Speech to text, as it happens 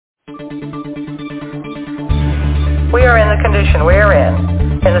We are in the condition we are in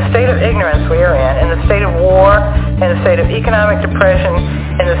the state of ignorance we are in the state of war, in the state of economic depression,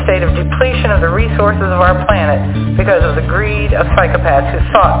 in the state of depletion of the resources of our planet because of the greed of psychopaths who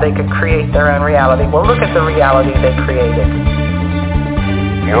thought they could create their own reality. Well, look at the reality they created.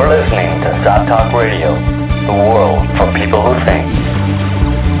 You're listening to Shop Talk Radio, the world for people who think.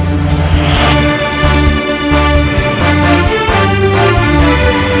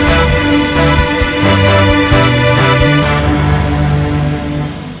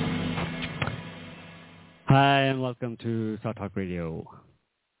 Hi, and welcome to Shop Talk Radio.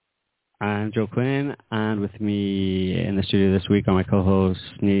 I'm Joe Quinn, and with me in the studio this week are my co-hosts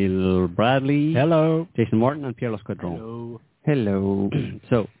Neil Bradley. Hello. Jason Morton and Pierre Losquadron. Hello. Hello.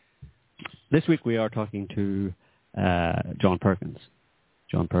 So, this week we are talking to John Perkins.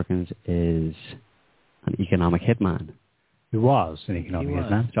 John Perkins is an economic hitman. He was an economic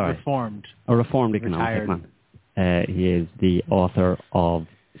hitman. Sorry. Reformed. A reformed economic hitman. He is the author of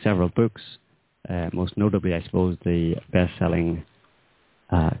several books, most notably, I suppose, the best-selling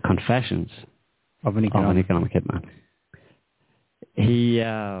Confessions of an Economic Hitman. He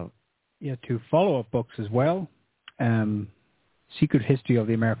had two follow-up books as well, Secret History of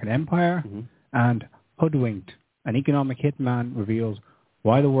the American Empire and Hoodwinked, an economic hitman reveals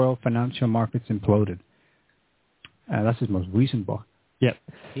why the world financial markets imploded. That's his most recent book. Yep.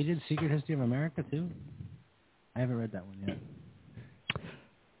 He did Secret History of America too? I haven't read that one yet.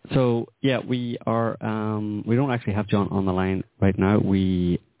 So, yeah, we are, we don't actually have John on the line right now.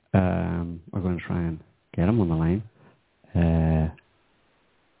 We are going to try and get him on the line.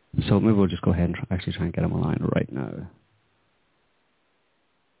 So maybe we'll just go ahead and actually try and get him on the line right now.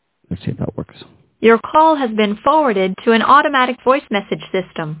 Let's see if that works. Your call has been forwarded to an automatic voice message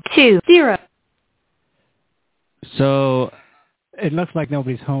system. 20. So, it looks like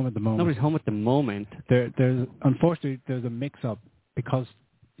nobody's home at the moment. Nobody's home at the moment. Unfortunately, there's a mix-up because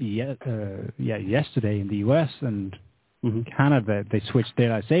yesterday in the U.S. and Canada, they switched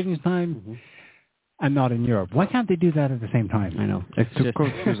daylight savings time, and not in Europe. Why can't they do that at the same time? I know. It's to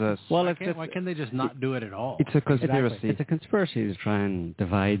confuse us. Well, why can't they just not do it at all? It's a conspiracy. It's a conspiracy to try and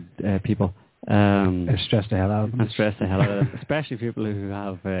divide people. Stress the hell out of them. And stress the hell out of them, especially people who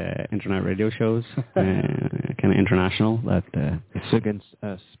have internet radio shows, kind of international. That it's against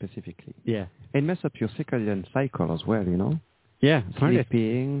us specifically. Yeah. It messes up your circadian cycle as well, you know? Yeah,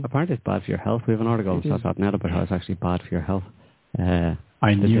 sleeping. Apparently it's bad for your health. We have an article on Stop.net about how it's actually bad for your health.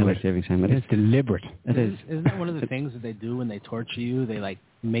 I knew it. It's deliberate. It is. Isn't that one of the things that they do when they torture you? They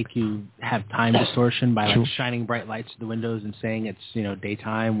make you have time distortion by shining bright lights to the windows and saying it's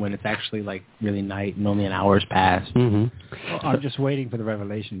daytime when it's actually really night and only an hour's passed. Well, I'm just waiting for the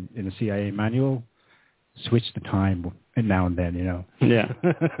revelation in the CIA manual. Switch the time now and then, Yeah.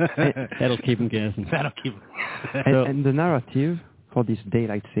 That'll keep them guessing. That'll keep them. And the narrative for this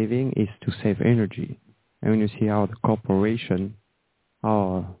daylight saving is to save energy. And when you see how the corporation,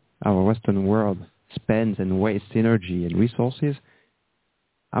 our Western world spends and wastes energy and resources,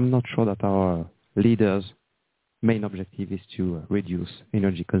 I'm not sure that our leaders' main objective is to reduce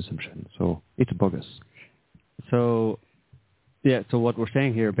energy consumption. So it's bogus. So what we're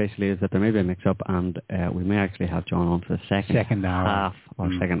saying here basically is that there may be a mix-up, and we may actually have John on for the second half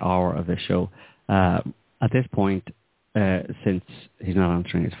or second hour of this show. At this point, since he's not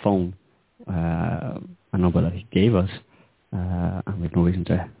answering his phone, a number that he gave us, and we have no reason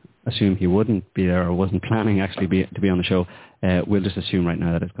to assume he wouldn't be there or wasn't planning actually to be on the show, we'll just assume right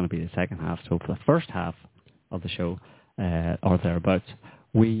now that it's going to be the second half. So for the first half of the show, or thereabouts,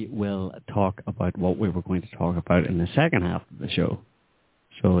 we will talk about what we were going to talk about in the second half of the show.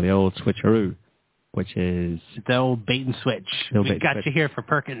 So the old switcheroo, which is... The old bait and switch. We got you here for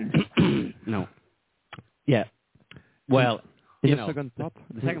Perkins. No. Yeah. Well, the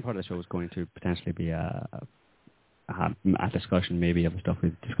second part of the show is going to potentially be a discussion maybe of the stuff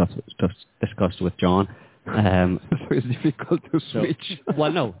we discussed with John. So it's difficult to switch.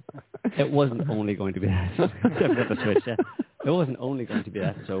 Well, no. It wasn't only going to be that. It wasn't only going to be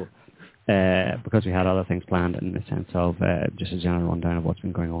that. So, because we had other things planned in the sense of just a general rundown of what's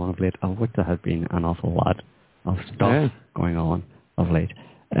been going on of late, of which there has been an awful lot of stuff going on of late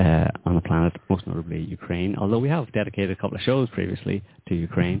on the planet, most notably Ukraine. Although we have dedicated a couple of shows previously to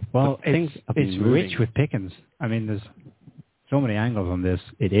Ukraine. Well, it's rich with pickings. I mean, there's so many angles on this.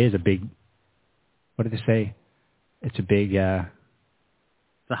 It is a big... What did they say? It's a big... the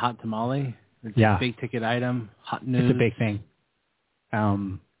hot tamale? It's a big ticket item. Hot news. It's a big thing.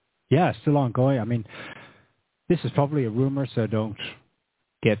 It's still ongoing. I mean, this is probably a rumor, so don't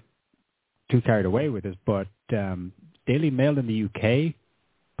get too carried away with it. But Daily Mail in the UK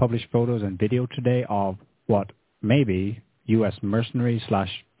published photos and video today of what maybe U.S. mercenary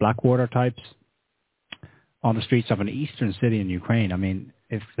 / Blackwater types on the streets of an eastern city in Ukraine. I mean,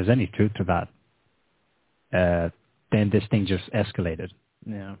 if there's any truth to that, then this thing just escalated.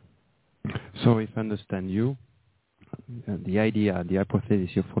 Yeah. So if I understand you, the idea, the hypothesis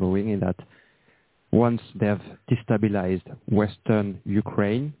you're following is that once they've destabilized Western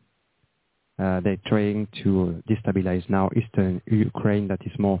Ukraine, they're trying to destabilize now Eastern Ukraine that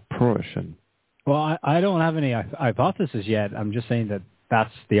is more pro-Russian. Well, I don't have any hypothesis yet. I'm just saying that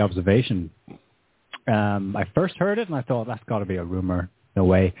that's the observation. I first heard it and I thought that's got to be a rumor. No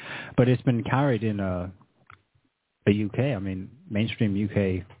way. But it's been carried in the UK, I mean, mainstream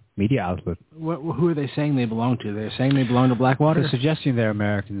UK media outlet. Who are they saying they belong to? They're saying they belong to Blackwater? They're suggesting they're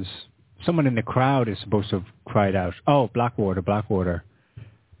Americans. Someone in the crowd is supposed to have cried out, "Oh, Blackwater, Blackwater."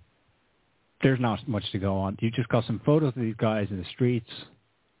 There's not much to go on. You just got some photos of these guys in the streets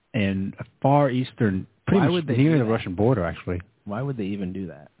in a far eastern, pretty much near the Russian border, actually. Why would they even do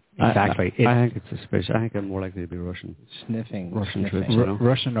that? Exactly. I think it's suspicious. I think they're more likely to be Russian. Sniffing. Troops, you know?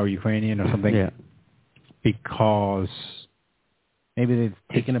 Russian or Ukrainian or something. Yeah. Because maybe they've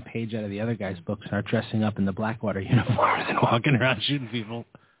taken a page out of the other guy's books and are dressing up in the Blackwater uniforms and walking around shooting people.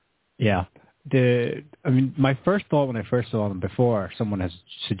 Yeah. My first thought when I first saw them before someone has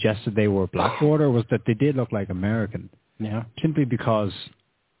suggested they were Blackwater was that they did look like American. Yeah. Simply because,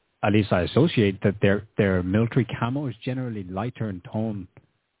 at least I associate that their military camo is generally lighter in tone,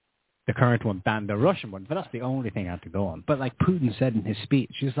 the current one, than the Russian one. But that's the only thing I have to go on. But like Putin said in his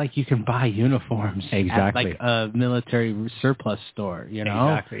speech, he's like, you can buy uniforms exactly. at like a military surplus store, you know?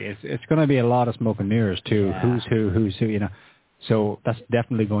 Exactly. It's going to be a lot of smoke and mirrors too. Yeah. Who's who, you know. So that's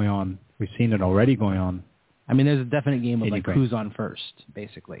definitely going on. We've seen it already going on. I mean, there's a definite game of like Ukraine. who's on first,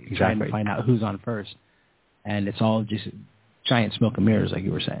 basically. Exactly. Trying to find out who's on first. And it's all just giant smoke and mirrors, like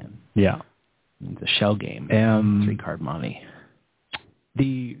you were saying. Yeah. It's a shell game. 3-card money.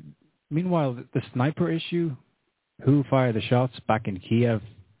 Meanwhile, the sniper issue, who fired the shots back in Kiev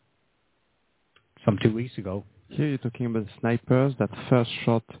some 2 weeks ago? Here you're talking about snipers that first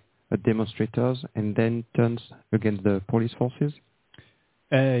shot at demonstrators and then turns against the police forces?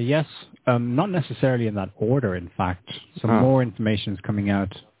 Yes, not necessarily in that order, in fact. Some more information is coming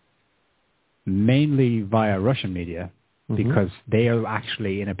out mainly via Russian media because they are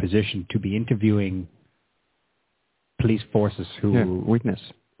actually in a position to be interviewing police forces who...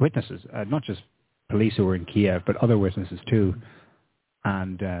 Witnesses, not just police who were in Kiev, but other witnesses too.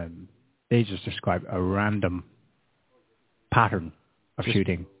 And they just describe a random pattern of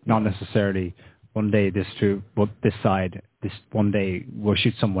shooting, not necessarily one day this side, this one day we'll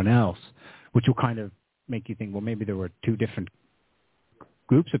shoot someone else, which will kind of make you think, well, maybe there were two different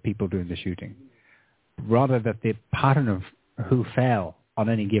groups of people doing the shooting. Rather that the pattern of who fell on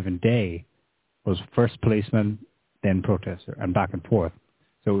any given day was first policeman, then protester, and back and forth.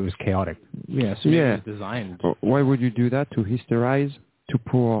 So it was chaotic. Yeah, so it was designed. Why would you do that? To hysterize, to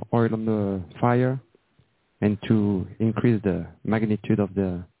pour oil on the fire, and to increase the magnitude of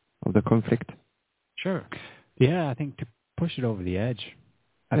the conflict? Sure. Yeah, I think to push it over the edge.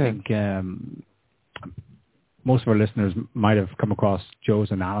 I think most of our listeners might have come across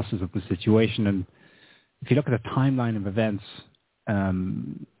Joe's analysis of the situation. And if you look at the timeline of events,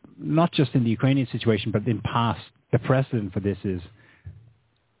 not just in the Ukrainian situation, but in past, the precedent for this is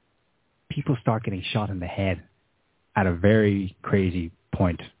people start getting shot in the head at a very crazy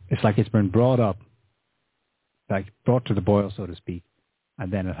point. It's like it's been brought to the boil, so to speak,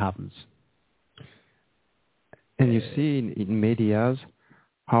 and then it happens. And you see in medias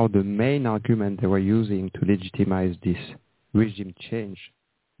how the main argument they were using to legitimize this regime change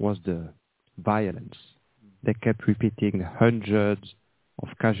was the violence. They kept repeating hundreds of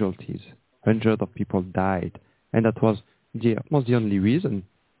casualties, hundreds of people died, and that was the only reason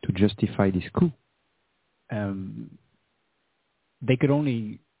to justify this coup. They could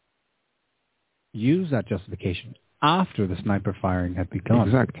only use that justification after the sniper firing had begun.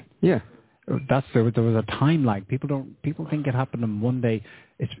 Exactly. Yeah. There was a time lag. People think it happened in one day.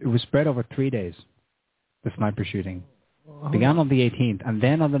 It was spread over 3 days. The sniper shooting began on the 18th, and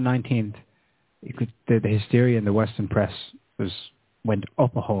then on the 19th, the hysteria in the Western press went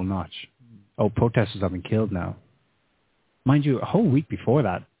up a whole notch. Oh, protesters have been killed now. Mind you, a whole week before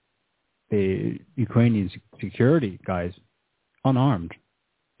that, the Ukrainian security guys, unarmed,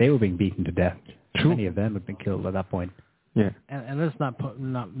 they were being beaten to death. True. Many of them had been killed at that point. Yeah. And let's not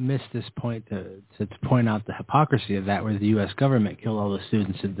miss this point to point out the hypocrisy of that, where the U.S. government killed all the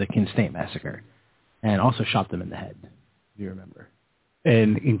students at the Kent State massacre and also shot them in the head, if you remember.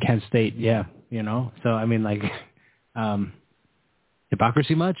 In Kent State, yeah. You know? So, I mean, like,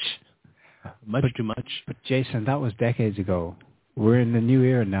 hypocrisy much? Too much. But Jason, that was decades ago. We're in the new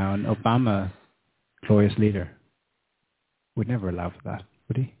era now, and Obama, glorious leader, would never allow for that,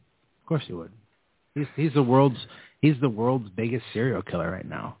 would he? Of course he would. He's the world's biggest serial killer right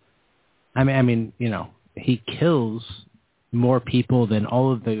now. I mean, he kills more people than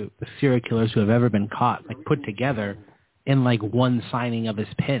all of the serial killers who have ever been caught, like put together in like one signing of his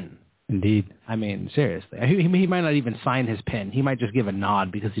pen. Indeed. I mean, seriously. He might not even sign his pen. He might just give a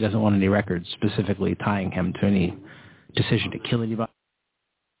nod because he doesn't want any records specifically tying him to any decision to kill anybody.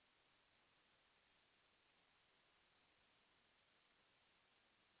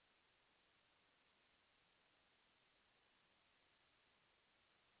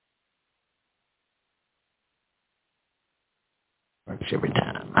 Works every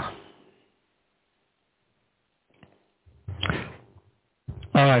time.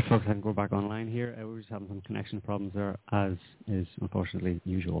 All right, folks, I can go back online here. We're just having some connection problems there, as is unfortunately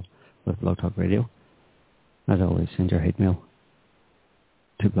usual with Blog Talk Radio. As always, send your hate mail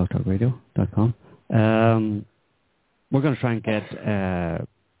to blogtalkradio.com. We're going to try and get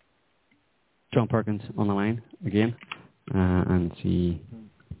John Perkins on the line again and see...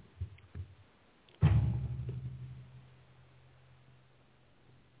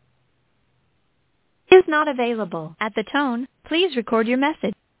 Is not available. At the tone, please record your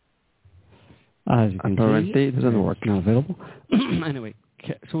message. As you can apparently it doesn't work. Not available. Anyway,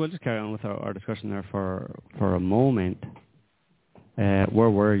 so we'll just carry on with our discussion there for a moment. Where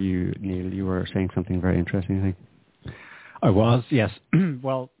were you, Neil? You were saying something very interesting, I think. I was, yes.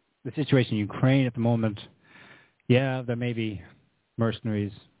 Well, the situation in Ukraine at the moment, yeah, there may be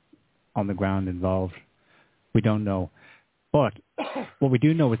mercenaries on the ground involved. We don't know. But what we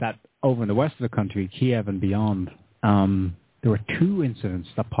do know is that over in the west of the country, Kiev and beyond, there were 2 incidents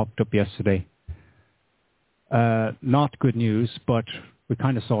that popped up yesterday. Not good news, but we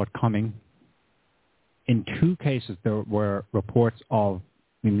kind of saw it coming. In 2 cases, there were reports of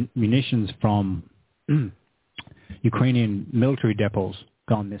munitions from Ukrainian military depots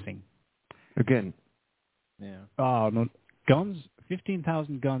gone missing. Again. Yeah. Oh, no, guns,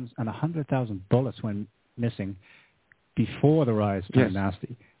 15,000 guns and 100,000 bullets went missing before the rise. Yes.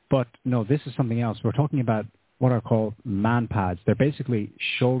 Nasty. But no, this is something else. We're talking about what are called man pads. They're basically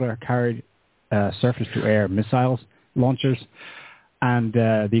shoulder-carried surface-to-air missiles launchers. And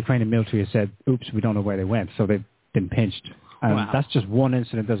the Ukrainian military has said, oops, we don't know where they went. So they've been pinched. And that's just one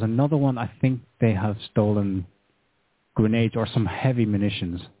incident. There's another one. I think they have stolen grenades or some heavy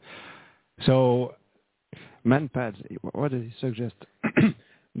munitions. So man pads, what does he suggest?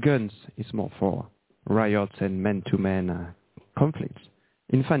 Guns is more for riots and man-to-man conflicts.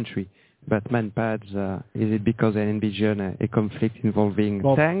 Infantry. But man pads, is it because they envision a conflict involving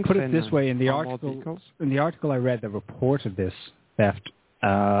tanks? Put it this way, in the article I read that reported this theft,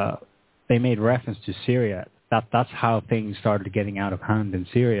 they made reference to Syria. That's how things started getting out of hand in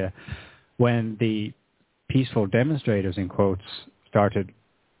Syria, when the peaceful demonstrators, in quotes, started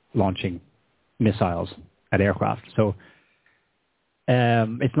launching missiles at aircraft. So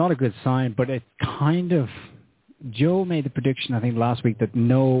it's not a good sign, but it kind of... Joe made the prediction, I think, last week that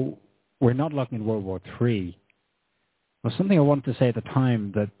no, we're not looking at World War III. Well, something I wanted to say at the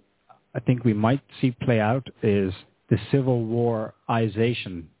time that I think we might see play out is the civil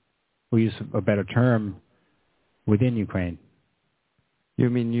war-ization, we use a better term, within Ukraine.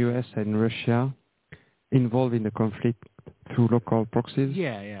 You mean U.S. and Russia involved in the conflict through local proxies?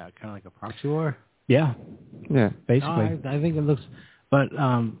 Yeah, kind of like a proxy war. Yeah, basically. No, I think it looks... But...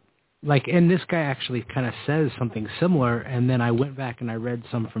 and this guy actually kind of says something similar, and then I went back and I read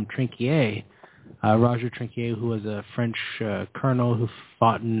some from Trinquier, Roger Trinquier, who was a French colonel who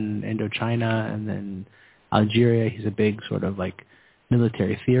fought in Indochina and then Algeria. He's a big sort of like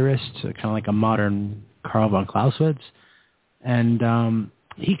military theorist, kind of like a modern Karl von Clausewitz. And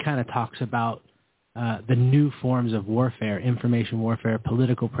he kind of talks about the new forms of warfare, information warfare,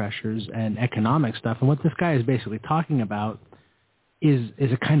 political pressures, and economic stuff. And what this guy is basically talking about is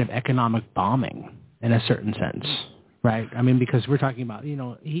a kind of economic bombing in a certain sense, right? I mean, because we're talking about, he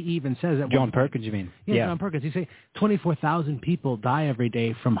even says that... John Perkins, you mean? Yeah, John Perkins. He say 24,000 people die every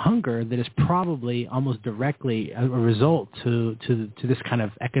day from hunger that is probably almost directly a result to this kind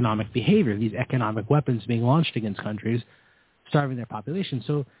of economic behavior, these economic weapons being launched against countries, starving their population.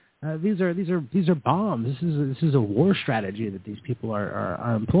 So these are bombs. This is a war strategy that these people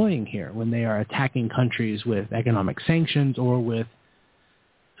are employing here when they are attacking countries with economic sanctions or with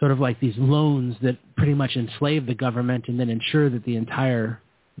sort of like these loans that pretty much enslave the government and then ensure that the entire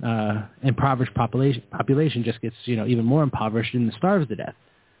impoverished population just gets, even more impoverished and starves to death.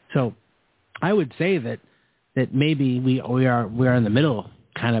 So I would say that that maybe we are in the middle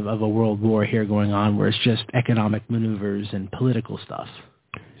kind of a world war here going on, where it's just economic maneuvers and political stuff.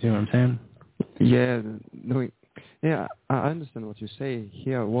 You know what I'm saying? Yeah, I understand what you say.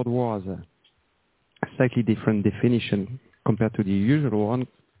 Here, World War has a slightly different definition compared to the usual one.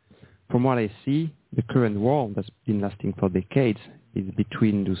 From what I see, the current war that's been lasting for decades is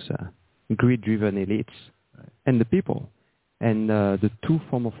between those greed-driven elites and the people. And the two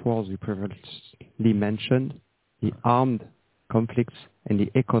forms of wars you previously mentioned, the armed conflicts and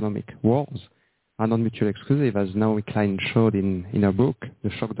the economic wars, are not mutually exclusive, as Naomi Klein showed in her book, The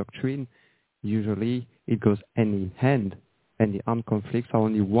Shock Doctrine. Usually it goes hand in hand, and the armed conflicts are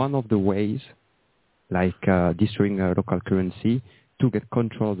only one of the ways, like destroying a local currency, to get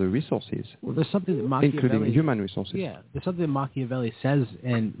control of the resources. Well, there's something that Machiavelli, including human resources. Yeah, there's something that Machiavelli says,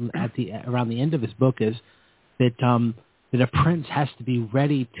 and around the end of his book is that that a prince has to be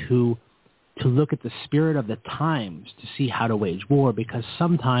ready to look at the spirit of the times to see how to wage war, because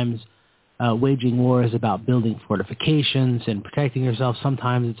sometimes waging war is about building fortifications and protecting yourself.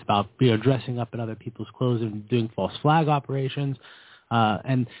 Sometimes it's about dressing up in other people's clothes and doing false flag operations.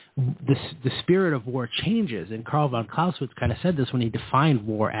 And the spirit of war changes. And Karl von Clausewitz kind of said this when he defined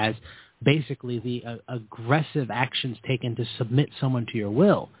war as basically the aggressive actions taken to submit someone to your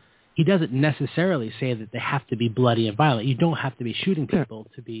will. He doesn't necessarily say that they have to be bloody and violent. You don't have to be shooting people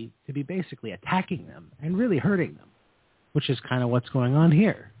to be basically attacking them and really hurting them, which is kind of what's going on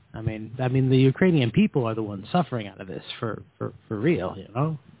here. I mean, the Ukrainian people are the ones suffering out of this for real, you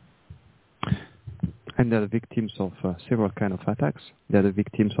know. And they're the victims of several kinds of attacks. They're the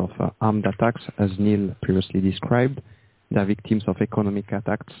victims of armed attacks, as Neil previously described. They're victims of economic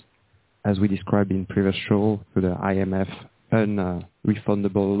attacks, as we described in previous show, through the IMF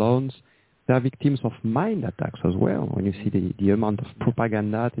unrefundable loans. They are victims of mind attacks as well. When you see the amount of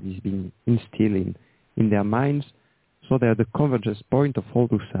propaganda that is being instilled in their minds, so they're the convergence point of all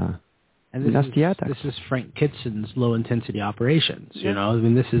those nasty attacks. This is Frank Kitsen's low-intensity operations. You know, I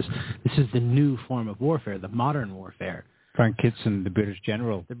mean, this is the new form of warfare, the modern warfare. Frank Kitsen, the British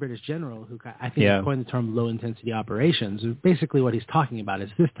general. The British general, who I think coined the term low-intensity operations. Basically what he's talking about is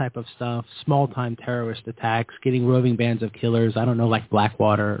this type of stuff, small-time terrorist attacks, getting roving bands of killers, I don't know, like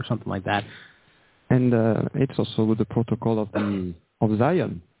Blackwater or something like that. And it's also the protocol of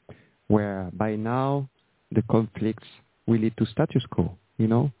Zion, where by now the conflicts will lead to status quo, you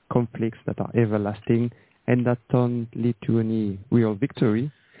know, conflicts that are everlasting and that don't lead to any real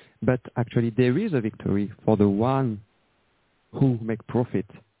victory. But actually there is a victory for the one who make profit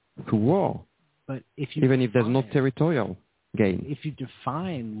through war, but even if there's no territorial gain. If you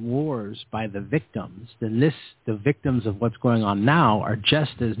define wars by the victims, then the victims of what's going on now are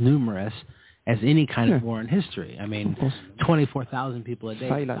just as numerous as any kind of war in history. I mean, 24,000 people a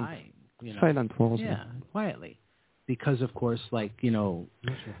day dying. You know? Silent wars. Yeah, quietly. Because, of course, like, you know,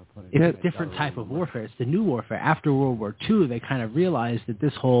 it's a different type of warfare. It's the new warfare. After World War II, they kind of realized that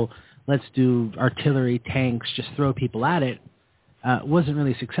this whole let's do artillery, tanks, just throw people at it, wasn't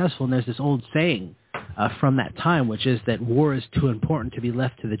really successful. And there's this old saying from that time, which is that war is too important to be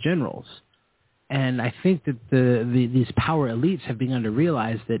left to the generals. And I think that these power elites have begun to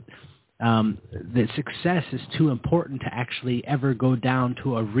realize that that success is too important to actually ever go down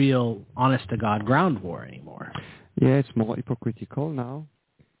to a real, honest-to-God ground war anymore. Yeah, it's more hypocritical now.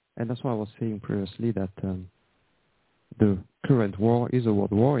 And that's why I was saying previously that the current war is a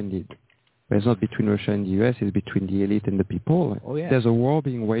world war indeed. But it's not between Russia and the US, it's between the elite and the people. Oh, yeah. There's a war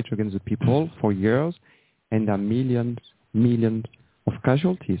being waged against the people for years, and there are millions of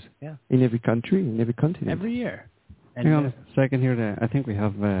casualties in every country, in every continent. Every year. And hang on a second here. I think we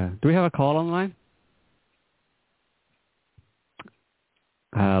have... do we have a call online?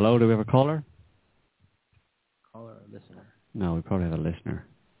 Hello, do we have a caller? Caller or listener? No, we probably have a listener.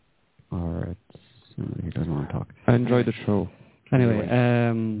 Or he doesn't want to talk. I enjoyed the show.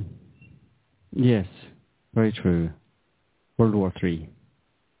 Anyway, yes, very true. World War III.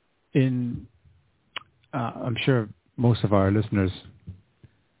 I'm sure most of our listeners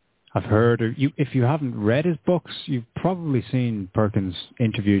have heard, or if you haven't read his books, you've probably seen Perkins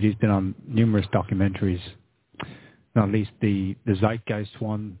interviewed. He's been on numerous documentaries, not least the Zeitgeist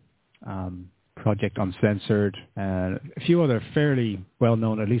one, Project Uncensored, and a few other fairly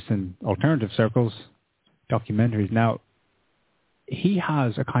well-known, at least in alternative circles, documentaries. Now, he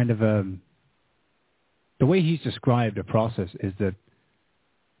has a kind of the way he's described the process is that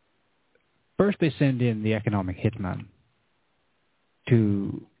first they send in the economic hitman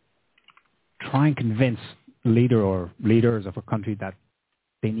to try and convince leaders of a country that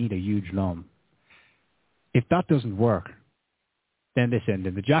they need a huge loan. If that doesn't work, then they send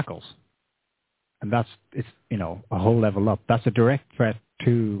in the jackals. and it's a whole level up. That's a direct threat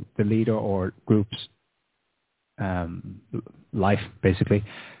to the leader or group's life, basically.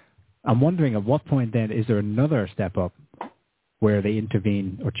 I'm wondering at what point then is there another step up where they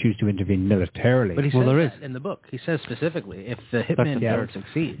intervene or choose to intervene militarily? But he says that in the book. He says specifically, if the hitmen don't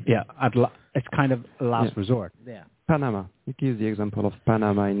succeed. Yeah, it's kind of a last resort. Yeah. Panama. It gives the example of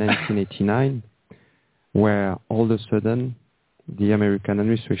Panama in 1989, where all of a sudden the American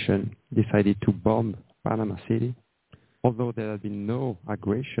administration decided to bomb Panama City, although there had been no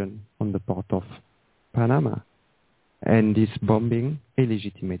aggression on the part of Panama. And this bombing,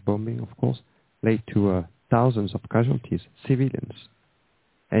 illegitimate bombing, of course, led to thousands of casualties, civilians,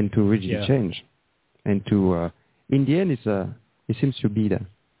 and to regime change. And to, in the end, it seems to be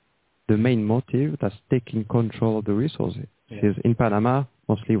the main motive that's taking control of the resources. Because in Panama,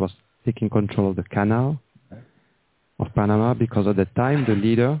 mostly was taking control of the canal of Panama, because at the time the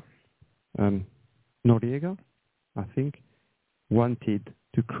leader, Noriega, I think, wanted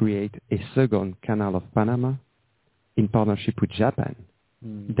to create a second canal of Panama in partnership with Japan.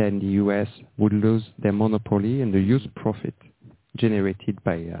 Then the U.S. would lose their monopoly and the huge profit generated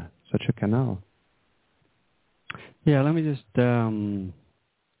by such a canal. Yeah, let me just I'm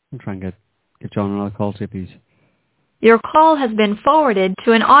trying to get John another call, see if he's... Your call has been forwarded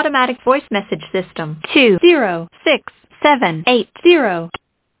to an automatic voice message system. 206-780.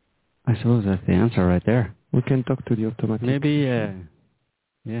 I suppose that's the answer right there. We can talk to the automatic. Maybe,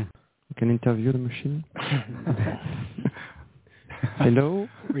 yeah. We can interview the machine. Hello?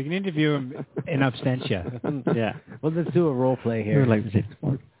 We can interview him in absentia. Yeah. Well, let's do a role play here.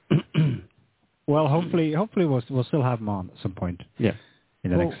 Well, hopefully we'll still have him on at some point. Yeah.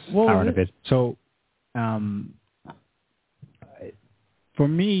 In the next hour and a bit. So, for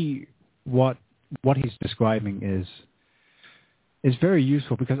me, what he's describing is very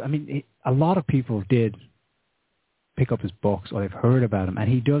useful because, I mean, a lot of people did pick up his books or they've heard about him, and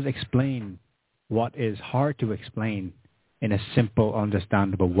he does explain what is hard to explain in a simple,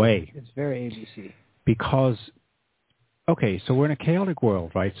 understandable way. It's very ABC. Because, okay, so we're in a chaotic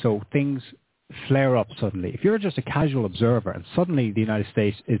world, right? So things flare up suddenly. If you're just a casual observer and suddenly the United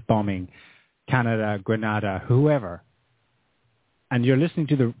States is bombing Canada, Grenada, whoever, and you're listening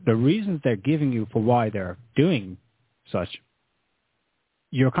to the reasons they're giving you for why they're doing such,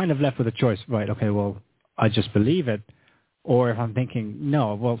 you're kind of left with a choice, right? Okay, well, I just believe it. Or if I'm thinking,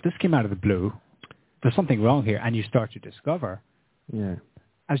 no, well, this came out of the blue. There's something wrong here. And you start to discover,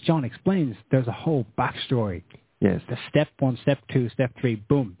 as John explains, there's a whole backstory. Yes. The step 1, step 2, step 3,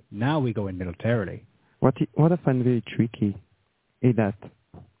 boom. Now we go in militarily. What I find very tricky is that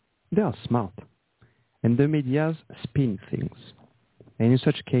they are smart. And the medias spin things. And in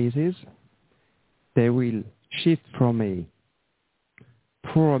such cases, they will shift from a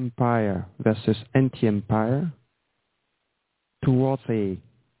pro-empire versus anti-empire towards a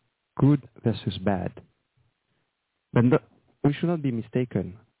good versus bad. But we should not be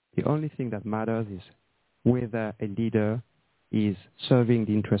mistaken. The only thing that matters is whether a leader is serving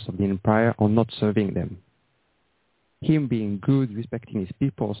the interests of the empire or not serving them. Him being good, respecting his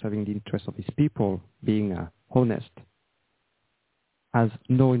people, serving the interests of his people, being honest, has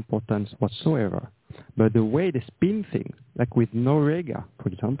no importance whatsoever. But the way they spin things, like with Noriega, for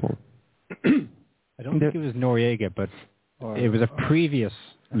example. I don't think it was Noriega, but it was a previous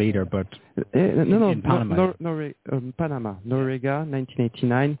leader, but in Panama. Panama. Noriega,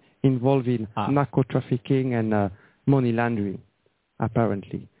 1989, involved in narco-trafficking and money laundering,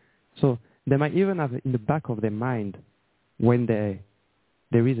 apparently. So they might even have in the back of their mind, when there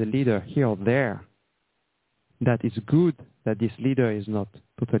is a leader here or there that is good, that this leader is not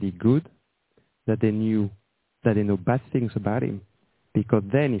totally good, that they know bad things about him. Because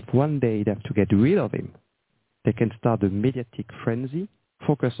then if one day they have to get rid of him, they can start a mediatic frenzy,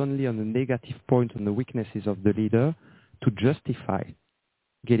 focus only on the negative points and the weaknesses of the leader to justify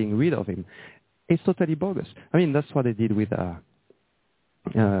getting rid of him. It's totally bogus. I mean, that's what they did with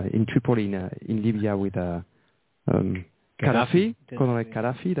in Tripoli, in Libya, with Gaddafi, Colonel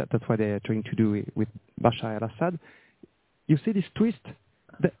Gaddafi. That's what they're trying to do with Bashar al-Assad. You see this twist.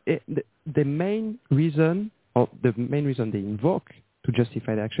 The main reason, or the main reason they invoke to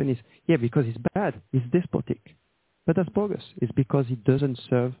justify the action is, because he's bad, he's despotic. But that's bogus. It's because he doesn't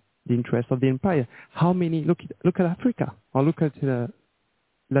serve the interests of the empire. How many, look at Africa, or look at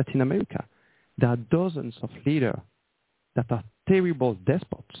Latin America. There are dozens of leaders that are terrible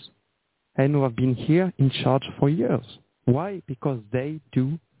despots and who have been here in charge for years. Why? Because they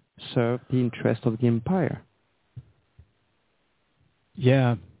do serve the interests of the empire.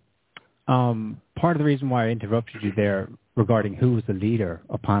 Yeah. Part of the reason why I interrupted you there regarding who was the leader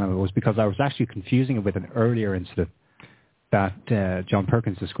of Panama was because I was actually confusing it with an earlier incident that John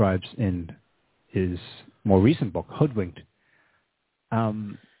Perkins describes in his more recent book, Hoodwinked.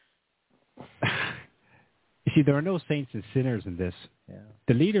 You see, there are no saints and sinners in this. Yeah.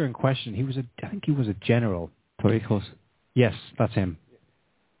 The leader in question, I think he was a general. Torrijos. Yes, that's him.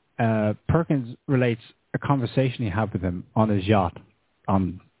 Perkins relates a conversation he had with him on his yacht,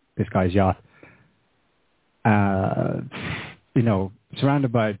 on this guy's yacht. Surrounded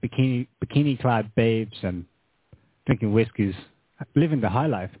by bikini-clad babes and drinking whiskeys, living the high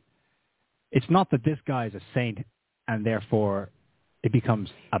life. It's not that this guy is a saint and therefore it becomes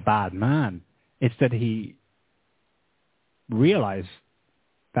a bad man. It's that he realized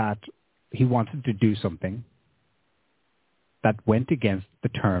that he wanted to do something that went against the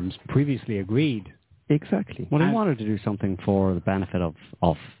terms previously agreed. Exactly. Well, he wanted to do something for the benefit of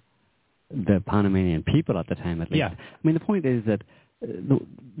the Panamanian people at the time, at least. Yeah. I mean, the point is that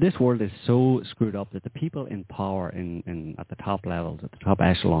this world is so screwed up that the people in power at the top levels, at the top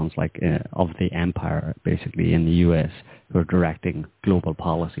echelons, of the empire, basically in the U.S., who are directing global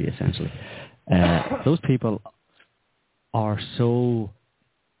policy, essentially, those people are so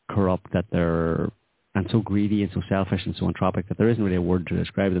corrupt that and so greedy and so selfish and so entropic that there isn't really a word to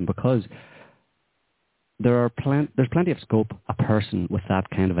describe them, because there's plenty of scope a person with that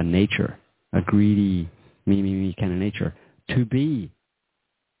kind of a nature, a greedy, me kind of nature, to be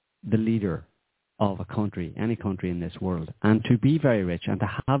the leader of a country, any country in this world, and to be very rich and to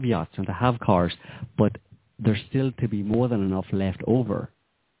have yachts and to have cars, but there's still to be more than enough left over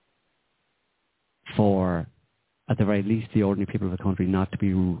for, at the very least, the ordinary people of the country not to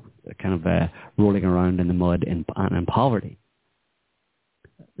be rolling around in the mud and in poverty.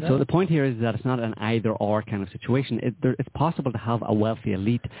 So the point here is that it's not an either-or kind of situation. It's possible to have a wealthy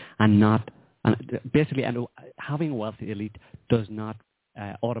elite and having a wealthy elite does not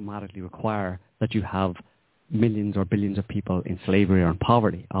automatically require that you have millions or billions of people in slavery or in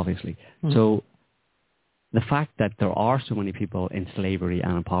poverty, obviously. Mm-hmm. So the fact that there are so many people in slavery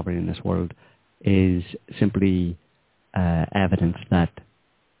and in poverty in this world is simply evidence that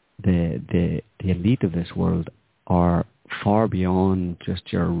the elite of this world are far beyond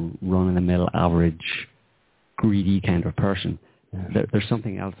just your run-of-the-mill average greedy kind of person. Yeah. There's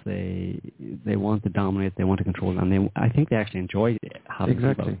something else they want to dominate, they want to control, and I think they actually enjoy having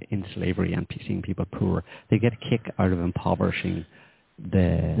people in slavery and seeing people poor. They get a kick out of impoverishing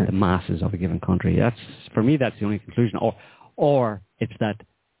the masses of a given country. For me, that's the only conclusion. Or it's that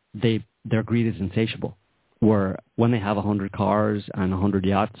their greed is insatiable, where when they have 100 cars and 100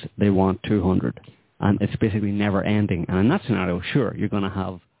 yachts, they want 200. And it's basically never ending. And in that scenario, sure, you're going to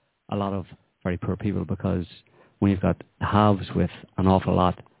have a lot of very poor people, because when you've got haves with an awful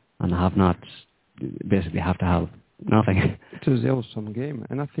lot and the have-nots basically have to have nothing. It's a zero-sum game.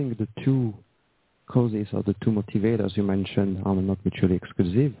 And I think the two causes or the two motivators you mentioned are not mutually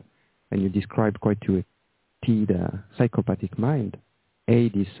exclusive. And you described quite to a T the psychopathic mind. A,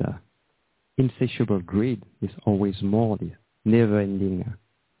 this insatiable greed, is always more, this never-ending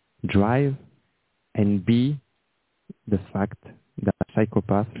drive. And B, the fact that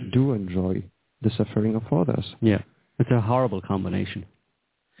psychopaths do enjoy the suffering of others. Yeah, it's a horrible combination.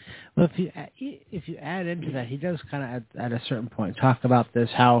 Well, if you add into that, he does kind of at a certain point talk about this,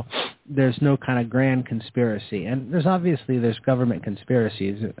 how there's no kind of grand conspiracy, and there's government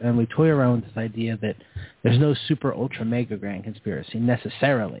conspiracies, and we toy around with this idea that there's no super ultra mega grand conspiracy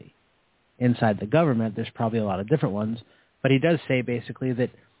necessarily inside the government. There's probably a lot of different ones, but he does say basically that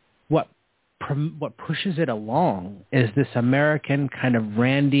what pushes it along is this American kind of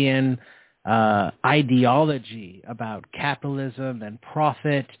Randian ideology about capitalism and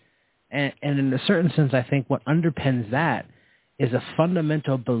profit. And in a certain sense, I think what underpins that is a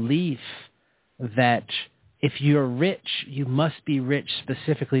fundamental belief that if you're rich, you must be rich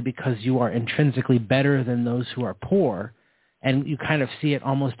specifically because you are intrinsically better than those who are poor. And you kind of see it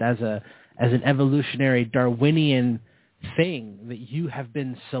almost as an evolutionary Darwinian thing, that you have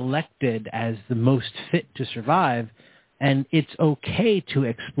been selected as the most fit to survive, and it's okay to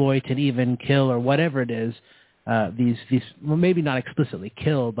exploit and even kill or whatever it is, these well, maybe not explicitly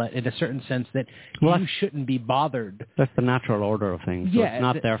kill, but in a certain sense that you shouldn't be bothered. That's the natural order of things. So it's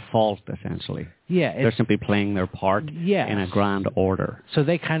not their fault, essentially. Yeah. They're simply playing their part in a grand order. So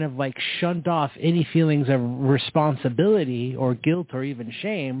they kind of shunt off any feelings of responsibility or guilt or even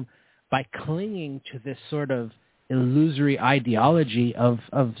shame by clinging to this sort of illusory ideology of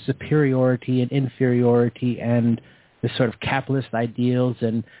superiority and inferiority and this sort of capitalist ideals,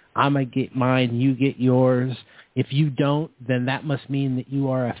 and I'm going to get mine, you get yours. If you don't, then that must mean that you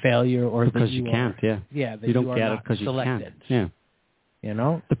are a failure, or because that you can't. That you don't you get are it because you selected. can't. Yeah. You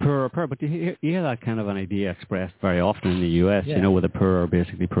know, the poor are poor, but you hear that kind of an idea expressed very often in the U.S. Yeah. You know, where the poor are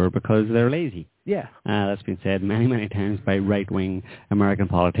basically poor because they're lazy. Yeah, that's been said many, many times by right-wing American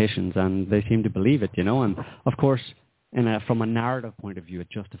politicians, and they seem to believe it. You know, and of course, from a narrative point of view, it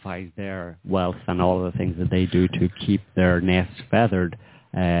justifies their wealth and all of the things that they do to keep their nests feathered,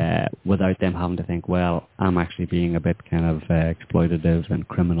 without them having to think, well, I'm actually being a bit kind of exploitative and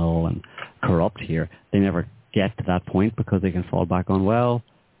criminal and corrupt here. They never get to that point because they can fall back on, well,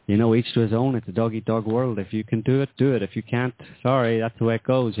 you know, each to his own. It's a dog-eat-dog world. If you can do it, do it. If you can't, sorry, that's the way it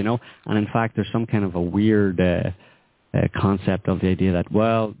goes, you know. And in fact, there's some kind of a weird concept of the idea that,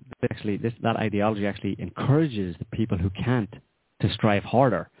 well, actually, that ideology actually encourages the people who can't to strive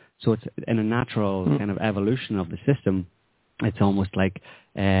harder. So it's in a natural kind of evolution of the system. It's almost like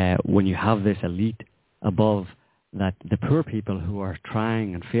when you have this elite above that, the poor people who are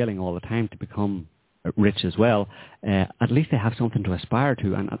trying and failing all the time to become rich as well, at least they have something to aspire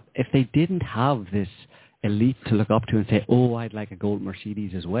to. And if they didn't have this elite to look up to and say, oh, I'd like a gold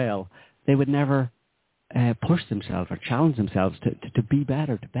Mercedes as well, they would never push themselves or challenge themselves to be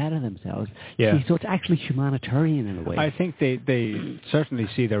better, to better themselves. Yeah. See, so it's actually humanitarian in a way. I think they certainly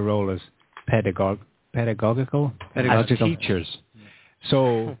see their role as pedagogical. As teachers.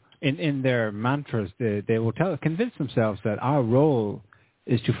 So in their mantras, they will convince themselves that our role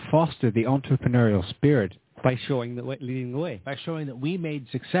is to foster the entrepreneurial spirit by showing the way, leading the way. By showing that we made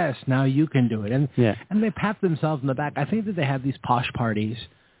success, now you can do it. And they pat themselves on the back. I think that they have these posh parties,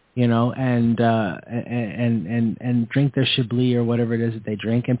 you know, and drink their Chablis or whatever it is that they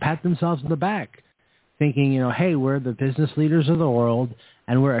drink and pat themselves on the back, thinking, you know, hey, we're the business leaders of the world,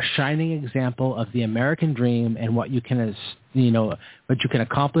 and we're a shining example of the American dream and what you can, what you can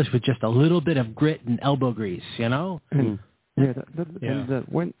accomplish with just a little bit of grit and elbow grease, you know. When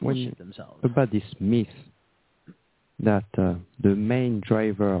about this myth that the main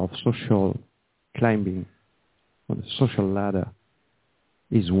driver of social climbing or the social ladder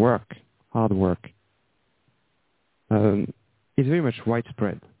is work, hard work, is very much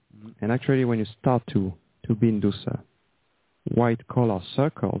widespread. And actually, when you start to be in those white-collar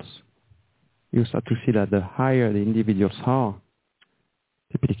circles, you start to see that the higher the individuals are,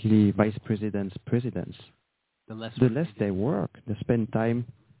 typically vice presidents, the less they work. They spend time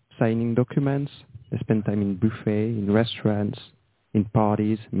signing documents. They spend time in buffet, in restaurants, in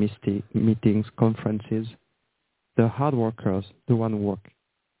parties, meetings, conferences. The hard workers, the one who work,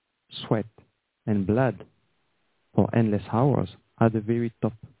 sweat and blood for endless hours, at the very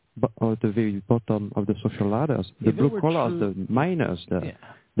top or the very bottom of the social ladders. The blue collars, the miners, the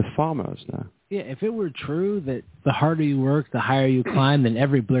farmers. Yeah, if it were true that the harder you work, the higher you climb, then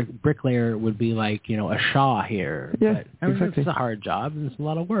every bricklayer would be like, you know, a Shaw here. Yeah, but, exactly. It's a hard job, and it's a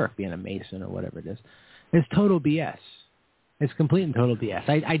lot of work being a mason or whatever it is. It's total BS. It's complete and total BS.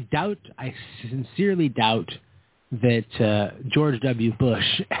 I sincerely doubt that George W.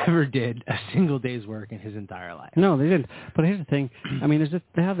 Bush ever did a single day's work in his entire life. No, they didn't. But here's the thing. I mean,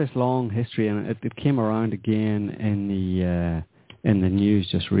 they have this long history, and it came around again in the news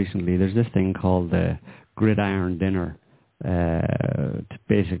just recently. There's this thing called the Gridiron Dinner. It's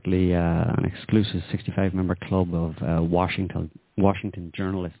basically an exclusive 65-member club of Washington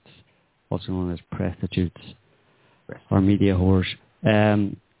journalists, also known as prostitutes or media whores.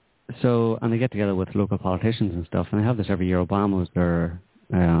 And they get together with local politicians and stuff, and they have this every year. Obama was there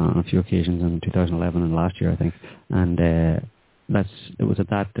on a few occasions in 2011 and last year, I think. And it was at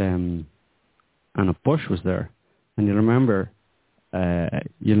that, and Bush was there. And you remember,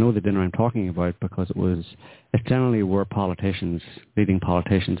 you know the dinner I'm talking about because it generally where leading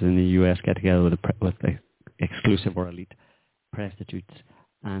politicians in the U.S. get together with the exclusive or elite prostitutes,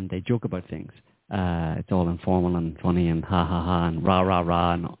 and they joke about things. It's all informal and funny and ha ha ha and rah rah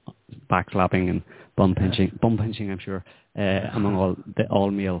rah and backslapping and bum pinching, I'm sure, among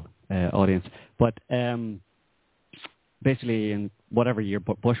all male audience. But basically, in whatever year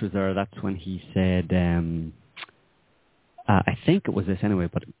Bush was there, that's when he said, I think it was this anyway,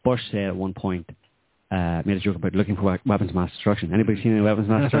 but Bush said at one point, made a joke about looking for weapons of mass destruction. Anybody seen any weapons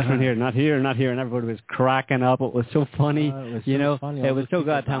of mass destruction here? Not here, not here. And everybody was cracking up. It was so funny, It was so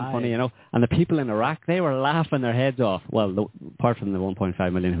goddamn funny, And the people in Iraq, they were laughing their heads off. Well, apart from the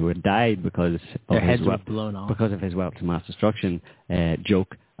 1.5 million who had died because their heads were blown off because of his weapons of mass destruction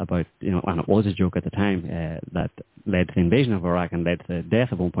joke about, and it was a joke at the time that led to the invasion of Iraq and led to the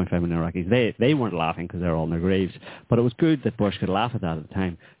death of 1.5 million Iraqis. They weren't laughing because they were all in their graves. But it was good that Bush could laugh at that at the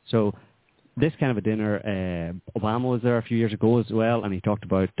time. So this kind of a dinner, Obama was there a few years ago as well, and he talked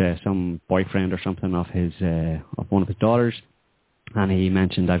about some boyfriend or something of his of one of his daughters, and he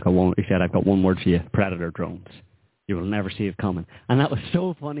mentioned, he said, I've got one word for you, predator drones. You will never see it coming. And that was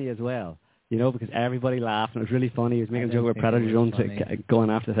so funny as well, you know, because everybody laughed, and it was really funny. He was making a joke about predator drones going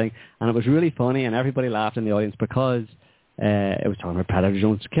after the thing, and it was really funny, and everybody laughed in the audience because it was talking about predator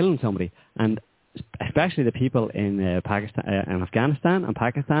drones killing somebody. And especially the people in Pakistan, and Afghanistan and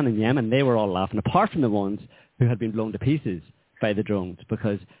Pakistan and Yemen, they were all laughing, apart from the ones who had been blown to pieces by the drones,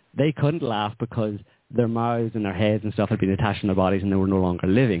 because they couldn't laugh because their mouths and their heads and stuff had been attached to their bodies and they were no longer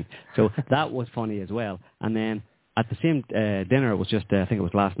living. So that was funny as well. And then at the same dinner, it was just, I think it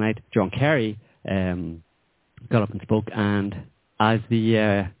was last night, John Kerry got up and spoke, and as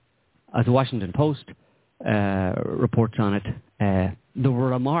the Washington Post reports on it, there were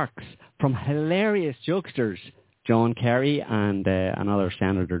remarks from hilarious jokesters, John Kerry and another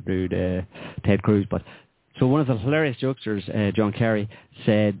senator dude, Ted Cruz. But so one of the hilarious jokesters, John Kerry,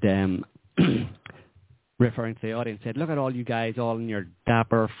 said, referring to the audience, said, "Look at all you guys, all in your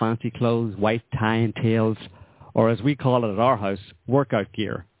dapper, fancy clothes, white tie and tails, or as we call it at our house, workout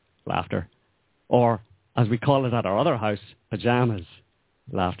gear," laughter, or as we call it at our other house, pajamas,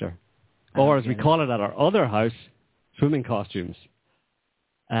 laughter, or as we call it at our other house, swimming costumes.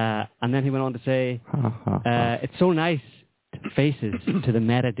 And then he went on to say, it's so nice, faces to the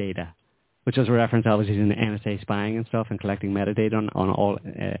metadata, which was a reference obviously to the NSA spying and stuff and collecting metadata on all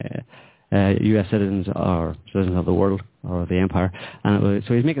U.S. citizens or citizens of the world or the empire. And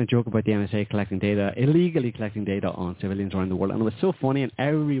so he's making a joke about the NSA collecting data, illegally collecting data on civilians around the world. And it was so funny and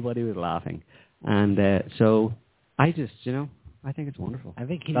everybody was laughing. And so I just, you know, I think it's wonderful. I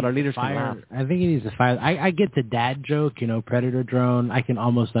think he that our leaders can laugh. I think he needs to fire. I get the dad joke, you know, predator drone. I can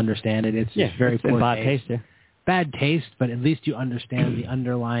almost understand it. It's just very poor bad taste. Yeah. Bad taste, but at least you understand the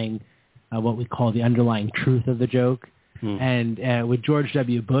underlying, what we call the underlying truth of the joke. And with George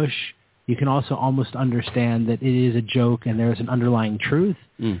W. Bush, you can also almost understand that it is a joke and there is an underlying truth.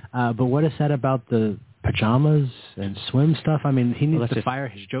 But what is said about the pajamas and swim stuff? I mean, he needs to fire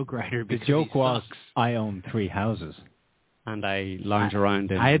his joke writer. The joke was, I own 3 houses. And I lounge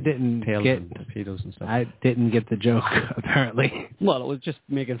around in tails and tuxedos and stuff. I didn't get the joke, apparently. Well, it was just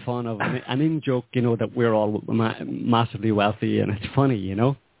making fun of an in-joke, you know, that we're all massively wealthy, and it's funny, you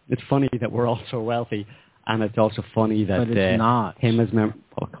know. It's funny that we're all so wealthy, and it's also funny that but it's not. Him as well,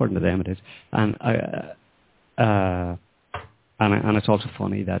 according to them it is. And it's also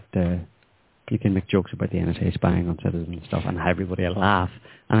funny that you can make jokes about the NSA spying on citizens and stuff, and everybody will laugh,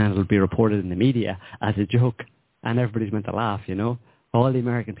 and then it'll be reported in the media as a joke. And everybody's meant to laugh, you know. All the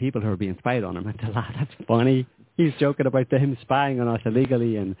American people who are being spied on are meant to laugh. That's funny. He's joking about him spying on us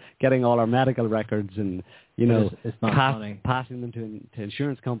illegally and getting all our medical records and, you know, it's not funny. Passing them to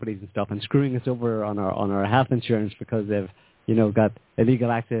insurance companies and stuff and screwing us over on our health insurance because they've, you know, got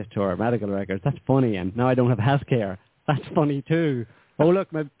illegal access to our medical records. That's funny. And now I don't have health care. That's funny too. Oh,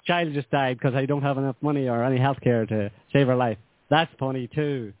 look, my child just died because I don't have enough money or any health care to save her life. That's funny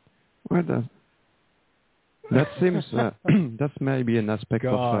too. That seems that's maybe an aspect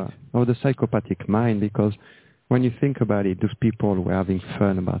of the psychopathic mind, because when you think about it, those people were having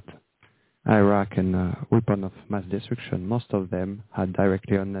fun about Iraq and weapon of mass destruction. Most of them had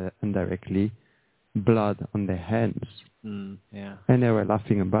directly or indirectly blood on their hands, and they were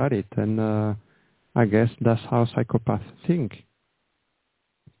laughing about it. And I guess that's how psychopaths think.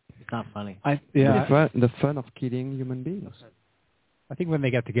 It's not funny. The fun of killing human beings. I think when they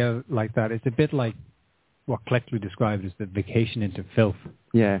get together like that, it's a bit like what Cleckley described as the vacation into filth.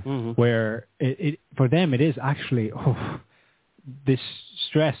 Yeah. Where it for them it is actually this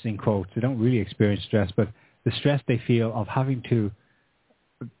stress, in quotes. They don't really experience stress, but the stress they feel of having to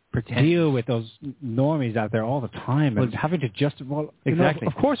deal with those normies out there all the time and having to exactly. You know,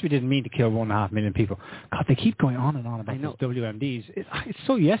 of course we didn't mean to kill 1.5 million people. God, they keep going on and on about these WMDs. It's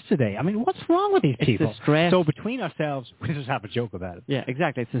so yesterday. I mean, what's wrong with these people? The stress. So between ourselves, we just have a joke about it. Yeah,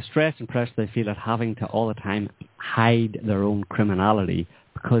 exactly. It's the stress and pressure they feel at having to all the time hide their own criminality,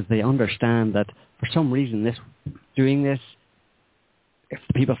 because they understand that for some reason doing this, if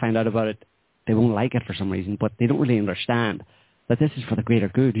people find out about it, they won't like it for some reason, but they don't really understand that this is for the greater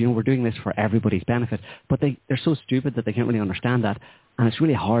good. You know, we're doing this for everybody's benefit. But they're so stupid that they can't really understand that. And it's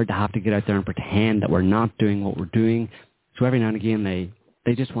really hard to have to get out there and pretend that we're not doing what we're doing. So every now and again,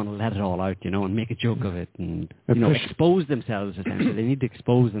 they just want to let it all out, you know, and make a joke of it and, you know, expose themselves, essentially. They need to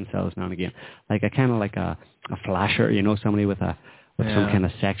expose themselves now and again. Like a kind of like a flasher, you know, somebody with some kind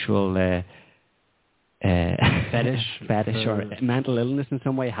of sexual fetish or mental illness in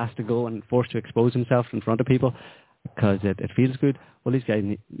some way has to go and forced to expose himself in front of people. because it feels good. Well, these guys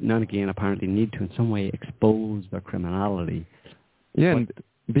now and again apparently need to in some way expose their criminality. Yeah, and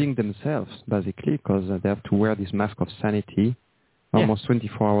being themselves, basically, because they have to wear this mask of sanity almost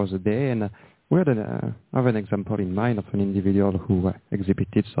 24 hours a day. And I have an example in mind of an individual who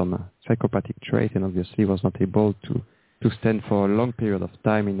exhibited some psychopathic trait and obviously was not able to stand for a long period of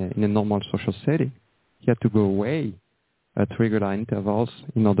time in a normal social setting. He had to go away at regular intervals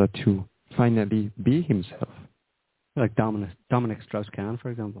in order to finally be himself. Like Dominic Strauss-Kahn, for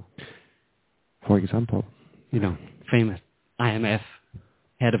example. For example. Famous IMF,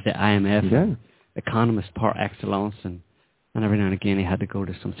 head of the IMF, economist par excellence, and every now and again he had to go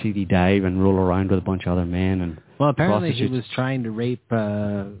to some seedy dive and roll around with a bunch of other men. And apparently he was trying to rape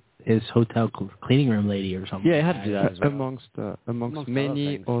his hotel cleaning room lady or something. Yeah, he had to do that as well. Amongst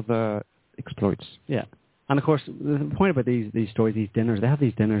many other exploits. Yeah. And of course, the point about these stories, these dinners, they have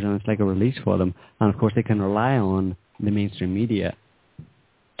these dinners and it's like a release for them. And of course, they can rely on the mainstream media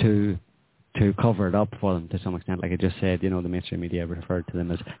to cover it up for them to some extent. Like I just said, the mainstream media referred to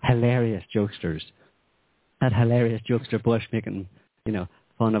them as hilarious jokesters. That hilarious jokester Bush making,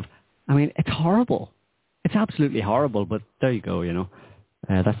 fun of. I mean, it's horrible. It's absolutely horrible. But there you go.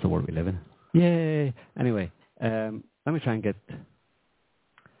 That's the world we live in. Yay! Anyway, let me try and get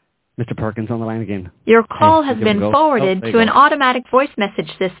Mr. Perkins on the line again. Your call has been forwarded to an automatic voice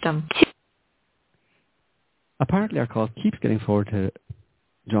message system. Apparently our call keeps getting forwarded to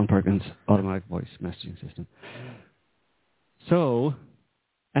John Perkins' automatic voice messaging system. So,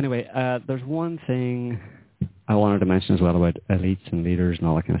 anyway, there's one thing I wanted to mention as well about elites and leaders and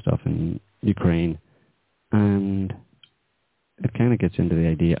all that kind of stuff in Ukraine. And it kind of gets into the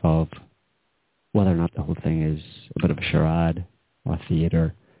idea of whether or not the whole thing is a bit of a charade or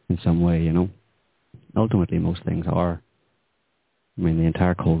theater in some way, Ultimately, most things are. I mean, the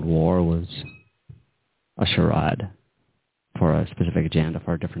entire Cold War was a charade for a specific agenda,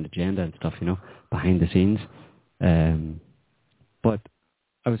 for a different agenda and stuff, behind the scenes. But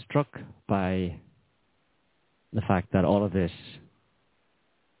I was struck by the fact that all of this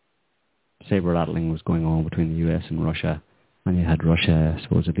saber-rattling was going on between the US and Russia, and you had Russia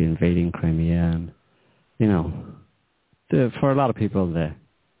supposedly invading Crimea, and, for a lot of people, the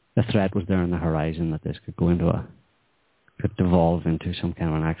threat was there on the horizon that this could could devolve into some kind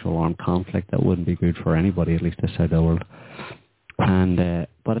of an actual armed conflict that wouldn't be good for anybody, at least this side of the world. And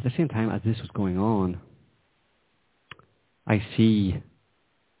but at the same time, as this was going on, I see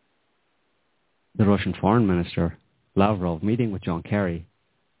the Russian foreign minister, Lavrov, meeting with John Kerry,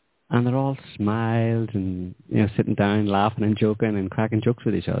 and they're all smiled and, sitting down, laughing and joking and cracking jokes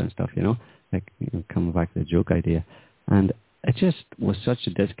with each other and stuff, coming back to the joke idea. And it just was such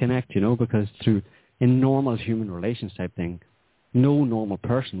a disconnect, because in normal human relations type thing, no normal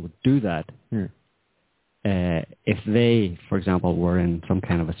person would do that. If they, for example, were in some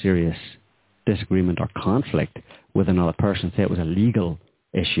kind of a serious disagreement or conflict with another person, say it was a legal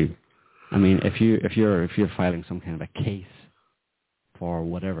issue. I mean, if you're filing some kind of a case for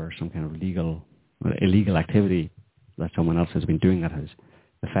whatever, some kind of illegal activity that someone else has been doing that has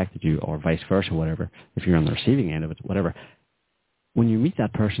affected you, or vice versa, whatever, if you're on the receiving end of it, whatever, when you meet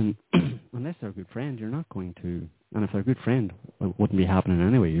that person, unless they're a good friend, you're not going to, and if they're a good friend, it wouldn't be happening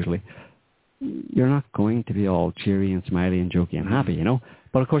anyway usually, you're not going to be all cheery and smiley and jokey and happy,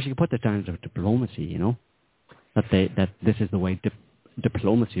 But of course you can put that down to diplomacy, that this is the way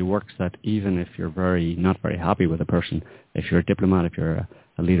diplomacy works, that even if you're not very happy with a person, if you're a diplomat, if you're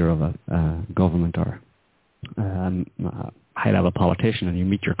a leader of a government or a high-level politician and you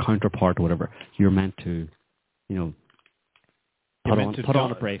meet your counterpart or whatever, you're meant to, put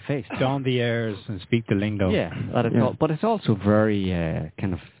on a brave face. Don the airs and speak the lingo. Yeah, but it's also very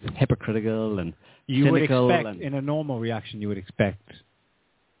kind of hypocritical and cynical. Would expect, in a normal reaction, you would expect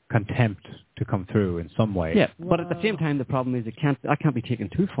contempt to come through in some way. Yeah, but at the same time, the problem is that can't be taken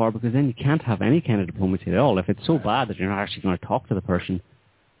too far, because then you can't have any kind of diplomacy at all. If it's so bad that you're not actually going to talk to the person,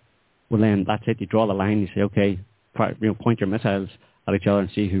 well then that's it. You draw the line. You say, okay, point your missiles at each other and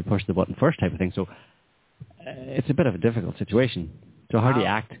see who pushed the button first, type of thing. So it's a bit of a difficult situation. So how do you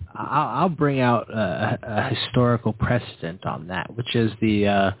act? I'll bring out a historical precedent on that, which is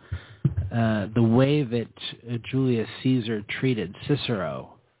the way that Julius Caesar treated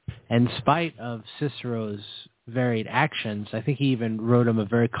Cicero. In spite of Cicero's varied actions, I think he even wrote him a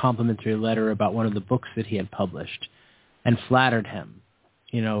very complimentary letter about one of the books that he had published and flattered him,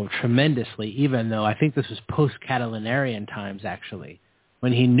 tremendously, even though I think this was post-Catilinarian times, actually,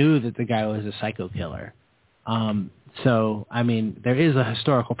 when he knew that the guy was a psycho killer. So, I mean, there is a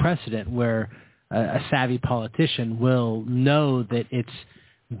historical precedent where a savvy politician will know that it's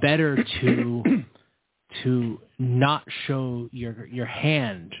better to to not show your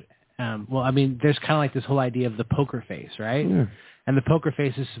hand. Well, I mean, there's kind of like this whole idea of the poker face, right? Yeah. And the poker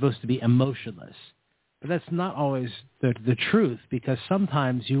face is supposed to be emotionless. But that's not always the truth, because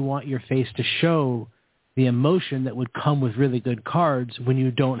sometimes you want your face to show the emotion that would come with really good cards when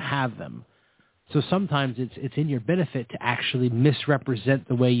you don't have them. So sometimes it's in your benefit to actually misrepresent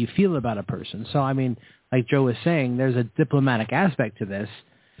the way you feel about a person. So, I mean, like Joe was saying, there's a diplomatic aspect to this.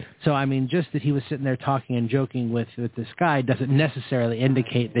 So, I mean, just that he was sitting there talking and joking with this guy doesn't necessarily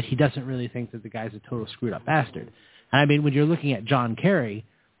indicate that he doesn't really think that the guy's a total screwed-up bastard. And, I mean, when you're looking at John Kerry,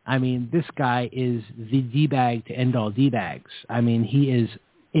 I mean, this guy is the D-bag to end all D-bags. I mean, he is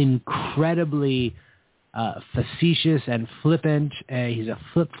incredibly facetious and flippant. He's a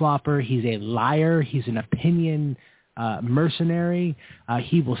flip-flopper. He's a liar. He's an opinion mercenary.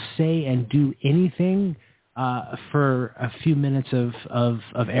 He will say and do anything for a few minutes of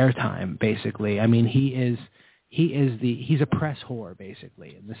airtime, basically. I mean, he's a press whore,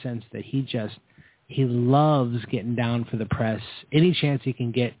 basically, in the sense that he loves getting down for the press. Any chance he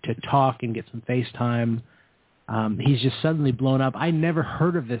can get to talk and get some FaceTime, he's just suddenly blown up. I never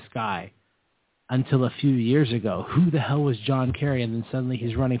heard of this guy until a few years ago. Who the hell was John Kerry? And then suddenly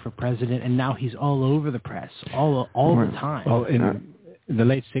he's running for president, and now he's all over the press all the time. Well, in the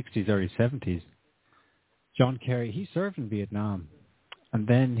late 60s, early 70s, John Kerry, he served in Vietnam, and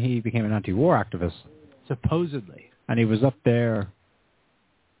then he became an anti-war activist. Supposedly. And he was up there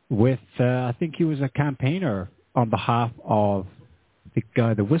with, I think he was a campaigner on behalf of the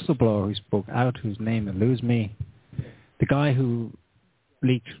guy, the whistleblower who spoke out, whose name eludes me, the guy who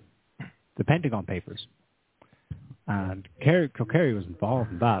leaked the Pentagon Papers. And Kerry was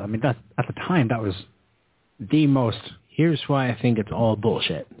involved in that. I mean, that at the time, that was the most... Here's why I think it's all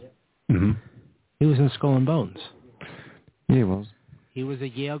bullshit. Mm-hmm. He was in Skull and Bones. Yeah, he was. He was a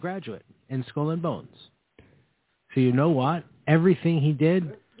Yale graduate in Skull and Bones. So you know what? Everything he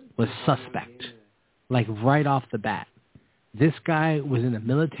did was suspect, like right off the bat. This guy was in the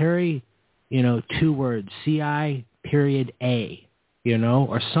military, 2 words, CI period A,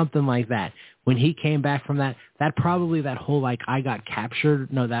 or something like that. When he came back from that whole, like, I got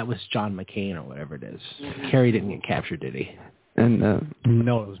captured, no, that was John McCain or whatever it is. Kerry didn't get captured, did he? And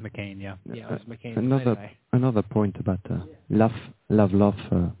no, it was McCain, yeah. Yeah, it was McCain. Another point about Lavrov,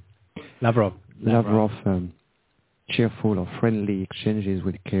 cheerful or friendly exchanges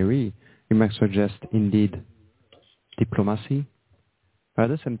with Kerry, you might suggest indeed diplomacy. But at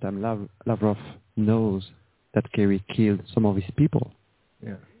the same time, Lavrov knows that Kerry killed some of his people.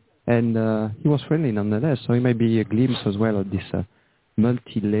 Yeah. And he was friendly nonetheless, so it might be a glimpse as well of this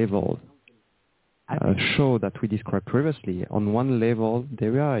multi-level show that we described previously. On one level,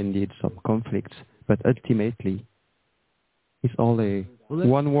 there are indeed some conflicts, but ultimately, it's all a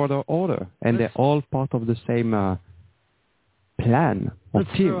one world order, and they're all part of the same plan. Let's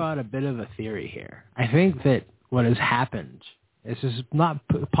throw out a bit of a theory here. I think that what has happened, this is not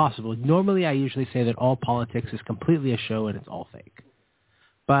possible. Normally, I usually say that all politics is completely a show and it's all fake.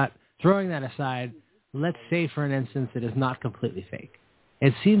 But throwing that aside, let's say for an instance it is not completely fake.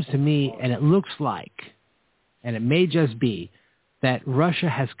 It seems to me, and it looks like, and it may just be, that Russia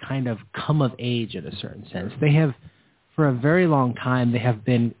has kind of come of age in a certain sense. They have, for a very long time, they have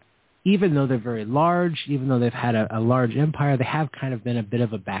been, even though they're very large, even though they've had a large empire, they have kind of been a bit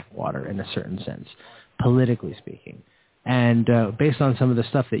of a backwater in a certain sense, politically speaking. And based on some of the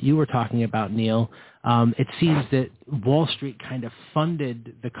stuff that you were talking about, Neil, it seems that Wall Street kind of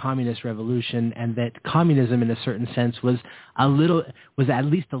funded the communist revolution, and that communism, in a certain sense, was at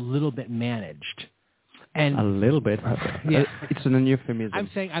least a little bit managed. And a little bit. Yeah, it's an euphemism.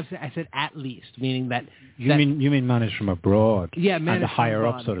 I said at least, meaning that you mean managed from abroad. Yeah, managed and higher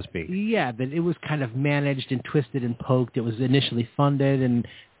abroad. Up, so to speak. Yeah, that it was kind of managed and twisted and poked. It was initially funded, and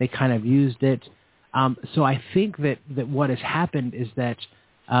they kind of used it. So I think that what has happened is that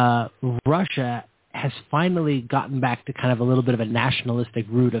Russia has finally gotten back to kind of a little bit of a nationalistic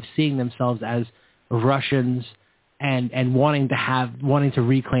root of seeing themselves as Russians and wanting to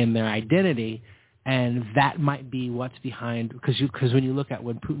reclaim their identity. And that might be what's behind, because when you look at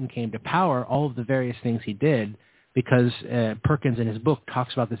when Putin came to power, all of the various things he did, because Perkins in his book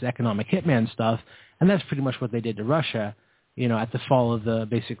talks about this economic hitman stuff, and that's pretty much what they did to Russia. At the fall of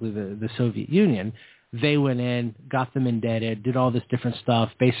the Soviet Union, they went in, got them indebted, did all this different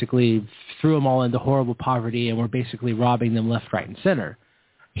stuff, basically threw them all into horrible poverty, and were basically robbing them left, right, and center.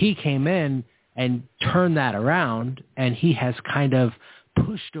 He came in and turned that around, and he has kind of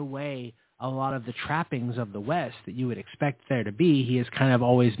pushed away a lot of the trappings of the West that you would expect there to be. He has kind of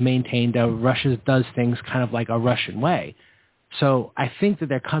always maintained Russia does things kind of like a Russian way. So I think that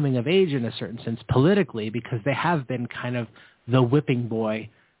they're coming of age in a certain sense politically because they have been kind of the whipping boy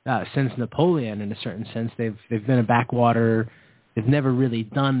since Napoleon in a certain sense. They've been a backwater. They've never really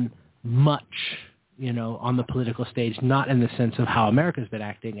done much, on the political stage, not in the sense of how America's been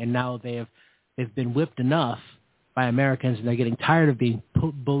acting. And now they've been whipped enough by Americans, and they're getting tired of being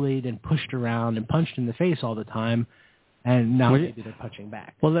bullied and pushed around and punched in the face all the time. And now maybe they're punching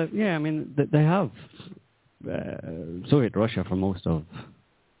back. Well, they have Soviet Russia for most of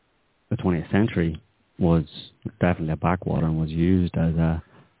the 20th century was definitely a backwater and was used as a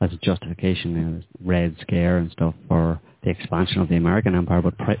justification, Red Scare and stuff for the expansion of the American empire.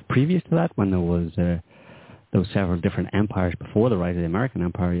 But previous to that, when there was several different empires before the rise of the American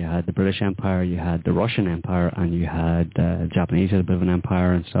empire, you had the British Empire, you had the Russian Empire, and you had Japanese had a bit of an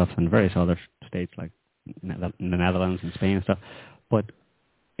empire and stuff, and various other states like the Netherlands and Spain and stuff. But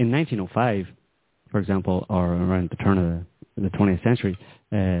in 1905, for example, or around the turn of the 20th century,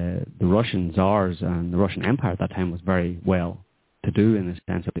 the Russian Tsars and the Russian Empire at that time was very well to do in the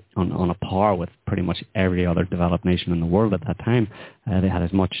sense of on a par with pretty much every other developed nation in the world at that time. They had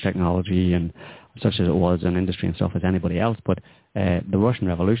as much technology and such as it was in industry and stuff as anybody else. But the Russian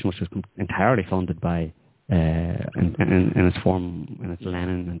Revolution, which was entirely funded by, in its form, in its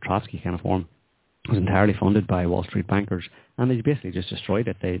Lenin and Trotsky kind of form, was entirely funded by Wall Street bankers, and they basically just destroyed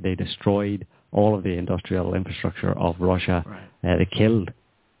it. They destroyed all of the industrial infrastructure of Russia. Right. They killed,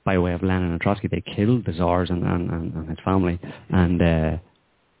 by way of Lenin and Trotsky, they killed the Tsars and his family, and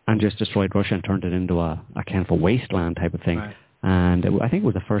just destroyed Russia and turned it into a kind of a wasteland type of thing. Right. And I think it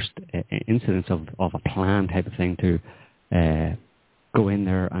was the first incidence of a plan type of thing to go in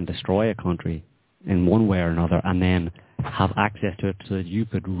there and destroy a country in one way or another, and then have access to it so that you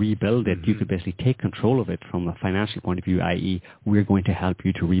could rebuild it. You could basically take control of it from a financial point of view, i.e. we're going to help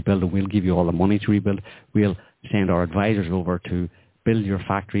you to rebuild and we'll give you all the money to rebuild. We'll send our advisors over to build your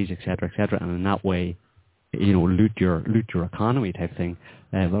factories, etc., and in that way, loot your economy type thing.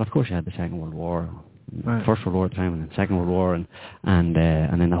 But of course you had the Second World War, right. First World War at the time, and then Second World War, and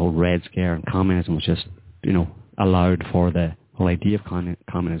then the whole Red Scare, and communism was just, allowed for the whole idea of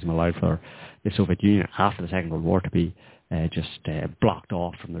communism, allowed for the Soviet Union after the Second World War to be blocked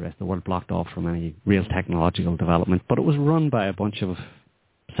off from the rest of the world, blocked off from any real technological development. But it was run by a bunch of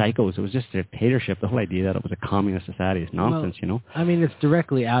psychos. It was just a dictatorship. The whole idea that it was a communist society is nonsense, I mean, it's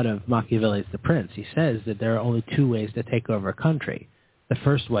directly out of Machiavelli's The Prince. He says that there are only two ways to take over a country. The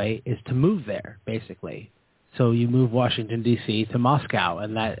first way is to move there, basically. So you move Washington, D.C. to Moscow,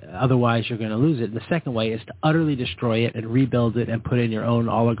 and that otherwise you're going to lose it. And the second way is to utterly destroy it and rebuild it and put in your own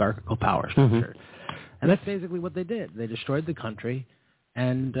oligarchical power structure. Mm-hmm. And that's basically what they did. They destroyed the country,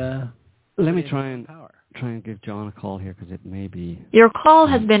 and let me try and give John a call here, because it may be... Your call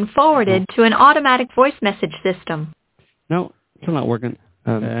has been forwarded to an automatic voice message system. No, still not working.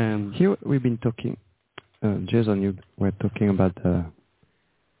 Here we've been talking, Jason, you were talking about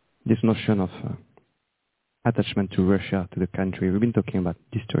this notion of attachment to Russia, to the country. We've been talking about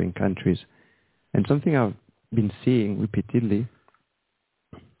destroying countries. And something I've been seeing repeatedly,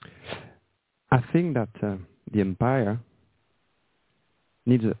 I think that the empire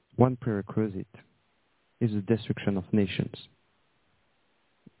needs one prerequisite, is the destruction of nations.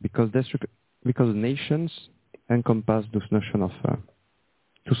 Because nations encompass this notion of,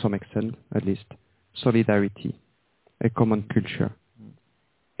 to some extent at least, solidarity, a common culture,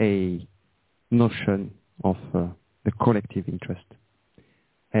 a notion of the collective interest.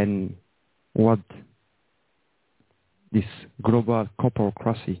 And what this global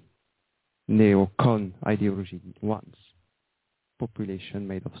corporocracy, neocon ideology wants, population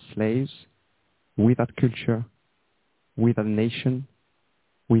made of slaves, without culture, without nation,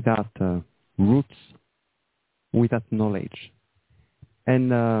 without roots, without knowledge.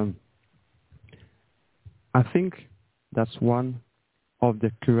 And I think that's one of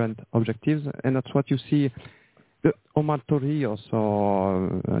the current objectives, and that's what you see. Omar Torrijos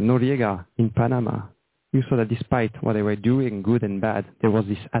or Noriega in Panama, you saw that despite what they were doing, good and bad, there was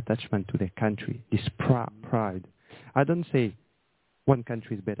this attachment to their country, this pride. I don't say one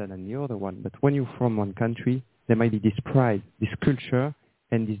country is better than the other one, but when you're from one country, there might be this pride, this culture,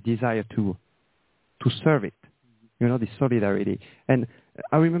 and this desire to serve it, this solidarity. And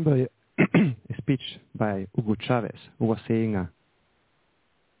I remember a speech by Hugo Chavez, who was saying,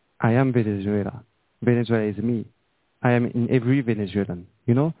 I am Venezuela. Venezuela is me. I am in every Venezuelan.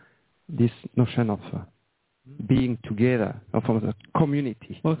 This notion of being together, of a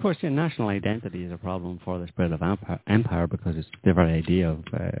community. Well, of course, national identity is a problem for the spread of empire, because it's the very idea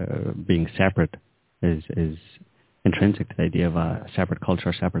of being separate is intrinsic to the idea of a separate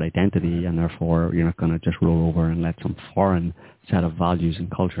culture, separate identity, and therefore you're not going to just roll over and let some foreign set of values and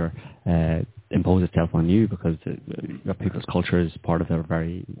culture impose itself on you, because people's culture is part of their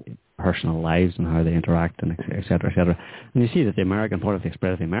very personal lives and how they interact, and et cetera, et cetera. And you see that the American part of the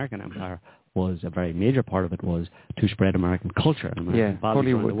spread of the American empire was a very major part of it was to spread American culture and American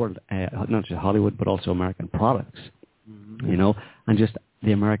values around the world, not just Hollywood, but also American products, you know, and just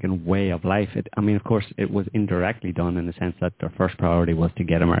the American way of life. I mean, of course, it was indirectly done in the sense that their first priority was to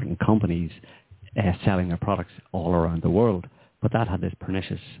get American companies selling their products all around the world. But that had this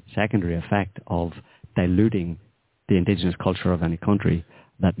pernicious secondary effect of diluting the indigenous culture of any country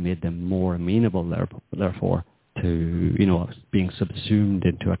that made them more amenable, therefore, to, you know, being subsumed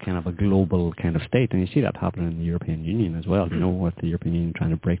into a kind of a global kind of state. And you see that happening in the European Union as well, you know, with the European Union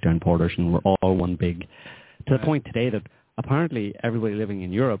trying to break down borders, and we're all one big, to the point today that apparently everybody living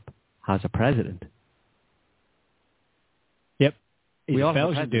in Europe has a president. Yep. He's a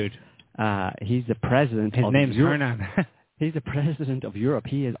Belgian dude. He's the president of Europe. His name's Hernan. He's the president of Europe.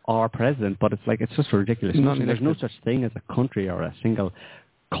 He is our president, but it's like, it's just ridiculous. There's no such thing as a country or a single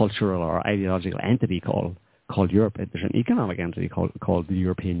cultural or ideological entity called Europe. There's an economic entity called the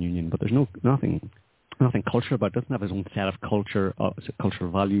European Union, but there's nothing cultural about it. It doesn't have its own set of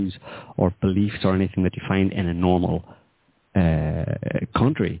cultural values or beliefs or anything that you find in a normal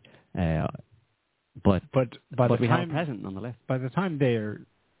country. But we have a president nonetheless. By the time they're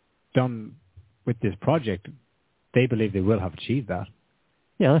done with this project, they believe they will have achieved that.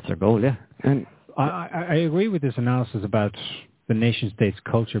 Yeah, that's their goal, yeah. And I agree with this analysis about the nation-state's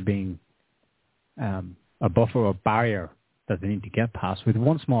culture being a buffer or barrier that they need to get past, with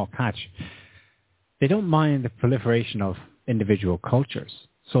one small catch. They don't mind the proliferation of individual cultures,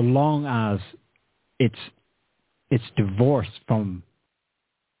 so long as it's divorced from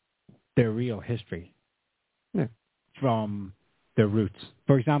their real history, from their roots.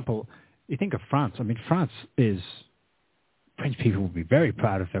 For example, you think of France. I mean, French people will be very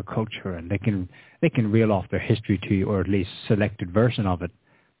proud of their culture, and they can reel off their history to you, or at least selected version of it.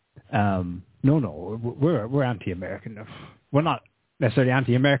 No, we're anti-American. We're not necessarily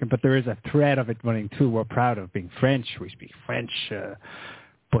anti-American, but there is a thread of it running through. We're proud of being French. We speak French,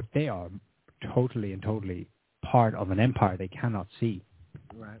 but they are totally part of an empire they cannot see.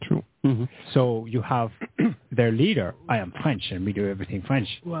 Right. True. Mm-hmm. So you have their leader, I am French and we do everything French.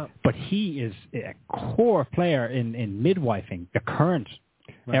 Well, but he is a core player in midwifing the current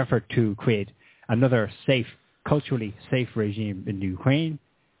effort to create another culturally safe regime in Ukraine,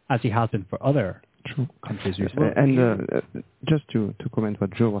 as he has been for other countries. And just to comment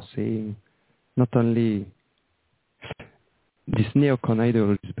what Joe was saying, not only this neocon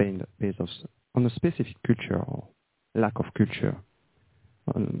ideology is based on a specific culture or lack of culture,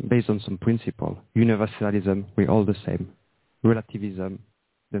 based on some principle. Universalism, we're all the same. Relativism,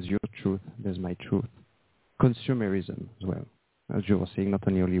 there's your truth, there's my truth. Consumerism as well. As Joe was saying, not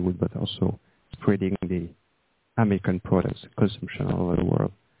only Hollywood, but also spreading the American products, consumption all over the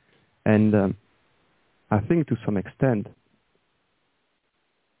world. And I think to some extent,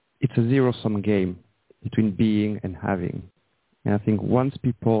 it's a zero-sum game between being and having. And I think once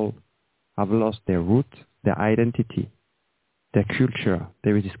people have lost their root, their identity, their culture,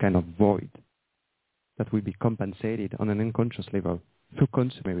 there is this kind of void that will be compensated on an unconscious level through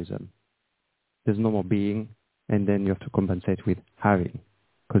consumerism. There's no more being, and then you have to compensate with having,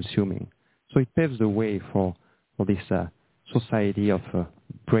 consuming. So it paves the way for this society of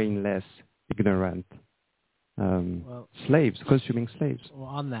brainless, ignorant slaves, consuming slaves. Well,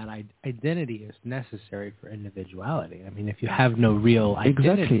 on that, identity is necessary for individuality. I mean, if you have no real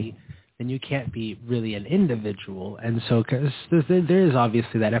identity, then you can't be really an individual. And so cause there is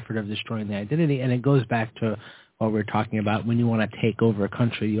obviously that effort of destroying the identity, and it goes back to what we're talking about. When you want to take over a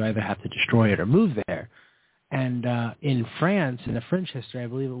country, you either have to destroy it or move there. And in France, in the French history, I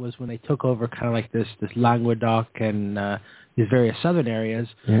believe it was when they took over kind of like this Languedoc and these various southern areas.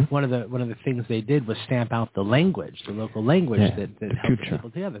 Yeah. One of the things they did was stamp out the language, the local language that held people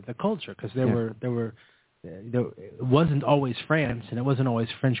together, the culture, because it wasn't always France, and it wasn't always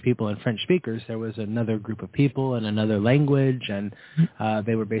French people and French speakers. There was another group of people and another language, and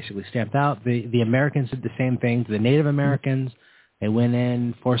they were basically stamped out. The Americans did the same thing to the Native Americans. They went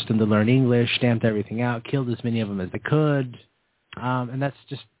in, forced them to learn English, stamped everything out, killed as many of them as they could, and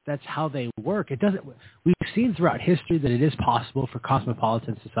that's how they work. We've seen throughout history that it is possible for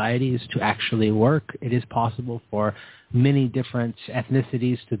cosmopolitan societies to actually work. It is possible for many different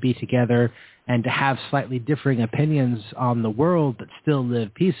ethnicities to be together and to have slightly differing opinions on the world, but still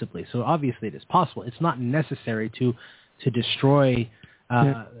live peaceably. So obviously it is possible. It's not necessary to destroy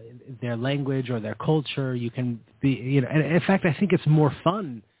their language or their culture. You can be, and in fact, I think it's more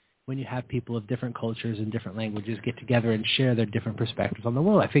fun when you have people of different cultures and different languages get together and share their different perspectives on the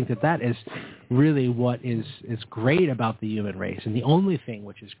world. I think that is really what is great about the human race. And the only thing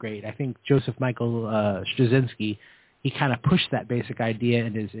which is great, I think Joseph Michael Straczynski, he kind of pushed that basic idea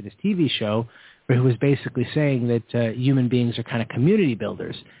in his TV show, where he was basically saying that human beings are kind of community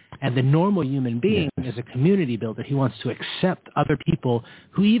builders. And the normal human being is a community builder. He wants to accept other people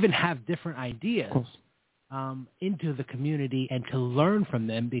who even have different ideas into the community and to learn from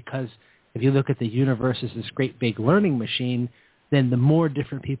them, because if you look at the universe as this great big learning machine, then the more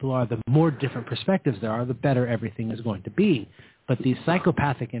different people are, the more different perspectives there are, the better everything is going to be. But these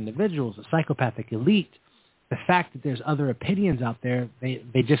psychopathic individuals, the psychopathic elite, the fact that there's other opinions out there,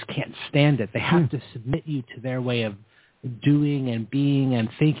 they just can't stand it. They have to submit you to their way of doing and being and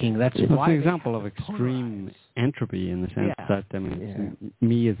thinking. That's why an example of extreme entropy in the sense that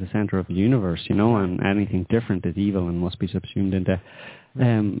me is the center of the universe, and anything different is evil and must be subsumed into,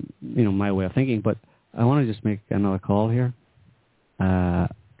 my way of thinking. But I want to just make another call here.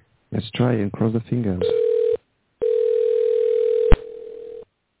 Let's try and cross the fingers.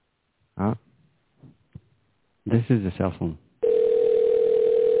 This is a cell phone.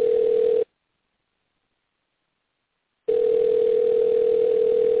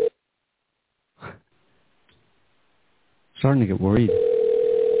 Starting to get worried.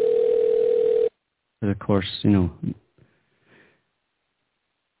 But of course,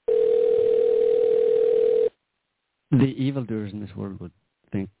 the evildoers in this world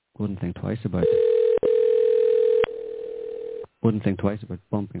wouldn't think twice about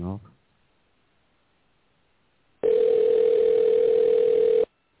bumping off.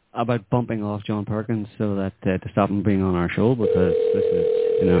 About bumping off John Perkins so that to stop him being on our show, because this is,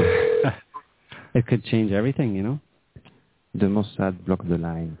 it could change everything, The Mossad blocked the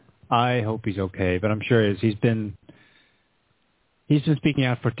line. I hope he's okay, but I'm sure he's been speaking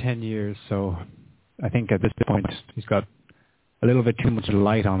out for 10 years, so I think at this point he's got a little bit too much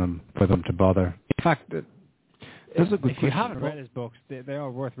light on him for them to bother. In fact, if you haven't read his books, they are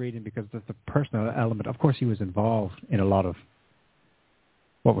worth reading because there's the personal element. Of course, he was involved in a lot of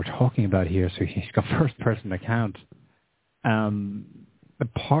what we're talking about here, so he's got first-person account.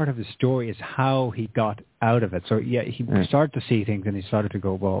 But part of the story is how he got out of it. So, he started to see things, and he started to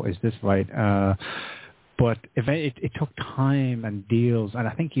go, well, is this right? But it took time and deals, and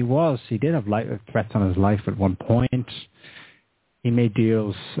I think he did have threats on his life at one point. He made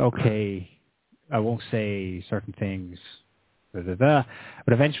deals, okay, I won't say certain things, but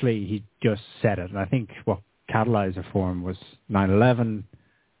eventually he just said it. And I think what catalyzed it for him was 9/11,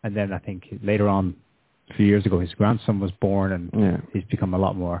 and then I think later on, a few years ago, his grandson was born, and he's become a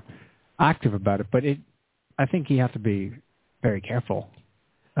lot more active about it. But I think he had to be very careful,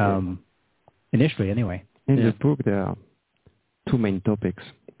 initially anyway. In the book, there are two main topics.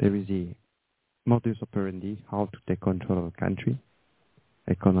 There is the modus operandi, how to take control of a country,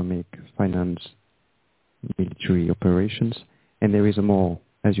 economic, finance, military operations, and there is a more,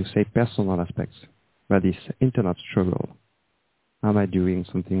 as you say, personal aspects, that is internet struggle. Am I doing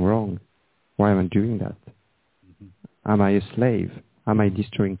something wrong? Why am I doing that? Am I a slave? Am I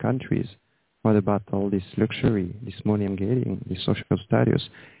destroying countries? What about all this luxury, this money I'm getting, this social status?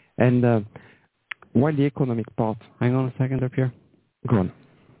 And while the economic part... Hang on a second up here. Go on.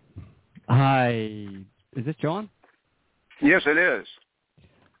 Hi. Is this John? Yes, it is.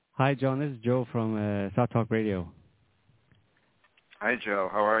 Hi, John. This is Joe from South Talk Radio. Hi, Joe.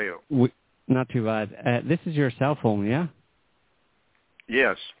 How are you? Not too bad. This is your cell phone, yeah?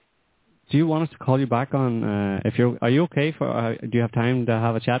 Yes. Do you want us to call you back on? Are you okay for? Do you have time to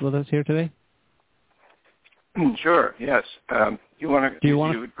have a chat with us here today? Sure. Yes. Do you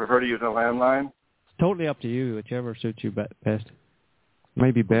would prefer to use a landline? It's totally up to you. Whichever suits you best.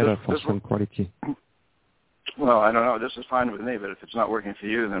 Maybe better for some quality. Well, I don't know. This is fine with me, but if it's not working for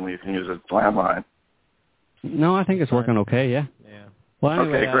you, then we can use a landline. No, I think it's working okay. Yeah. Yeah. Well,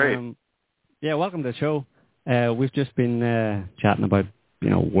 anyway, okay, great. Welcome to the show. We've just been chatting about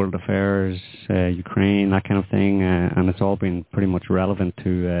world affairs, Ukraine, that kind of thing, and it's all been pretty much relevant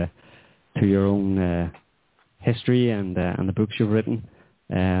to your own history and the books you've written.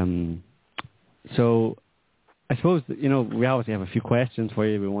 So I suppose we obviously have a few questions for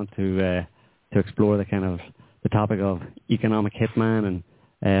you. We want to explore the topic of economic hitman, and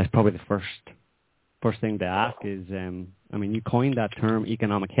it's probably the first thing to ask is, you coined that term,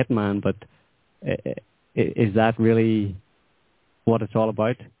 economic hitman, but is that really what it's all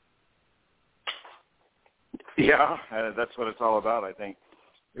about? Yeah, that's what it's all about, I think.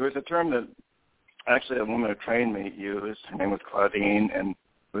 It was a term that actually a woman who trained me used. Her name was Claudine, and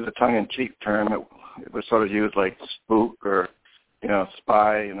it was a tongue-in-cheek term. It was sort of used like spook or,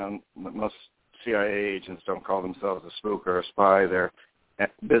 spy. Most CIA agents don't call themselves a spook or a spy. They're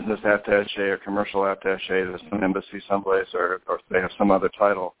business attaché or commercial attaché to some embassy someplace, or they have some other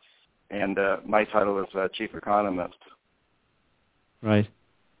title. And my title is Chief Economist. Right.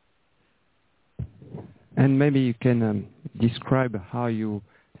 And maybe you can describe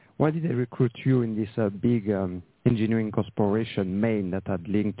why did they recruit you in this big engineering corporation, Maine, that had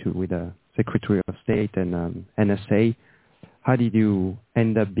linked with the Secretary of State and NSA? How did you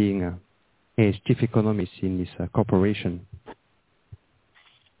end up being a chief economist in this corporation?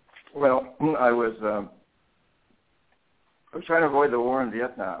 Well, I was trying to avoid the war in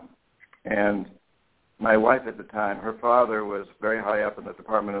Vietnam, and my wife at the time, her father was very high up in the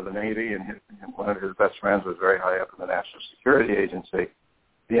Department of the Navy, and one of his best friends was very high up in the National Security Agency,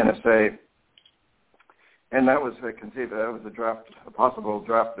 the NSA, and that was conceived that was a possible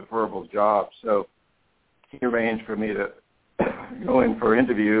draft deferrable job. So he arranged for me to go in for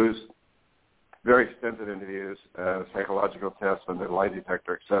interviews, very extensive interviews, psychological tests and the lie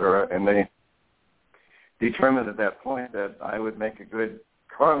detector, et cetera, and they determined at that point that I would make a good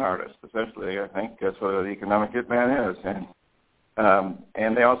con artist. Essentially, I think that's what an economic hitman is,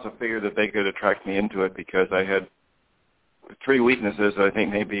 and they also figured that they could attract me into it because I had three weaknesses that I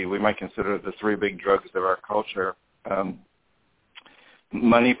think maybe we might consider the three big drugs of our culture: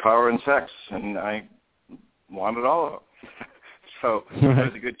 money, power, and sex, and I wanted all of them. So it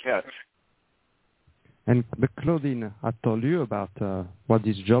was a good catch. And Claudine had told you about what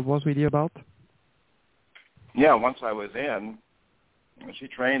this job was really about? Yeah, once I was in, when she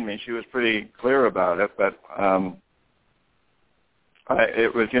trained me, she was pretty clear about it, but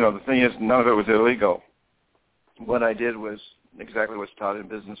it was, the thing is, none of it was illegal. What I did was exactly what's taught in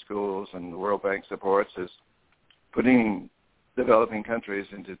business schools and the World Bank supports, is putting developing countries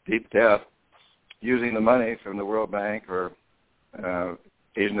into deep debt, using the money from the World Bank or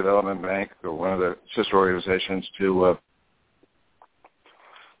Asian Development Bank or one of the sister organizations to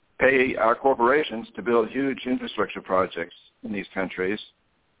pay our corporations to build huge infrastructure projects in these countries,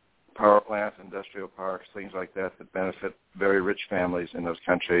 power plants, industrial parks, things like that benefit very rich families in those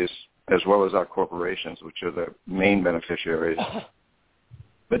countries, as well as our corporations, which are the main beneficiaries,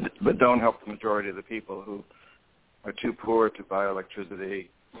 but don't help the majority of the people who are too poor to buy electricity,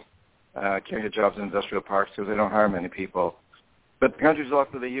 can't get jobs in industrial parks because they don't hire many people. But the country's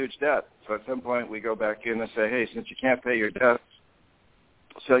left with a huge debt. So at some point we go back in and say, hey, since you can't pay your debt,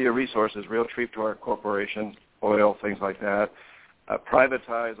 sell your resources real cheap to our corporations, oil, things like that.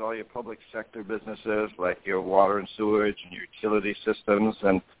 Privatize all your public sector businesses like your water and sewage and your utility systems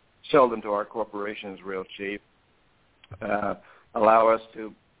and sell them to our corporations real cheap. Allow us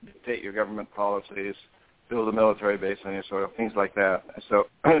to dictate your government policies, build a military base on your soil, things like that. So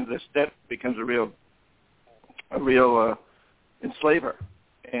this debt becomes a real enslaver.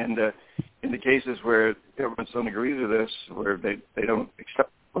 And in the cases where governments don't agree to this, where they don't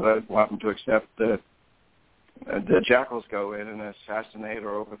accept what I want them to accept, the jackals go in and assassinate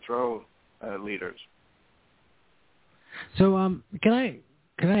or overthrow leaders. So can I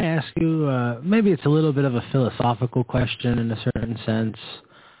ask you, maybe it's a little bit of a philosophical question in a certain sense.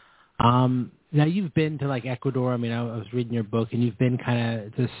 Now, you've been to like Ecuador. I mean, I was reading your book, and you've been kind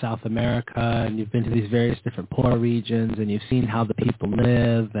of to South America, and you've been to these various different poor regions, and you've seen how the people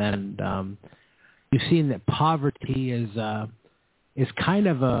live, and you've seen that poverty is kind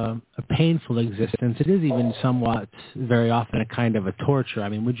of a painful existence. It is even somewhat, very often, a kind of a torture. I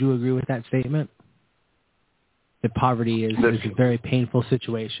mean, would you agree with that statement? That poverty is a very painful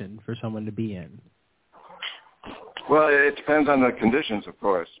situation for someone to be in. Well, it depends on the conditions, of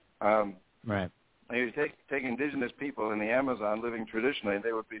course. Right. You take indigenous people in the Amazon living traditionally,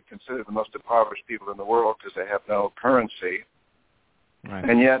 they would be considered the most impoverished people in the world because they have no currency. Right.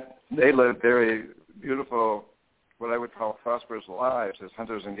 And yet they live very beautiful, what I would call prosperous lives as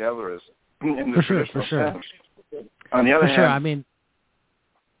hunters and gatherers in the traditional sense. On the other hand,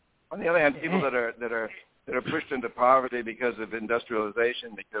 people that are pushed into poverty because of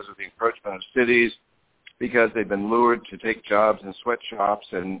industrialization, because of the encroachment of cities, because they've been lured to take jobs in sweatshops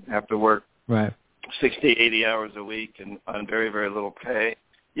and have to work 60, 80 hours a week and on very, very little pay.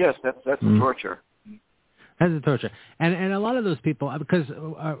 Yes, that's a torture. That's a torture. And a lot of those people, because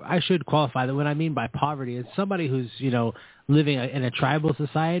I should qualify that what I mean by poverty is somebody who's, living in a tribal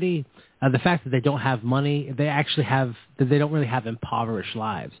society, the fact that they don't have money, they don't really have impoverished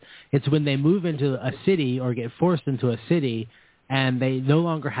lives. It's when they move into a city or get forced into a city and they no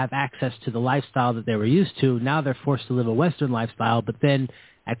longer have access to the lifestyle that they were used to. Now they're forced to live a Western lifestyle, but then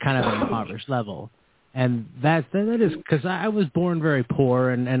at kind of an impoverished level. And that is because I was born very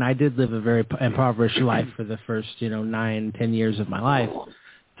poor, and I did live a very impoverished life for the first 9-10 years of my life.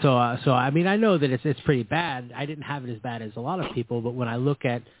 So I mean, I know that it's pretty bad. I didn't have it as bad as a lot of people, but when I look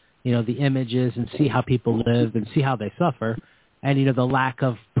at the images and see how people live and see how they suffer, and the lack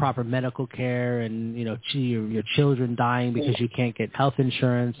of proper medical care, and your children dying because you can't get health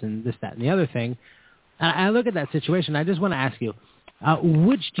insurance, and this, that, and the other thing. And I look at that situation. I just want to ask you.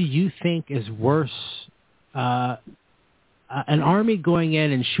 Which do you think is worse, an army going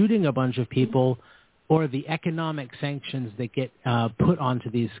in and shooting a bunch of people, or the economic sanctions that get put onto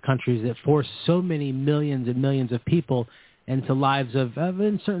these countries that force so many millions and millions of people into lives of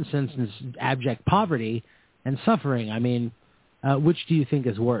in certain senses, abject poverty and suffering? I mean, which do you think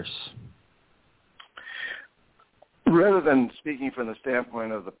is worse? Rather than speaking from the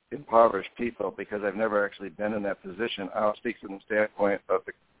standpoint of the impoverished people, because I've never actually been in that position, I'll speak from the standpoint of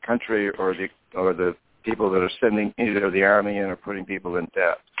the country or the people that are sending either the army in or putting people in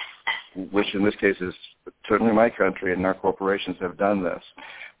debt, which in this case is certainly my country, and our corporations have done this.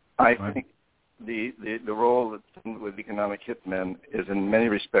 I think the role with economic hitmen is in many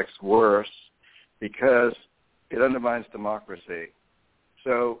respects worse because it undermines democracy.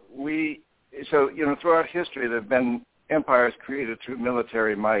 So throughout history, there have been empires created through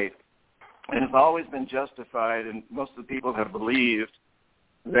military might, and it's always been justified, and most of the people have believed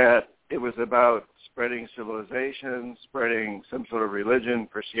that it was about spreading civilization, spreading some sort of religion,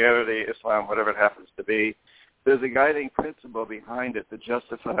 Christianity, Islam, whatever it happens to be. There's a guiding principle behind it that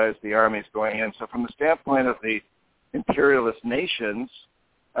justifies the armies going in. So from the standpoint of the imperialist nations,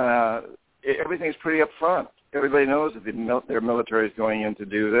 everything's pretty upfront. Everybody knows that their military is going in to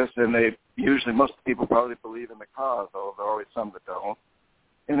do this, and most people probably believe in the cause, although there are always some that don't.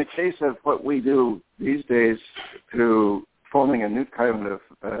 In the case of what we do these days to forming a new kind of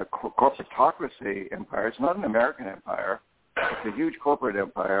corporatocracy empire, it's not an American empire. It's a huge corporate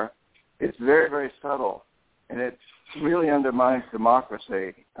empire. It's very, very subtle, and it really undermines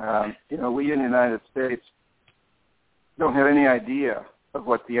democracy. We in the United States don't have any idea of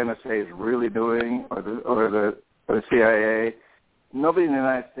what the NSA is really doing, or the CIA. Nobody in the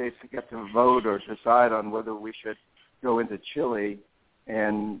United States gets to vote or decide on whether we should go into Chile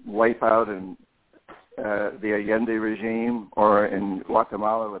and wipe out the Allende regime, or in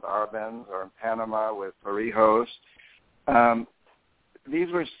Guatemala with Arbenz, or in Panama with Torrijos. These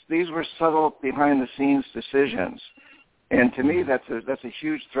were subtle, behind-the-scenes decisions, and to me, that's a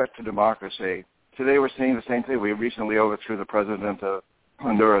huge threat to democracy. Today, we're seeing the same thing. We recently overthrew the president of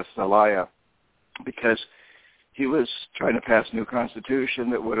Honduras, Zelaya, because he was trying to pass a new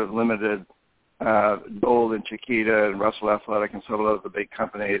constitution that would have limited Dole and Chiquita and Russell Athletic and some of the big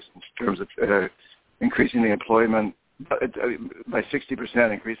companies in terms of increasing the employment by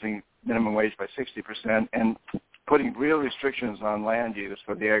 60%, increasing minimum wage by 60%, and putting real restrictions on land use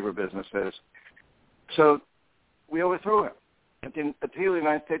for the agribusinesses. So we overthrew it. Until the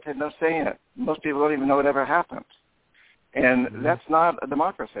United States had no say in it. Most people don't even know it ever happened. And that's not a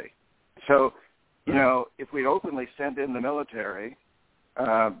democracy. So, if we openly sent in the military,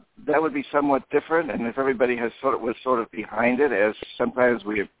 that would be somewhat different. And if everybody was sort of behind it, as sometimes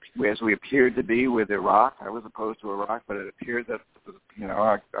we appeared to be with Iraq, I was opposed to Iraq, but it appeared that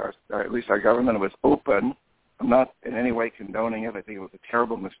at least our government was open. I'm not in any way condoning it. I think it was a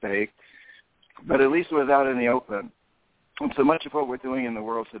terrible mistake, but at least it was out in the open. And so much of what we're doing in the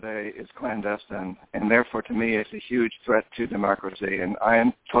world today is clandestine, and therefore, to me, it's a huge threat to democracy, and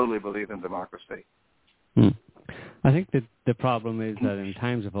I totally believe in democracy. I think that the problem is that in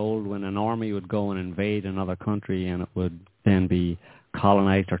times of old, when an army would go and invade another country and it would then be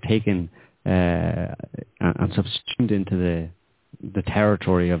colonized or taken and subsumed into the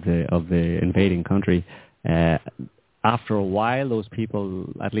territory of the invading country, after a while, those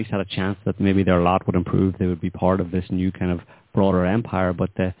people at least had a chance that maybe their lot would improve. They would be part of this new kind of broader empire.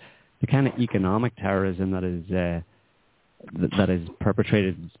 But the kind of economic terrorism that is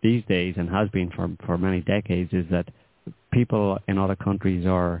perpetrated these days and has been for many decades is that people in other countries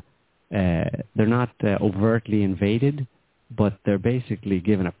are they're not overtly invaded, but they're basically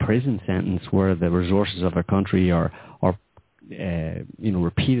given a prison sentence where the resources of their country are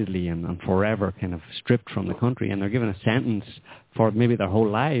repeatedly and forever kind of stripped from the country, and they're given a sentence for maybe their whole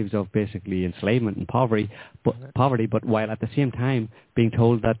lives of basically enslavement and poverty, but while at the same time being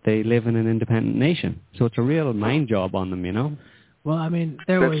told that they live in an independent nation. So it's a real mind job on them, Well, I mean,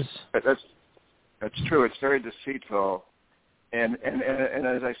 that's true. It's very deceitful, and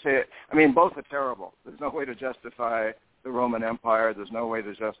as I say, I mean, both are terrible. There's no way to justify the Roman Empire. There's no way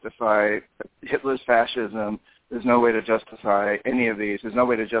to justify Hitler's fascism. There's no way to justify any of these. There's no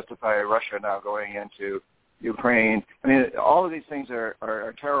way to justify Russia now going into Ukraine. I mean, all of these things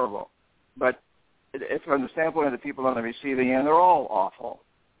are terrible. But if from the standpoint of the people on the receiving end, they're all awful.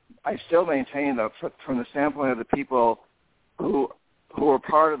 I still maintain, though, from the standpoint of the people who are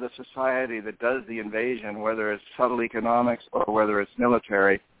part of the society that does the invasion, whether it's subtle economics or whether it's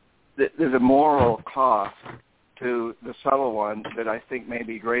military, there's a moral cost to the subtle one that I think may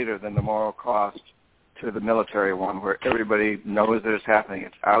be greater than the moral cost to the military one, where everybody knows that it's happening.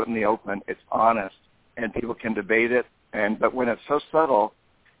 It's out in the open. It's honest, and people can debate it. But when it's so subtle,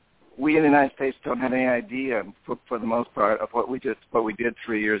 we in the United States don't have any idea, for the most part, of what we did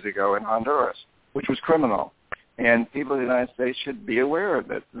 3 years ago in Honduras, which was criminal. And people in the United States should be aware of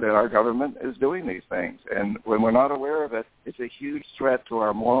it, that our government is doing these things. And when we're not aware of it, it's a huge threat to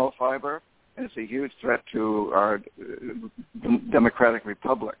our moral fiber, and it's a huge threat to our democratic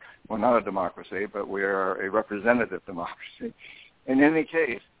republic. We're not a democracy, but we are a representative democracy. In any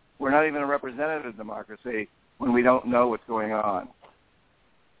case, we're not even a representative democracy when we don't know what's going on.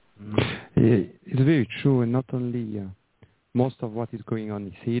 It's very true, and not only most of what is going on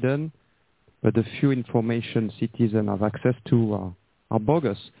is hidden, but the few information citizens have access to are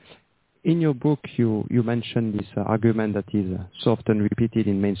bogus. In your book, you mentioned this argument that is so often repeated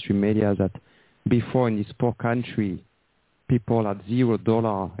in mainstream media, that before in this poor country, people had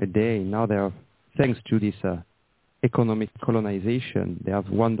 $0 a day. Now they are, thanks to this economic colonization, they have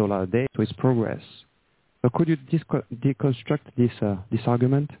 $1 a day, so it's progress. So could you deconstruct this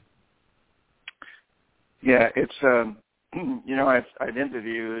argument? Yeah, it's I've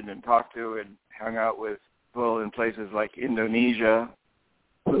interviewed and talked to and hung out with people in places like Indonesia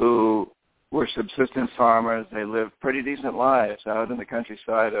who were subsistence farmers. They lived pretty decent lives out in the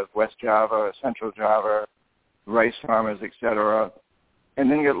countryside of West Java or Central Java, rice farmers, etc.,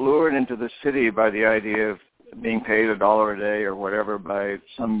 and then get lured into the city by the idea of being paid $1 a day or whatever by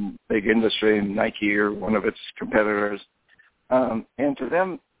some big industry, Nike or one of its competitors. And to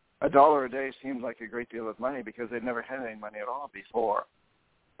them, $1 a day seemed like a great deal of money because they'd never had any money at all before.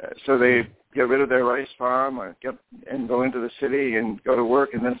 So they get rid of their rice farm and go into the city and go to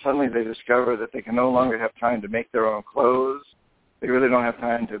work, and then suddenly they discover that they can no longer have time to make their own clothes. They really don't have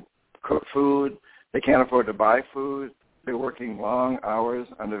time to cook food. They can't afford to buy food. They're working long hours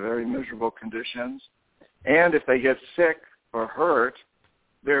under very miserable conditions. And if they get sick or hurt,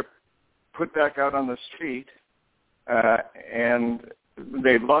 they're put back out on the street, and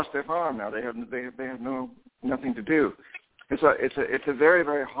they've lost their farm now. They have nothing to do. It's a very,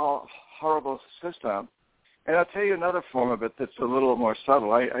 very horrible system. And I'll tell you another form of it that's a little more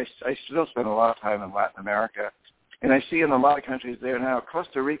subtle. I still spend a lot of time in Latin America, and I see in a lot of countries there now.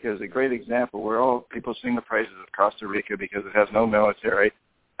 Costa Rica is a great example where all people sing the praises of Costa Rica because it has no military.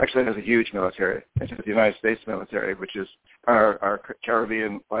 Actually, it has a huge military. It's the United States military, which is our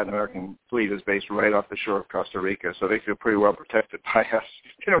Caribbean, Latin American fleet is based right off the shore of Costa Rica, so they feel pretty well protected by us.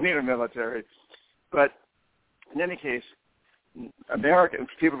 They don't need a military. But in any case, American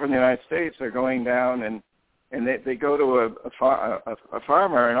people from the United States are going down and they go to a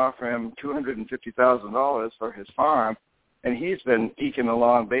farmer and offer him $250,000 for his farm, and he's been eking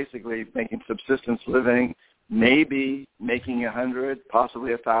along, basically making subsistence living, maybe making $100,000,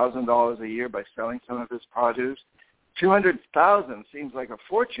 possibly $1,000 a year by selling some of his produce. $200,000 seems like a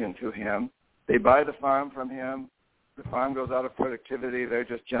fortune to him. They buy the farm from him. The farm goes out of productivity. They're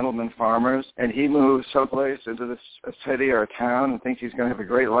just gentlemen farmers. And he moves someplace into a city or a town and thinks he's going to have a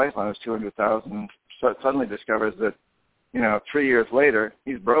great life on his $200,000. So suddenly discovers that, 3 years later,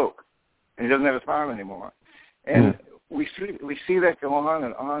 he's broke. And he doesn't have a farm anymore. And we see that go on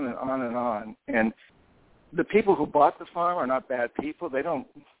and on and on and on. And the people who bought the farm are not bad people. They don't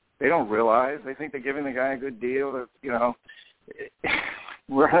realize. They think they're giving the guy a good deal.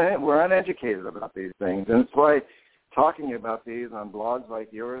 We're uneducated about these things, and it's why talking about these on blogs like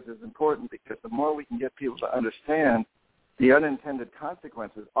yours is important, because the more we can get people to understand the unintended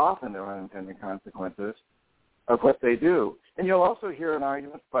consequences, often they're unintended consequences, of what they do. And you'll also hear an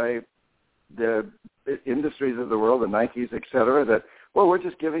argument by the industries of the world, the Nikes, et cetera, that, well, we're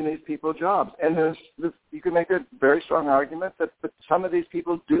just giving these people jobs. And you can make a very strong argument that some of these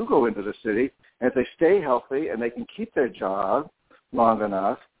people do go into the city, and if they stay healthy and they can keep their job long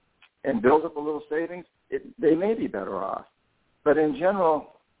enough and build up a little savings, they may be better off. But in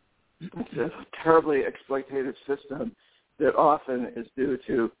general, it's a terribly exploitative system that often is due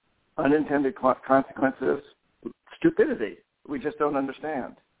to unintended consequences, stupidity. We just don't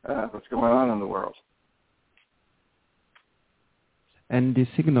understand what's going on in the world. And this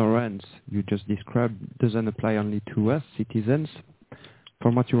ignorance you just described doesn't apply only to us, citizens.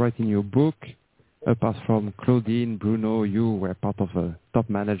 From what you write in your book, apart from Claudine, Bruno, you were part of top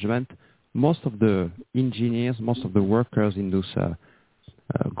management. Most of the engineers, most of the workers in those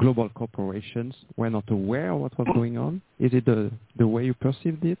global corporations were not aware of what was going on. Is it the way you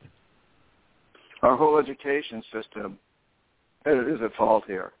perceived it? Our whole education system is at fault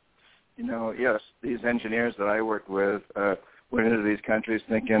here. Yes, these engineers that I worked with went into these countries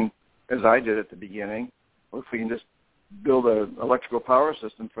thinking, as I did at the beginning, well, if we can just build an electrical power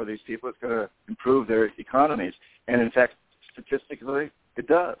system for these people, it's going to improve their economies. And in fact, statistically, it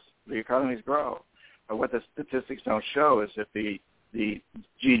does. The economies grow. But what the statistics don't show is that the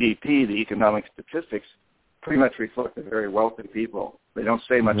GDP, the economic statistics, pretty much reflect the very wealthy people. They don't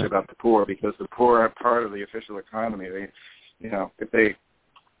say much about the poor because the poor are part of the official economy. If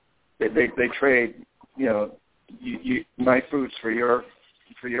they trade, my fruits for your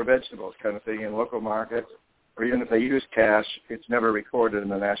vegetables kind of thing in local markets, or even if they use cash, it's never recorded in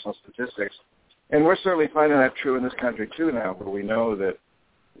the national statistics. And we're certainly finding that true in this country too now, where we know that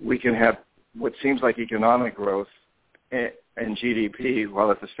we can have what seems like economic growth and GDP,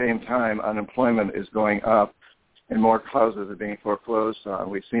 while at the same time unemployment is going up and more houses are being foreclosed on.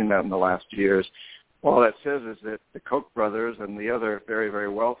 We've seen that in the last years. All that says is that the Koch brothers and the other very, very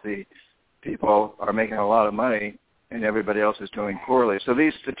wealthy people are making a lot of money and everybody else is doing poorly. So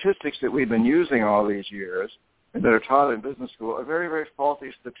these statistics that we've been using all these years and that are taught in business school are very, very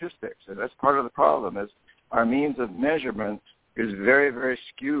faulty statistics. And that's part of the problem is our means of measurement is very, very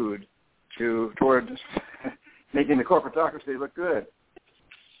skewed toward making the corporatocracy look good.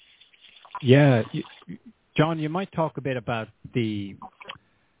 Yeah. John, you might talk a bit about the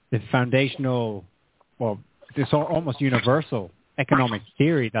foundational, or this almost universal economic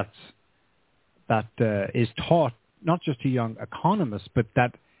theory that is taught not just to young economists, but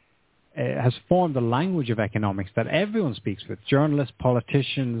that has formed the language of economics that everyone speaks with, journalists,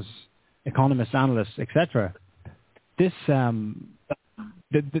 politicians, economists, analysts, etc. This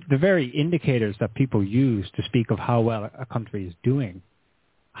the very indicators that people use to speak of how well a country is doing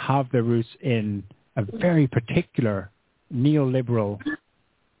have their roots in a very particular neoliberal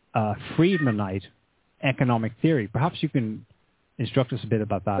Friedmanite economic theory. Perhaps you can instruct us a bit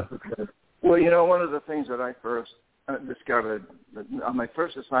about that. Well, one of the things that I first discovered on my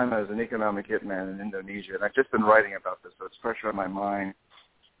first assignment as an economic hitman in Indonesia, and I've just been writing about this, so it's fresh on my mind,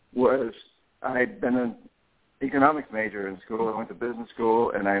 was I'd been an economics major in school. I went to business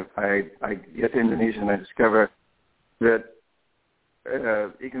school, and I get to Indonesia, and I discover that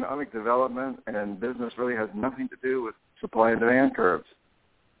economic development and business really has nothing to do with supply and demand curves.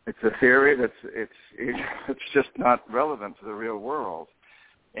 It's a theory it's just not relevant to the real world.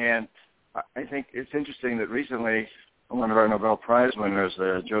 And I think it's interesting that recently one of our Nobel Prize winners,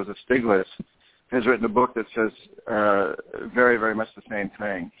 Joseph Stiglitz, has written a book that says very, very much the same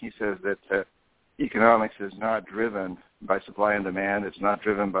thing. He says that economics is not driven by supply and demand. It's not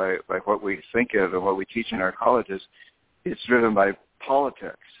driven by what we think of and what we teach in our colleges. It's driven by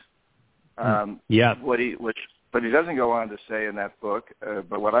politics. But he doesn't go on to say in that book,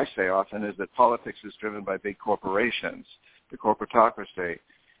 but what I say often is that politics is driven by big corporations, the corporatocracy.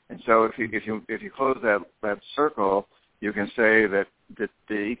 And so if you close that circle, you can say that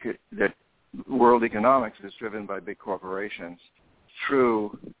world economics is driven by big corporations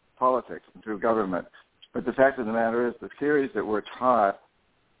through politics and through government. But the fact of the matter is the theories that we're taught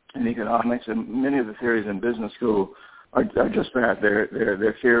in economics and many of the theories in business school are just that.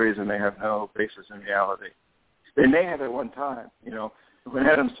 They're theories and they have no basis in reality. They may have at one time, when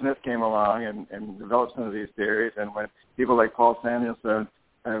Adam Smith came along and developed some of these theories, and when people like Paul Samuelson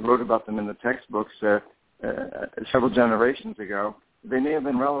wrote about them in the textbooks several generations ago, they may have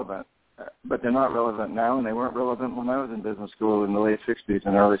been relevant, but they're not relevant now, and they weren't relevant when I was in business school in the late 60s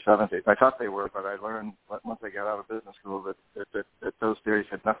and early 70s. I thought they were, but I learned once I got out of business school that those theories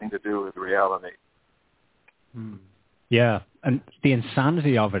had nothing to do with reality. Yeah, and the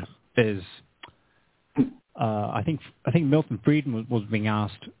insanity of it is, I think Milton Friedman was being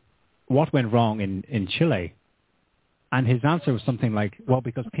asked what went wrong in Chile, and his answer was something like, well,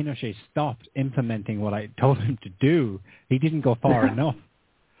 because Pinochet stopped implementing what I told him to do, he didn't go far enough.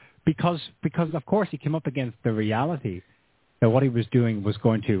 Because of course he came up against the reality that what he was doing was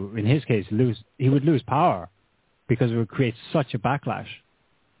going to, in his case, he would lose power because it would create such a backlash.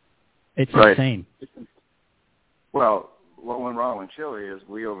 It's insane. Well, what went wrong in Chile is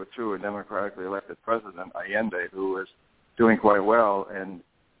we overthrew a democratically elected president, Allende, who was doing quite well, and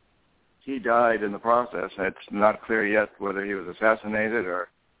he died in the process. It's not clear yet whether he was assassinated or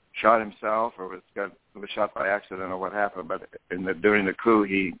shot himself or was shot by accident or what happened. But during the coup,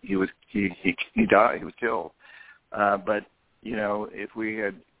 he died. He was killed. But if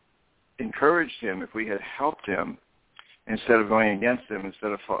encouraged him, if we had helped him, instead of going against him,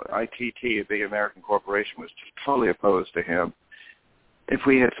 instead of ITT, a big American corporation, was totally opposed to him. If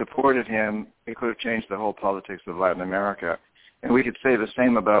we had supported him, it could have changed the whole politics of Latin America. And we could say the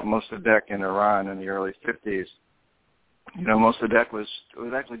same about Mossadegh in Iran in the early 50s. You know, Mossadegh was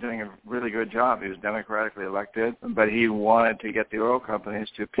actually doing a really good job. He was democratically elected, but he wanted to get the oil companies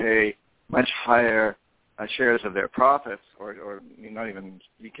to pay much higher shares of their profits, or not even,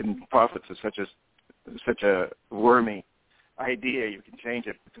 profits is such a wormy idea, you can change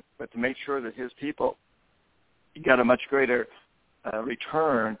it, but to make sure that his people got a much greater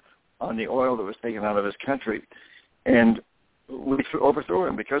return on the oil that was taken out of his country. And we overthrew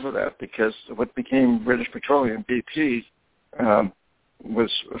him because of that, because what became British Petroleum, BP,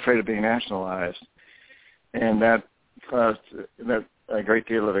 was afraid of being nationalized. And that caused a great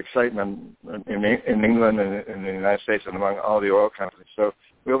deal of excitement in England and in the United States and among all the oil companies. So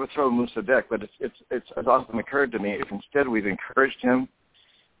we overthrow Mossadegh, but it's often occurred to me, if instead we'd encouraged him,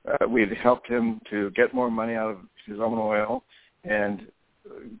 we'd helped him to get more money out of his own oil and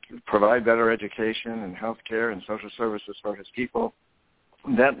provide better education and health care and social services for his people,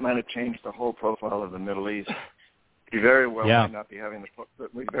 that might have changed the whole profile of the Middle East. We very well might not be having the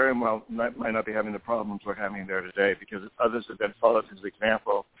problems we're having there today, because if others had been followed his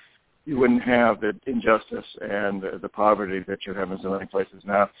example, you wouldn't have the injustice and the poverty that you have in so many places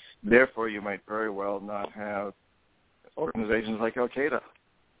now. Therefore, you might very well not have organizations like Al-Qaeda.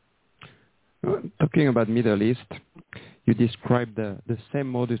 Talking about Middle East, you described the same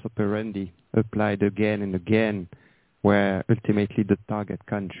modus operandi applied again and again, where ultimately the target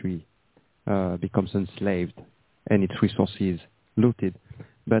country becomes enslaved and its resources looted.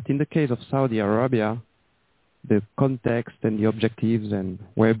 But in the case of Saudi Arabia, the context and the objectives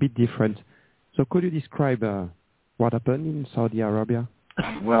were a bit different. So could you describe what happened in Saudi Arabia?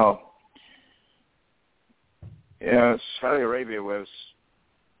 Well, Saudi Arabia was,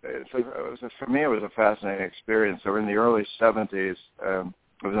 for me, it was a fascinating experience. So in the early 70s, there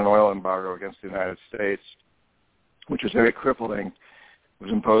was an oil embargo against the United States, which was very crippling. It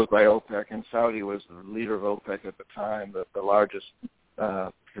was imposed by OPEC, and Saudi was the leader of OPEC at the time, the largest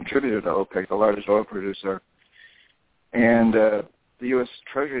contributor to OPEC, the largest oil producer. And the U.S.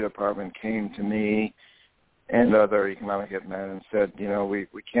 Treasury Department came to me and other economic hitmen and said, we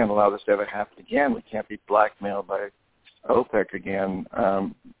can't allow this to ever happen again. We can't be blackmailed by OPEC again.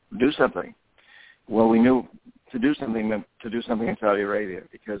 Do something. Well, we knew to do something meant to do something in Saudi Arabia,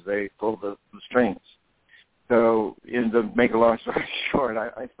 because they pulled the strings. So, to make a long story short,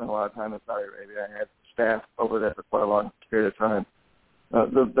 I spent a lot of time in Saudi Arabia. I had staff over there for quite a long period of time.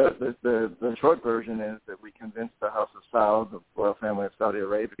 The short version is that we convinced the House of Saud, the royal family of Saudi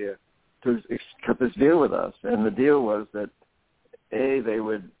Arabia, to cut this deal with us. And the deal was that, A, they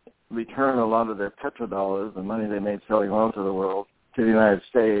would return a lot of their petrodollars, the money they made selling oil to the world, to the United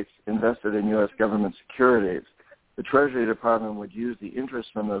States, invested in U.S. government securities. The Treasury Department would use the interest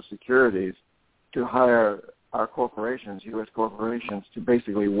from those securities to hire our corporations, U.S. corporations, to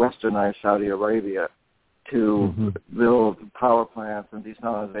basically westernize Saudi Arabia, to build power plants and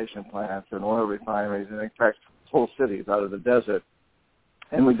desalination plants and oil refineries and extract whole cities out of the desert.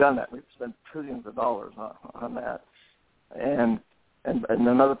 And we've done that. We've spent trillions of dollars on that. And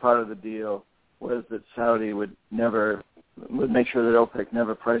another part of the deal was that Saudi would make sure that OPEC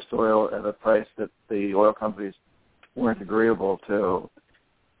never priced oil at a price that the oil companies weren't agreeable to.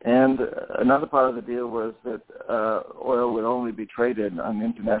 And another part of the deal was that oil would only be traded on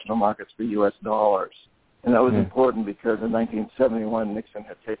international markets for U.S. dollars. And that was important because in 1971, Nixon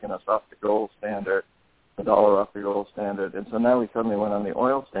had taken us off the gold standard, the dollar off the gold standard. And so now we suddenly went on the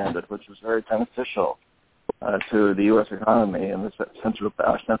oil standard, which was very beneficial to the U.S. economy and our central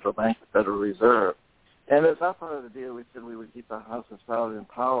bank, the Federal Reserve. And as that part of the deal, we said we would keep the House of Saud in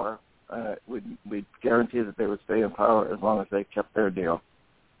power. We'd guarantee that they would stay in power as long as they kept their deal.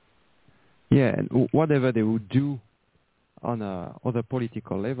 Yeah, and whatever they would do on other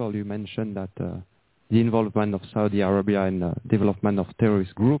political level, you mentioned that the involvement of Saudi Arabia in the development of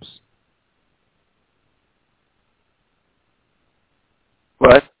terrorist groups.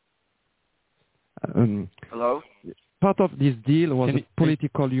 What? Hello? Part of this deal was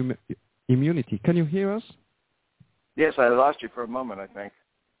political immunity. Can you hear us? Yes, I lost you for a moment, I think.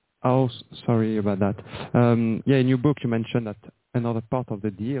 Oh, sorry about that. In your book you mentioned that another part of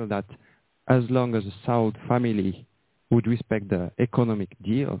the deal, that as long as the Saud family would respect the economic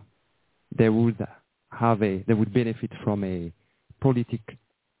deal, they would benefit from a political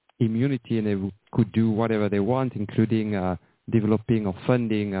immunity, and they could do whatever they want, including developing or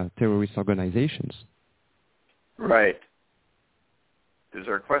funding terrorist organizations. Right. Is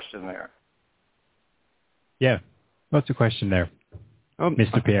there a question there? Yeah. What's the question there,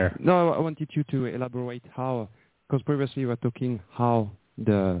 Mr. Pierre? No, I wanted you to elaborate how, because previously we were talking how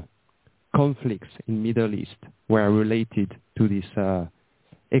the conflicts in Middle East were related to this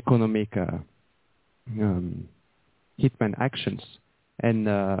economic hitman actions. And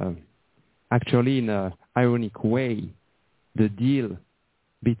actually, in an ironic way, the deal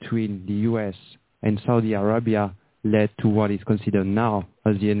between the U.S. and Saudi Arabia led to what is considered now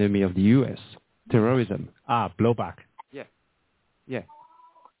as the enemy of the U.S., terrorism. Blowback. Yeah.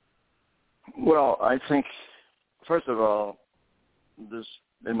 Well, I think, first of all, there's,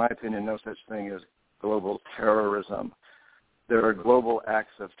 in my opinion, no such thing as global terrorism. There are global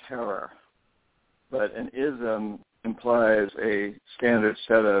acts of terror. But an ism implies a standard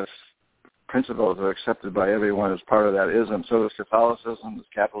set of principles that are accepted by everyone as part of that ism. So is Catholicism, is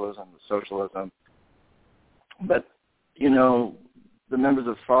capitalism, is socialism. But, the members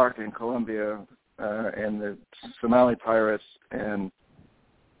of FARC in Colombia and the Somali pirates and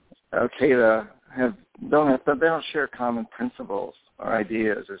Al-Qaeda they don't share common principles or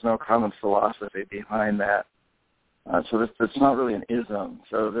ideas. There's no common philosophy behind that. So it's not really an ism.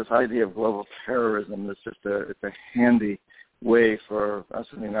 So this idea of global terrorism is just it's a handy way for us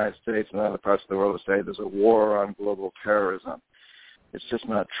in the United States and other parts of the world to say there's a war on global terrorism. It's just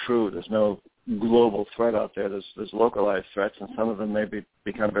not true. There's no global threat out there. There's localized threats, and some of them may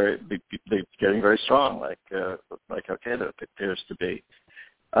become getting very strong, like Al-Qaeda appears to be.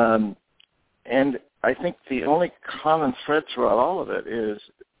 And I think the only common thread throughout all of it is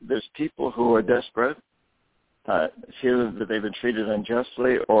there's people who are desperate, feel that they've been treated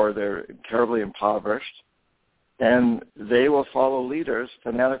unjustly or they're terribly impoverished, and they will follow leaders,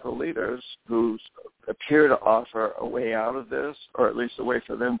 fanatical leaders, who appear to offer a way out of this, or at least a way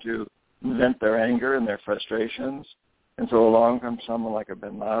for them to vent their anger and their frustrations. And so along comes someone like a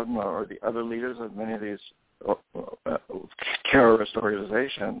bin Laden or the other leaders of many of these terrorist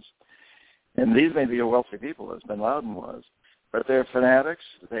organizations. And these may be wealthy people, as bin Laden was, but they're fanatics.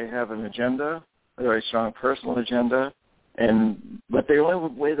 They have an agenda, a very strong personal agenda, but the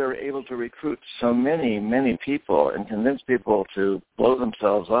only way they're able to recruit so many people and convince people to blow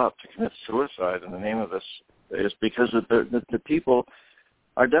themselves up, to commit suicide in the name of this, is because the people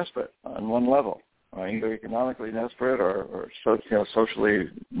are desperate on one level, either economically desperate or socially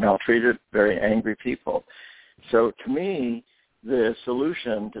maltreated, very angry people. So to me, the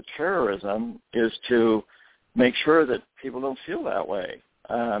solution to terrorism is to make sure that people don't feel that way.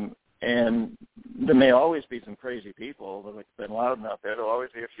 And there may always be some crazy people, like bin Laden out there. There'll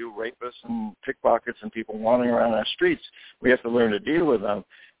always be a few rapists and pickpockets and people wandering around our streets. We have to learn to deal with them.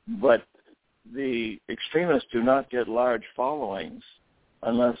 But the extremists do not get large followings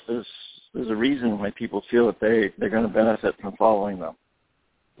unless there's a reason why people feel that they're going to benefit from following them.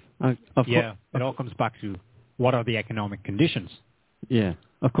 It all comes back to what are the economic conditions. Yeah,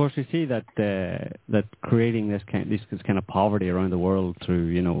 of course, we see that that creating this kind of poverty around the world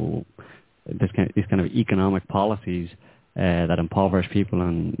through these kind of economic policies that impoverish people,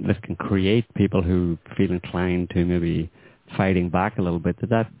 and this can create people who feel inclined to maybe fighting back a little bit.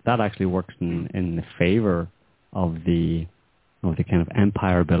 That actually works in the favor of the kind of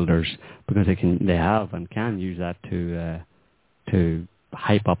empire builders, because they have and can use that to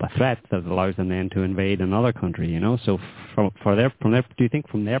hype up a threat that allows them then to invade another country, So do you think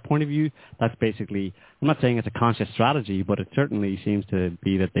from their point of view, that's basically, I'm not saying it's a conscious strategy, but it certainly seems to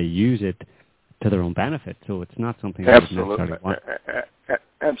be that they use it to their own benefit. So it's not something that they necessarily want.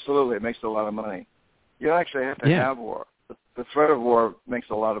 Absolutely. It makes a lot of money. You don't actually have to have war. The threat of war makes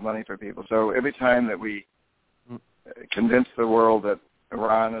a lot of money for people. So every time that we convince the world that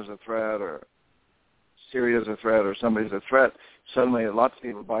Iran is a threat or Syria is a threat or somebody's a threat, suddenly lots of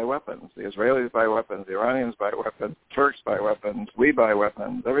people buy weapons. The Israelis buy weapons, the Iranians buy weapons, Turks buy weapons, we buy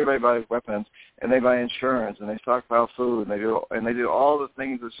weapons, everybody buys weapons, and they buy insurance, and they stockpile food, and they do all the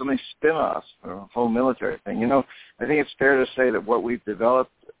things. There's so many spin-offs for a whole military thing. I think it's fair to say that what we've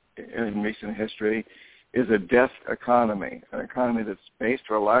developed in recent history is a death economy, an economy that's based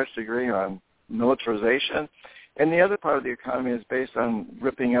to a large degree on militarization. And the other part of the economy is based on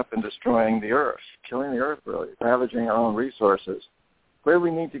ripping up and destroying the earth, killing the earth, really, ravaging our own resources. Where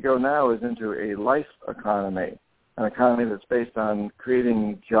we need to go now is into a life economy, an economy that's based on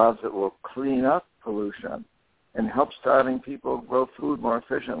creating jobs that will clean up pollution and help starving people grow food more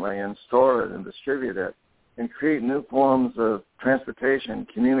efficiently and store it and distribute it and create new forms of transportation,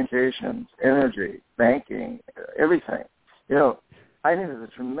 communications, energy, banking, everything. I think there's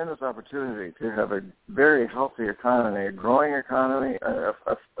a tremendous opportunity to have a very healthy economy, a growing economy,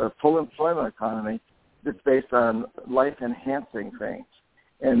 a full employment economy, that's based on life-enhancing things.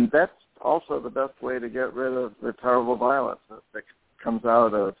 And that's also the best way to get rid of the terrible violence that comes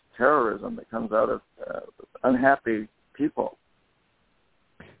out of terrorism, that comes out of unhappy people.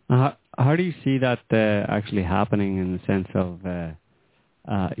 How do you see that actually happening in the sense of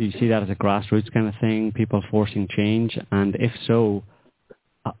you see that as a grassroots kind of thing, people forcing change? And if so,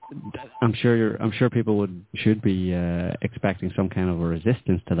 I'm sure people should be expecting some kind of a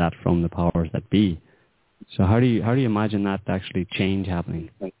resistance to that from the powers that be. So how do you imagine that actually change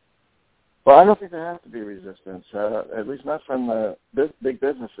happening? Well, I don't think there has to be resistance, at least not from the big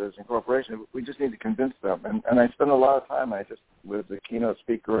businesses and corporations. We just need to convince them. And I spend a lot of time. I just was a keynote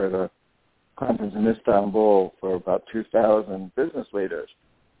speaker at a conference in Istanbul for about 2,000 business leaders.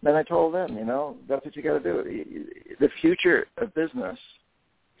 And I told them, that's what you got to do. The future of business,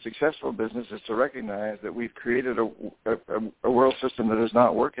 successful business, is to recognize that we've created a world system that is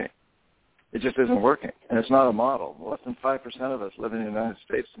not working. It just isn't working, and it's not a model. Less than 5% of us live in the United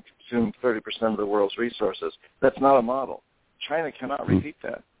States and consume 30% of the world's resources. That's not a model. China cannot repeat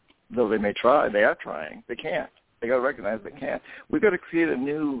that, though they may try. They are trying. They can't. They got to recognize they can't. We've got to create a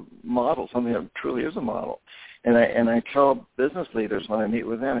new model, something that truly is a model. And I tell business leaders when I meet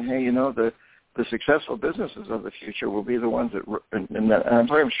with them, hey, the successful businesses of the future will be the ones that, and I'm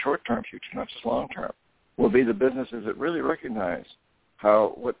talking short-term future, not just long-term, will be the businesses that really recognize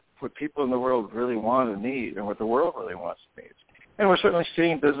what people in the world really want and need, and what the world really wants and needs. And we're certainly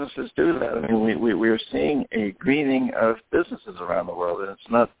seeing businesses do that. I mean, we are seeing a greening of businesses around the world, and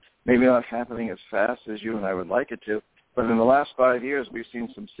it's maybe not happening as fast as you and I would like it to, but in the last 5 years, we've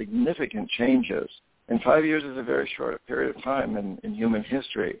seen some significant changes. And 5 years is a very short period of time in human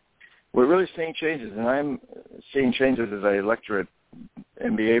history. We're really seeing changes, and I'm seeing changes as I lecture at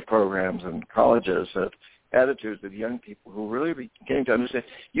MBA programs and colleges of attitudes of young people who really beginning to understand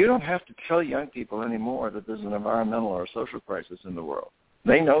you don't have to tell young people anymore that there's an environmental or social crisis in the world.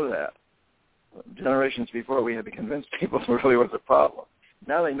 They know that. Generations before, we had to convince people there really was a problem.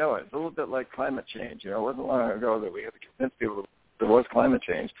 Now they know it. It's a little bit like climate change. It wasn't long ago that we had to convince people there was climate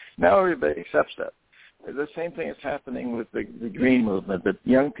change. Now everybody accepts that. The same thing is happening with the green movement, that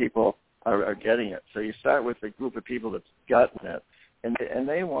young people are getting it. So you start with a group of people that's gotten it, and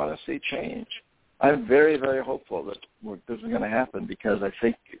they want to see change. I'm very, very hopeful that this is going to happen, because I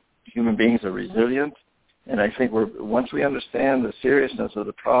think human beings are resilient, and I think once we understand the seriousness of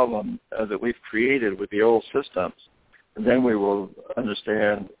the problem that we've created with the old systems, then we will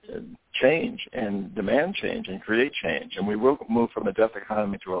understand change and demand change and create change, and we will move from a death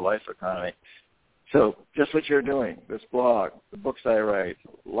economy to a life economy. So just what you're doing, this blog, the books I write,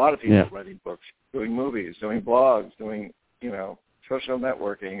 a lot of people writing books, doing movies, doing blogs, doing, social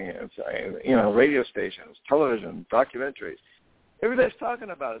networking, radio stations, television, documentaries. Everybody's talking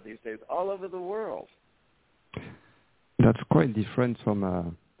about it these days all over the world. That's quite different from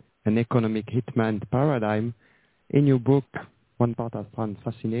an economic hitman paradigm. In your book, one part I found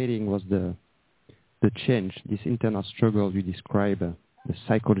fascinating was the change, this internal struggle you describe, the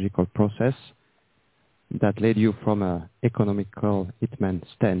psychological process that led you from an economical hitman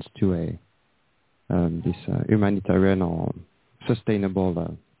stance to this humanitarian or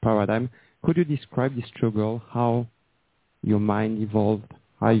sustainable paradigm. Could you describe this struggle, how your mind evolved,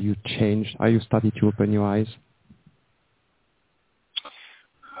 how you changed, how you started to open your eyes?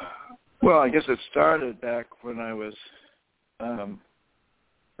 Well, I guess it started back when I was an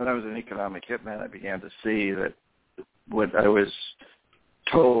economic hitman. I began to see that what I was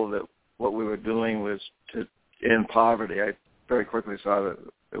told that what we were doing was to end poverty. I very quickly saw that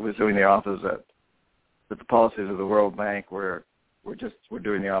it was doing the opposite. That the policies of the World Bank were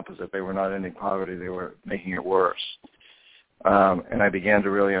doing the opposite. They were not ending poverty. They were making it worse. And I began to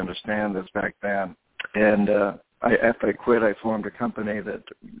really understand this back then. And after I quit, I formed a company that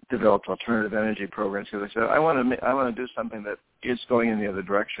developed alternative energy programs, because I said, I want to do something that is going in the other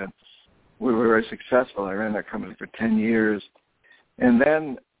direction. We were very successful. I ran that company for 10 years. And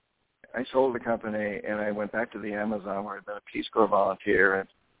then I sold the company, and I went back to the Amazon, where I'd been a Peace Corps volunteer, and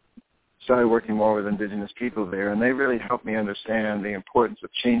started working more with indigenous people there. And they really helped me understand the importance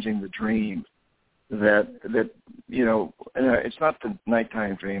of changing the dream. That it's not the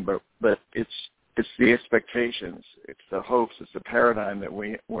nighttime dream, but it's the expectations, it's the hopes, it's the paradigm that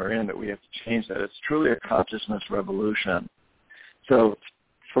we're in, that we have to change that. It's truly a consciousness revolution. So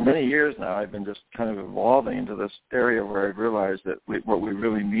for many years now, I've been just kind of evolving into this area where I've realized that what we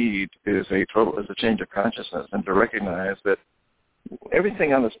really need is a change of consciousness, and to recognize that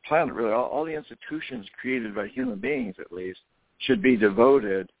everything on this planet, really, all the institutions created by human beings, at least, should be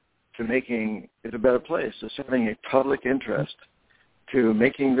devoted to making it a better place, to serving a public interest, to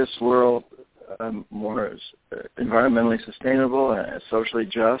making this world more environmentally sustainable, socially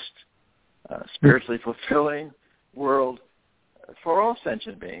just, spiritually fulfilling world for all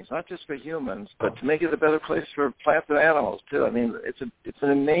sentient beings, not just for humans, but to make it a better place for plants and animals too. I mean, it's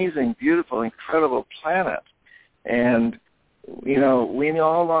an amazing, beautiful, incredible planet, and we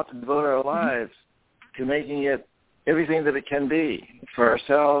all want to devote our lives to making it everything that it can be for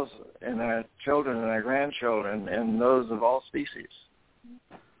ourselves and our children and our grandchildren and those of all species.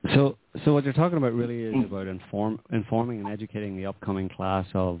 So what you're talking about really is about informing and educating the upcoming class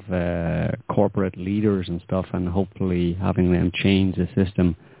of corporate leaders and stuff, and hopefully having them change the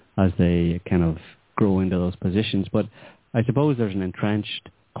system as they kind of grow into those positions. But I suppose there's an entrenched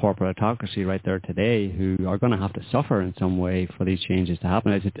corporate autocracy right there today who are going to have to suffer in some way for these changes to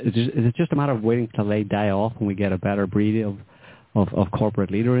happen. Is it just a matter of waiting till they die off and we get a better breed of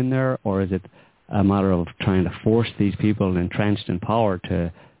corporate leader in there, or is it a matter of trying to force these people entrenched in power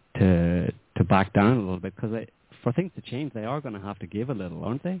to back down a little bit? Because for things to change, they are going to have to give a little,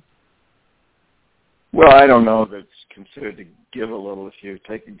 aren't they? Well, I don't know that it's considered to give a little. If you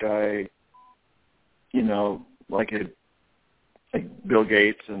take a guy, like Bill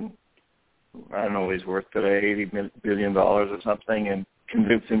Gates, and I don't know what he's worth today, $80 billion or something, and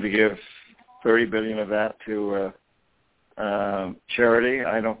convince him to give $30 billion of that to charity.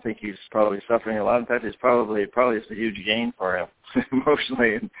 I don't think he's probably suffering a lot. In fact, it's probably it's a huge gain for him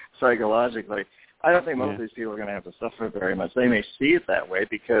emotionally and psychologically. I don't think most of these people are going to have to suffer very much. They may see it that way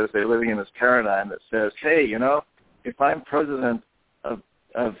because they're living in this paradigm that says, hey, if I'm president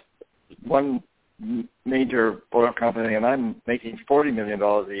of one major oil company and I'm making $40 million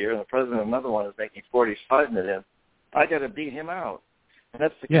a year and the president of another one is making $45 million, I got to beat him out. And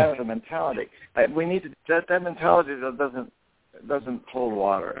that's the kind of the mentality. We need to that mentality doesn't hold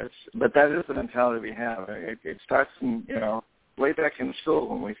water. But that is the mentality we have. It starts in way back in school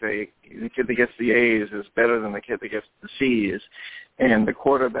when we say the kid that gets the A's is better than the kid that gets the C's, and the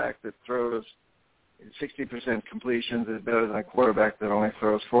quarterback that throws 60% completions is better than a quarterback that only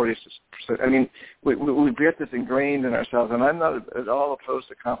throws 40%. I mean, we get this ingrained in ourselves, and I'm not at all opposed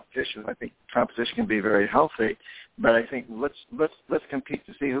to competition. I think competition can be very healthy, but I think let's compete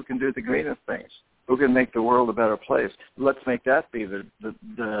to see who can do the greatest things, who can make the world a better place. Let's make that be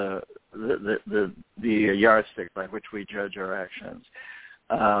the yardstick by which we judge our actions.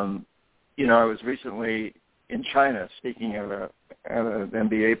 I was recently in China speaking at an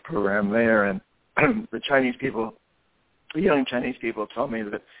MBA program there, and the young Chinese people told me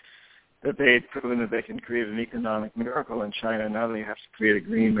that they had proven that they can create an economic miracle in China. Now they have to create a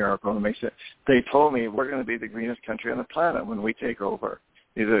green miracle. And they told me we're going to be the greenest country on the planet when we take over.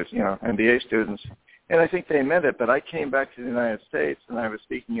 These are, MBA students. And I think they meant it, but I came back to the United States and I was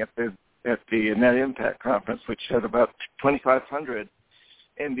speaking at the Net Impact Conference, which had about 2,500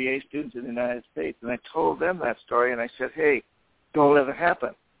 MBA students in the United States. And I told them that story and I said, hey, don't let it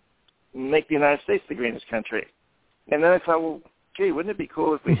happen. Make the United States the greenest country. And then I thought, well, gee, wouldn't it be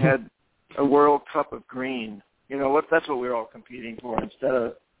cool if we had a World Cup of green? That's what we're all competing for, instead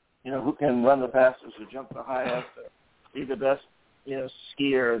of, who can run the fastest or jump the highest or be the best,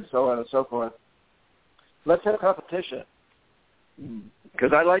 skier and so on and so forth. Let's have competition,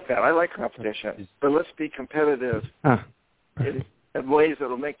 because I like that. I like competition. But let's be competitive in ways that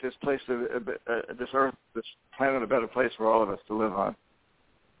will make this place, this Earth, this planet, a better place for all of us to live on.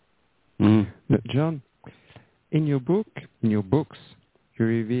 John, in your books, you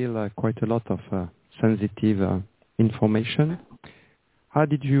reveal quite a lot of sensitive information. How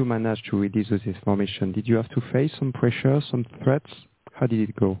did you manage to release this information? Did you have to face some pressure, some threats? How did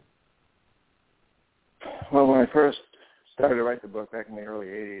it go? Well, when I first started to write the book back in the early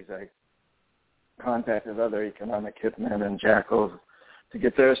 80s, I contacted other economic hitmen and jackals to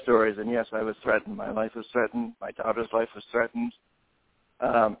get their stories. And yes, I was threatened. My life was threatened. My daughter's life was threatened.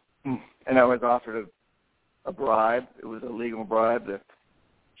 And I was offered a bribe. It was a legal bribe. The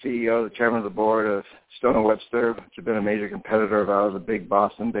CEO, the chairman of the board of Stone & Webster, which had been a major competitor of ours, a big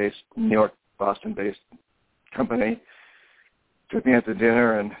New York, Boston-based company, took me out to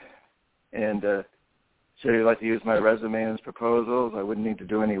dinner and said he'd like to use my resume in his proposals. I wouldn't need to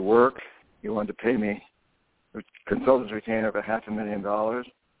do any work. He wanted to pay me a consultant's retainer of $500,000.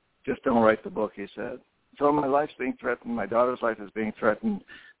 Just don't write the book, he said. So my life's being threatened. My daughter's life is being threatened.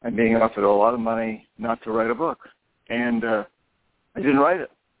 I'm being offered a lot of money not to write a book. And I didn't write it.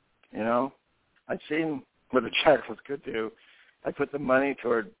 I'd seen what the jackals could do. I put the money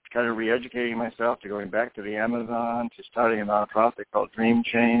toward kind of re-educating myself, to going back to the Amazon, to starting a nonprofit called Dream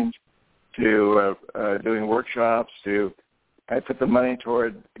Change, to doing workshops, I put the money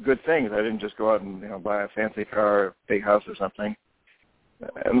toward good things. I didn't just go out and buy a fancy car or a big house or something.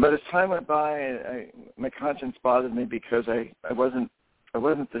 But as time went by, my conscience bothered me because I wasn't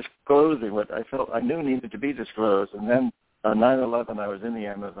disclosing what I felt I knew needed to be disclosed. And then on 9/11, I was in the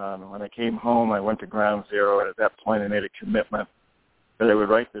Amazon. When I came home, I went to ground zero, and at that point, I made a commitment that I would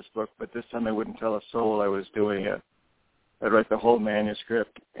write this book, but this time I wouldn't tell a soul I was doing it. I'd write the whole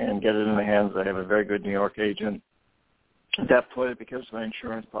manuscript and get it in the hands. I have a very good New York agent. At that point, it becomes my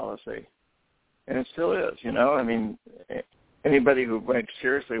insurance policy. And it still is, you know. I mean, anybody who might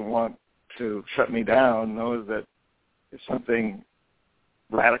seriously want to shut me down knows that if something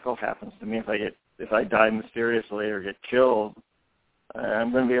radical happens to me, if I die mysteriously or get killed,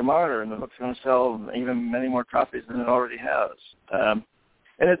 I'm going to be a martyr, and the book's going to sell even many more copies than it already has.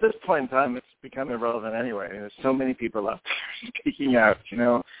 And at this point in time, it's become irrelevant anyway. There's so many people out there speaking out, you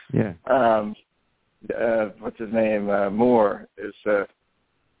know. Yeah. What's his name? Moore is,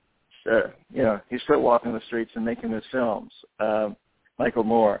 you know, he's still walking the streets and making his films. Michael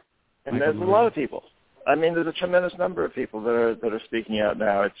Moore. And there's a lot of people. I mean, there's a tremendous number of people that are speaking out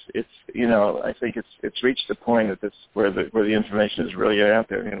now. It's you know, I think it's reached a point at this where the information is really out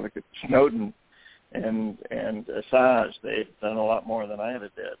there. You know, look at Snowden and Assange. They've done a lot more than I ever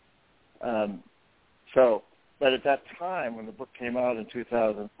did. But at that time, when the book came out in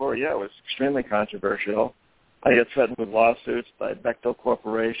 2004, yeah, it was extremely controversial. I got threatened with lawsuits by Bechtel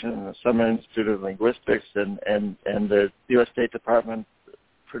Corporation and the Summer Institute of Linguistics, and the U.S. State Department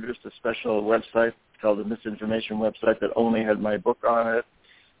produced a special website called the Misinformation website that only had my book on it.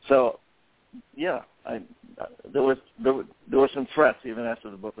 So, yeah, there were some threats even after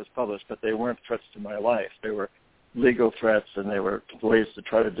the book was published, but they weren't threats to my life. They were legal threats, and they were ways to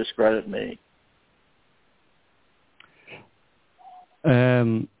try to discredit me.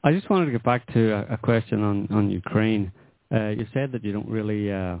 I just wanted to get back to a question on Ukraine. You said that you don't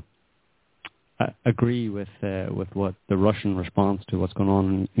really agree with what the Russian response to what's going on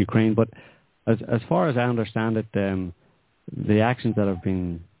in Ukraine, but as far as I understand it, the actions that have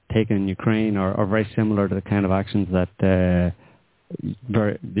been taken in Ukraine are very similar to the kind of actions that the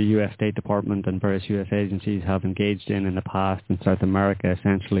U.S. State Department and various U.S. agencies have engaged in the past in South America,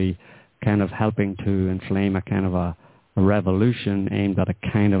 essentially kind of helping to inflame a kind of a revolution aimed at a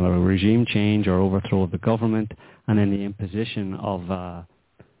kind of a regime change or overthrow of the government, and then the imposition of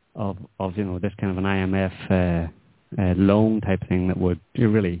you know, this kind of an IMF loan type thing that would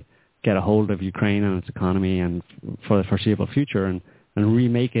really get a hold of Ukraine and its economy and for the foreseeable future and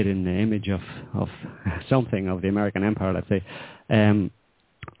remake it in the image of something of the American empire, let's say.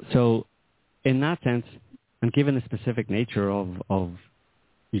 So in that sense, and given the specific nature of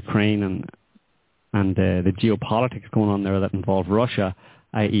Ukraine and the geopolitics going on there that involve Russia,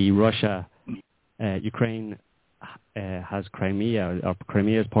 i.e. Ukraine has Crimea, or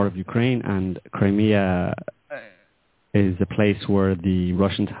Crimea is part of Ukraine, and Crimea is a place where the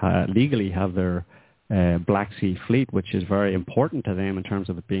Russians legally have their Black Sea fleet, which is very important to them in terms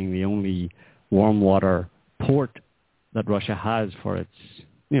of it being the only warm water port that Russia has for its,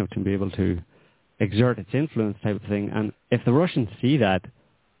 you know, to be able to exert its influence type of thing. And if the Russians see that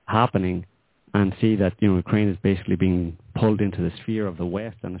happening and see that, you know, Ukraine is basically being pulled into the sphere of the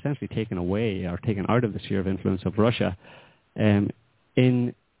West and essentially taken away or taken out of the sphere of influence of Russia,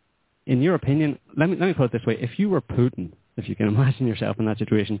 in your opinion, let me put it this way: if you were Putin, if you can imagine yourself in that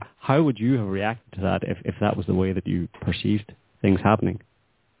situation, how would you have reacted to that if that was the way that you perceived things happening?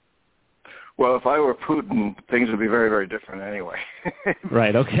 Well, if I were Putin, things would be very, very different anyway.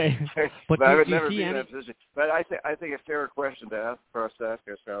 Right. Okay. But I would never be in that position. But I think a fair question for us to ask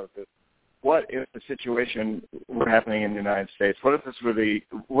ourselves is, what if the situation were happening in the United States? What if this were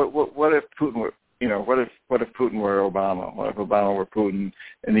what if Putin were, you know, what if Putin were Obama? What if Obama were Putin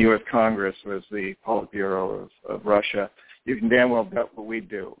and the U.S. Congress was the Politburo of Russia? You can damn well bet what we'd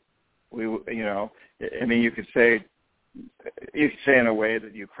do. You know, I mean, you could say in a way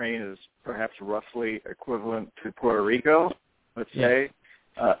that Ukraine is perhaps roughly equivalent to Puerto Rico, let's say,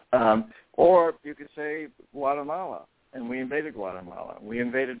 or you could say Guatemala. And we invaded Guatemala. We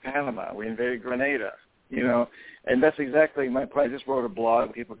invaded Panama. We invaded Grenada. You know, and that's exactly my point. I just wrote a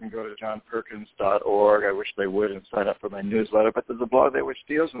blog. People can go to johnperkins.org. I wish they would and sign up for my newsletter. But there's a blog there which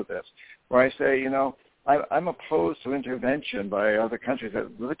deals with this, where I say, you know, I'm opposed to intervention by other countries.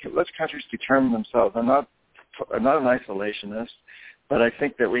 Let countries determine themselves. I'm not an isolationist, but I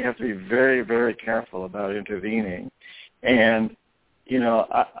think that we have to be very, very careful about intervening. And, you know,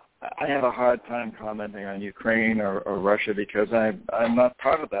 I have a hard time commenting on Ukraine or Russia because I'm not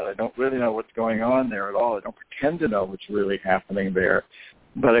part of that. I don't really know what's going on there at all. I don't pretend to know what's really happening there.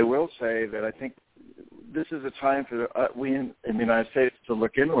 But I will say that I think this is a time for we in the United States to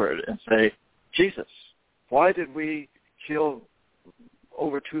look inward and say, Jesus, why did we kill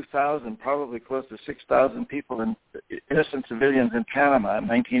over 2,000, probably close to 6,000 people, innocent civilians in Panama in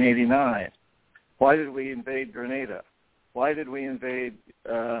 1989? Why did we invade Grenada? Why did we invade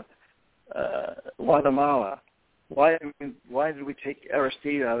Guatemala? Why did we take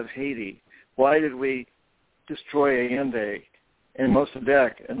Aristide out of Haiti? Why did we destroy Allende and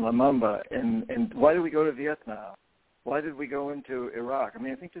Mossadegh and Lumumba? And why did we go to Vietnam? Why did we go into Iraq? I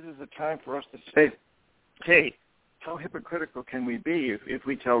mean, I think this is a time for us to say, hey, how hypocritical can we be if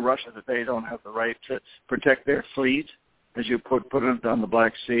we tell Russia that they don't have the right to protect their fleet, as you put it on the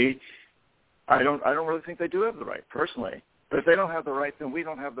Black Sea? I don't really think they do have the right, personally. But if they don't have the right, then we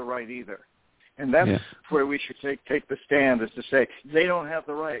don't have the right either. And that's where we should take the stand, is to say, they don't have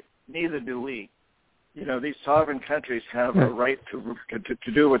the right, neither do we. You know, these sovereign countries have a right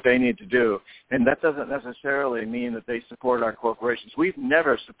to do what they need to do. And that doesn't necessarily mean that they support our corporations. We've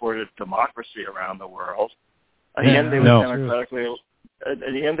never supported democracy around the world. Allende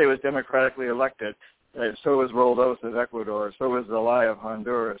was democratically elected. So was Roldos of Ecuador. So was Zelaya of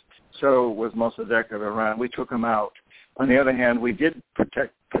Honduras. So was Mossadegh of Iran. We took him out. On the other hand, we did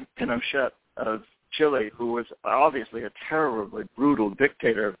protect Pinochet of Chile, who was obviously a terribly brutal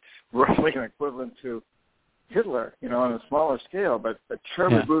dictator, roughly an equivalent to Hitler, you know, on a smaller scale, but a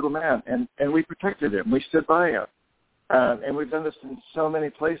terribly brutal man. And we protected him. We stood by him. And we've done this in so many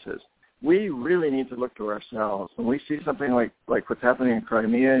places. We really need to look to ourselves. When we see something like what's happening in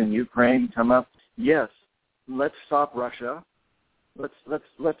Crimea and Ukraine come up, yes, let's stop Russia. Let's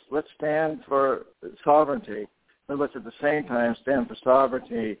stand for sovereignty, but let's at the same time stand for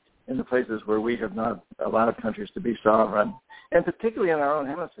sovereignty in the places where we have not allowed countries to be sovereign, and particularly in our own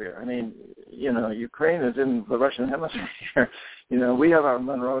hemisphere. I mean, you know, Ukraine is in the Russian hemisphere. You know, we have our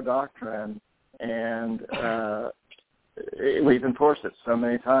Monroe Doctrine, and we've enforced it so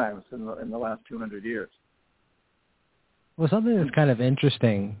many times in the last 200 years. Well, something that's kind of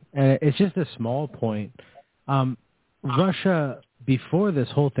interesting, and it's just a small point. Russia, before this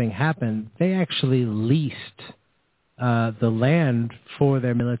whole thing happened, they actually leased the land for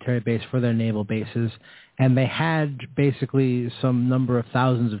their military base, for their naval bases, and they had basically some number of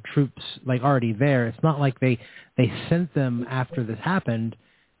thousands of troops like already there. It's not like they sent them after this happened.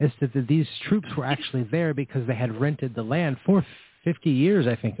 It's that these troops were actually there because they had rented the land for 50 years,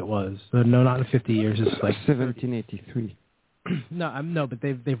 I think it was. No, not 50 years. It's like 1783. No, but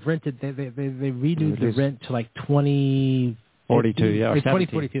they've rented. They renewed the rent to like 2042. Yeah,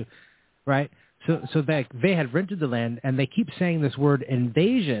 2042, right? So they had rented the land, and they keep saying this word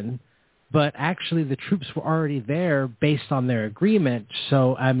invasion, but actually the troops were already there based on their agreement.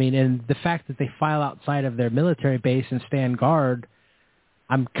 So I mean, and the fact that they file outside of their military base and stand guard,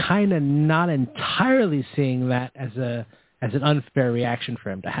 I'm kind of not entirely seeing that as an unfair reaction for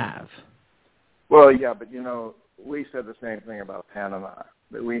him to have. Well, yeah, but you know, we said the same thing about Panama.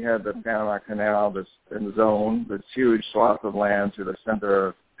 That we had the Panama Canal, this zone, this huge swath of land to the center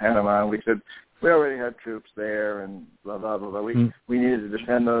of Panama, and we said we already had troops there, and blah blah blah blah. We needed to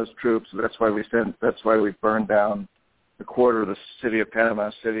defend those troops. That's why we burned down a quarter of the city of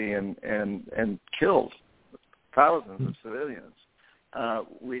Panama City and killed thousands of civilians.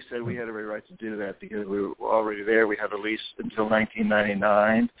 We said we had every right to do that because we were already there. We had a lease until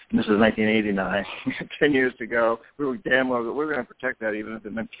 1999, and this is 1989, 10 years to go. We were damn well that we were going to protect that, even if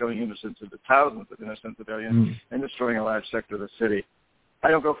it meant killing innocents into thousands of innocent civilians and destroying a large sector of the city. I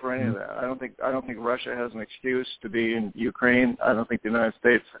don't go for any of that. I don't think Russia has an excuse to be in Ukraine. I don't think the United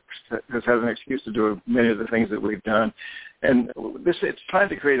States has had an excuse to do many of the things that we've done. And it's time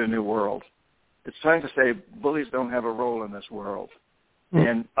to create a new world. It's time to say bullies don't have a role in this world.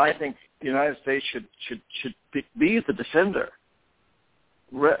 And I think the United States should be the defender.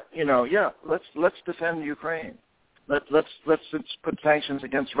 You know, let's defend Ukraine. Let's put sanctions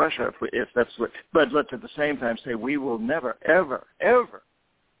against Russia if that's what. But let's at the same time say we will never ever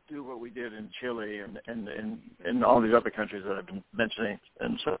do what we did in Chile and all these other countries that I've been mentioning,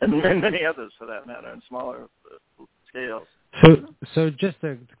 and many others for that matter, in smaller scales. So just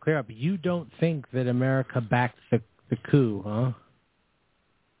to clear up, you don't think that America backed the coup, huh?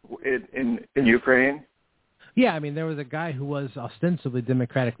 In Ukraine? Yeah, I mean, there was a guy who was ostensibly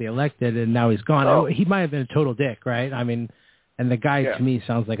democratically elected, and now he's gone. Oh. He might have been a total dick, right? I mean, and the guy to me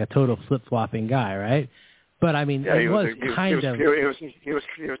sounds like a total flip-flopping guy, right? But I mean, he was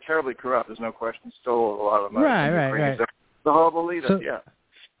terribly corrupt. There's no question. Stole a lot of money. Right. The horrible leader.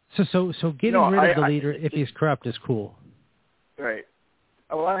 So getting rid of the leader, if he's corrupt, is cool. Right.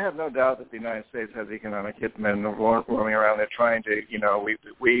 Well, I have no doubt that the United States has economic hitmen roaming around there trying to, you know,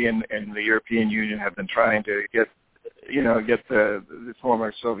 we in the European Union have been trying to get the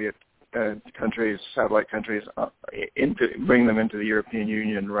former Soviet countries, satellite countries, bring them into the European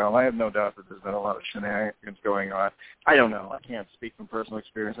Union realm. I have no doubt that there's been a lot of shenanigans going on. I don't know. I can't speak from personal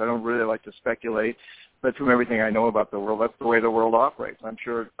experience. I don't really like to speculate, but from everything I know about the world, that's the way the world operates. I'm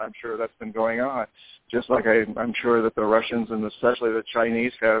sure that's been going on. Just like I'm sure that the Russians and especially the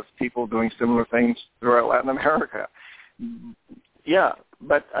Chinese have people doing similar things throughout Latin America. Yeah,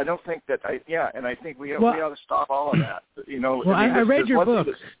 but I don't think that and I think we ought to stop all of that. Well, I read your book.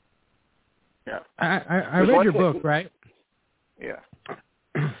 I read your book, right? Yeah.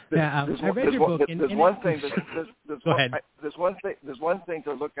 I read your book. There's one thing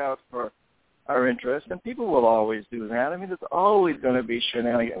to look out for our interest, and people will always do that. I mean, there's always going to be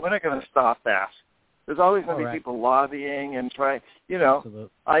shenanigans. We're not going to stop that. There's always going to be people lobbying and trying.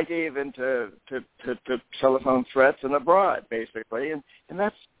 I gave in to telephone threats and abroad, basically, and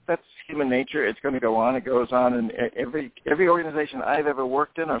that's human nature. It's going to go on. It goes on, and every organization I've ever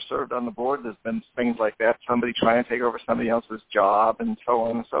worked in or served on the board, there's been things like that. Somebody trying to take over somebody else's job, and so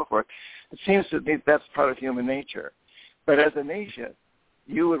on and so forth. It seems to me that's part of human nature. But as a nation,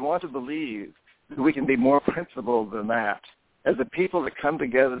 you would want to believe that we can be more principled than that. As a people that come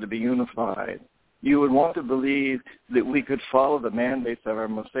together to be unified, you would want to believe that we could follow the mandates of our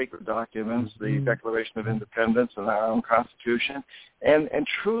most sacred documents, the Declaration of Independence and our own Constitution, and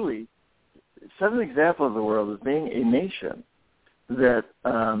truly set an example of the world as being a nation that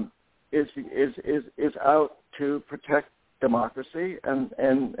is out to protect democracy and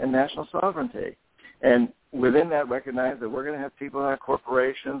national sovereignty. And within that, recognize that we're going to have people in our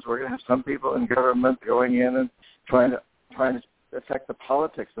corporations, we're going to have some people in government going in and trying to affect the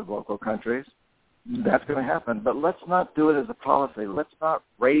politics of local countries. That's going to happen, but let's not do it as a policy. Let's not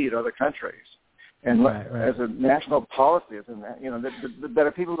raid other countries, and as a national policy,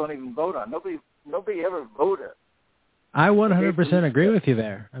 that people don't even vote on. Nobody ever voted. I 100% agree with you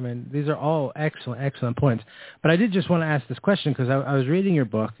there. I mean, these are all excellent points. But I did just want to ask this question because I was reading your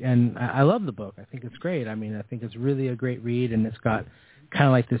book, and I love the book. I think it's great. I mean, I think it's really a great read, and it's got kind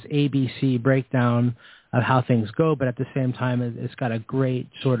of like this ABC breakdown of how things go, but at the same time, it's got a great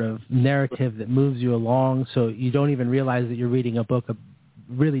sort of narrative that moves you along, so you don't even realize that you're reading a book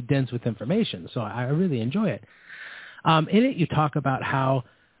really dense with information. So I really enjoy it. In it, you talk about how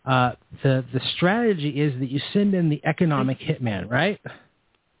the strategy is that you send in the economic hitman, right?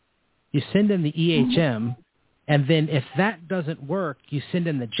 You send in the EHM, and then if that doesn't work, you send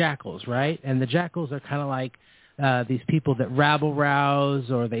in the jackals, right? And the jackals are kind of like these people that rabble-rouse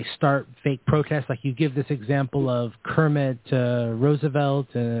or they start fake protests. Like you give this example of Kermit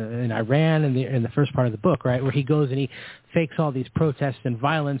Roosevelt in Iran in the first part of the book, right, where he goes and he fakes all these protests and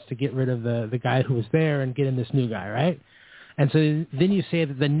violence to get rid of the guy who was there and get in this new guy, right? And so then you say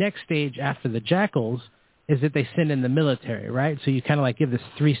that the next stage after the jackals is that they send in the military, right? So you kind of like give this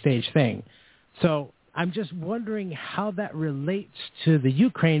three-stage thing. So I'm just wondering how that relates to the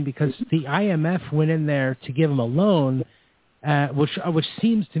Ukraine, because the IMF went in there to give them a loan, which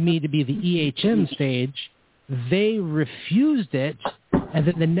seems to me to be the EHM stage. They refused it, and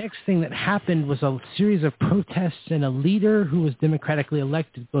then the next thing that happened was a series of protests, and a leader who was democratically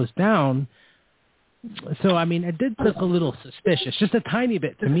elected goes down. So, I mean, it did look a little suspicious, just a tiny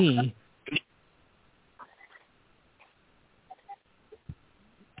bit to me.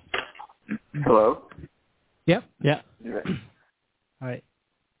 Hello? Yep. Yeah. Right. All right.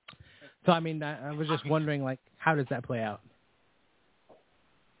 So, I mean, I was just wondering, like, how does that play out?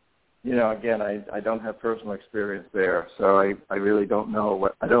 Again, I don't have personal experience there, so I really don't know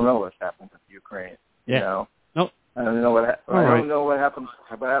what's happened with Ukraine. Yeah. Nope. I don't know what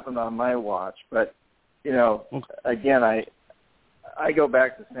happened on my watch, but again, I go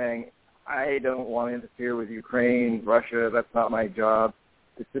back to saying I don't want to interfere with Ukraine, Russia. That's not my job.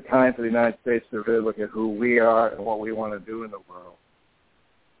 It's the time for the United States to really look at who we are and what we want to do in the world.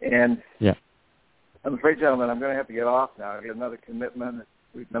 And I'm afraid, gentlemen, I'm going to have to get off now. I got another commitment.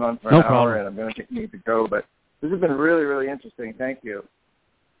 We've been on for an hour, and I'm going to need to go. But this has been really, really interesting. Thank you.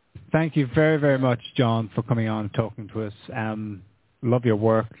 Thank you very, very much, John, for coming on and talking to us. Love your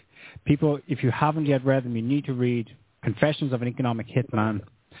work. People, if you haven't yet read them, you need to read Confessions of an Economic Hitman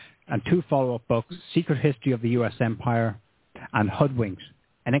and 2 follow-up books, Secret History of the U.S. Empire and Hoodwinked.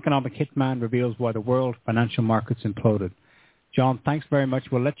 An Economic Hitman reveals why the world financial markets imploded. John, thanks very much.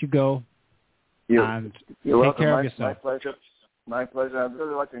 We'll let you go. You're take welcome. Care of yourself. My pleasure. I'd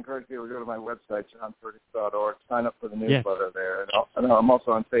really like to encourage people to go to my website, johnperkins.org, sign up for the newsletter there. And I'm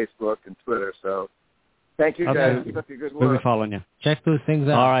also on Facebook and Twitter. So thank you, guys. Keep up your good work. We'll be following you. Check those things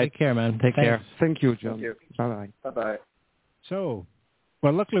out. All right. Take care, man. Take care. Thank you, John. Thank you. Bye-bye. Bye-bye. So,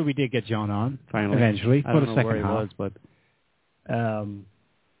 well, luckily we did get John on finally. eventually. I don't know second where he half. was, but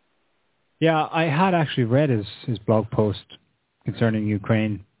Yeah, I had actually read his blog post concerning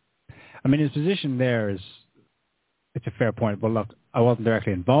Ukraine. I mean, his position there it's a fair point. But look, I wasn't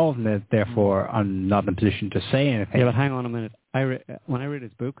directly involved in it, therefore I'm not in a position to say anything. Yeah, but hang on a minute. When I read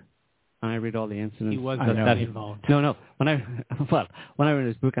his book, and I read all the incidents... He was that involved. No. When I read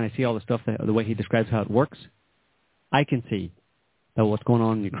his book and I see all the stuff, the way he describes how it works, I can see that what's going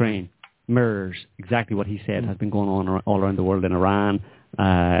on in Ukraine mirrors exactly what he said has been going on all around the world, in Iran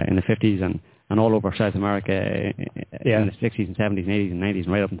in the 50s and all over South America in the 60s and 70s and 80s and 90s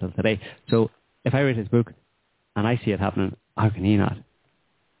and right up until today. So if I read his book and I see it happening, how can he not?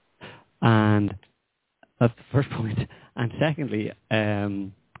 And that's the first point. And secondly,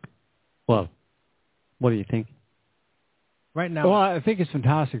 well, what do you think? Right now... Well, I think it's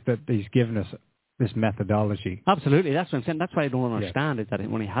fantastic that he's given us this methodology. Absolutely, that's what I'm saying. That's what I don't understand, is that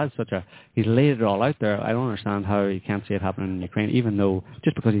when he has he's laid it all out there, I don't understand how he can't see it happening in Ukraine, even though,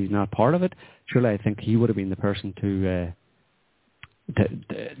 just because he's not part of it, surely I think he would have been the person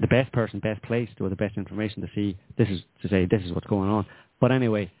the best person, best placed, with the best information to say this is what's going on. But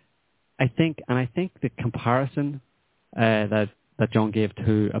anyway, I think the comparison that John gave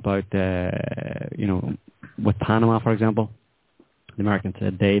too about with Panama, for example, the Americans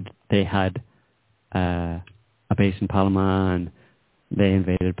said they had a base in Panama and they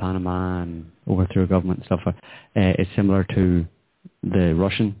invaded Panama and overthrew a government and stuff. It's similar to the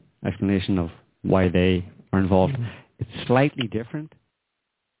Russian explanation of why they are involved. Mm-hmm. It's slightly different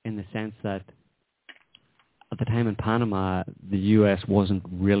in the sense that at the time in Panama, the U.S. wasn't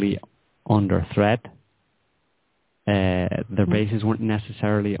really under threat. Their bases weren't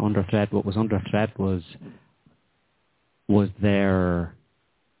necessarily under threat. What was under threat was their,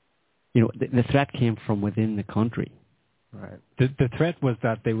 the threat came from within the country. Right. The threat was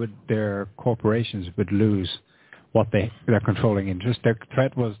that their corporations would lose their controlling interest. Their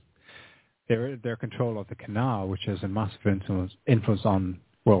threat was their control of the canal, which has a massive influence on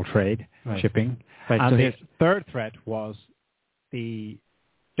world trade, shipping. Right. And the third threat was the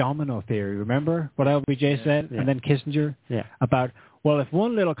domino theory. Remember what LBJ said? Yeah. And then Kissinger? Yeah. About, well, if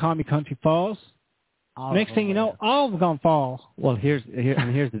one little commie country falls, next thing you know, all of them going to fall. Well, here's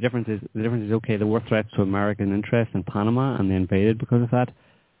the difference is, okay, there were threats to American interests in Panama, and they invaded because of that.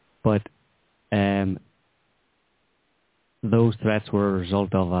 But those threats were a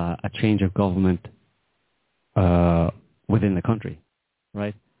result of a change of government within the country,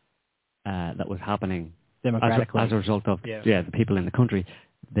 right? That was happening democratically as a result of the people in the country.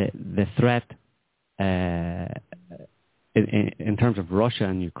 The threat in terms of Russia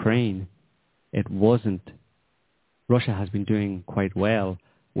and Ukraine, it wasn't. Russia has been doing quite well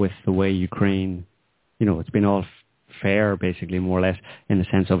with the way Ukraine, it's been all fair, basically, more or less, in the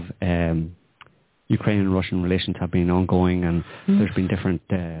sense of Ukraine and Russian relations have been ongoing, and there's been different,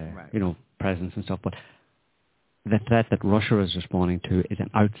 presidents and stuff. But the threat that Russia is responding to is an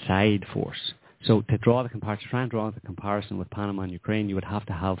outside force. So to try and draw the comparison with Panama and Ukraine, you would have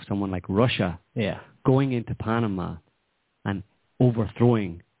to have someone like Russia going into Panama and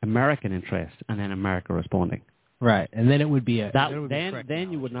overthrowing American interests, and then America responding. Right, and then it would be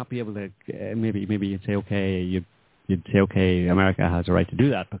then you would not be able to maybe you'd say okay, America has a right to do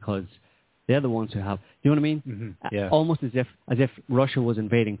that because they're the ones who have. You know what I mean? Mm-hmm. Yeah. Almost as if Russia was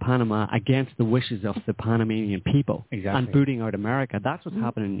invading Panama against the wishes of the Panamanian people and booting out America. That's what's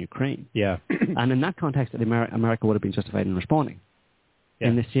happening in Ukraine. Yeah, and in that context, America would have been justified in responding. Yeah.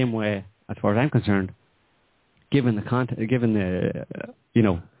 In the same way, as far as I'm concerned, given the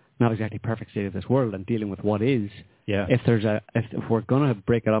not exactly perfect state of this world and dealing with what is, if we're going to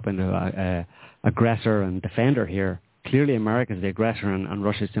break it up into a aggressor and defender here, clearly America is the aggressor and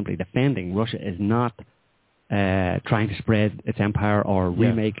Russia is simply defending. Russia is not trying to spread its empire or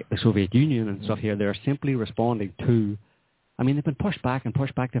remake the Soviet Union and stuff here. They're simply responding to, they've been pushed back,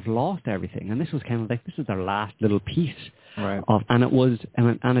 they've lost everything. And this was kind of like, this is their last little piece of,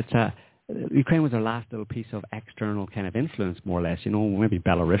 Ukraine was their last little piece of external kind of influence, more or less. Maybe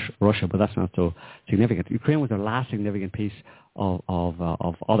Belarus, Russia, but that's not so significant. Ukraine was their last significant piece of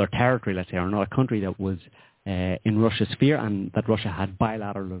other territory, let's say, or not a country that was in Russia's sphere and that Russia had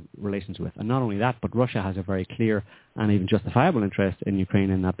bilateral relations with. And not only that, but Russia has a very clear and even justifiable interest in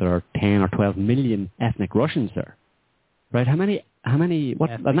Ukraine in that there are 10 or 12 million ethnic Russians there. Right? How many?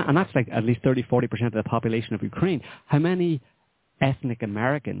 And that's like at least 30-40% of the population of Ukraine. How many ethnic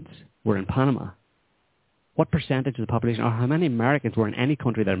Americans were in Panama? What percentage of the population, or how many Americans were in any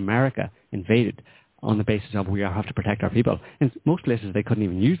country that America invaded on the basis of we have to protect our people? In most places they couldn't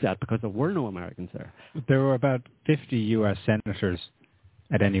even use that because there were no Americans there. There were about 50 U.S. senators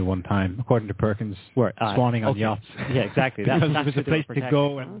at any one time, according to Perkins, swanning on yachts. Yeah, exactly. Because it was a place to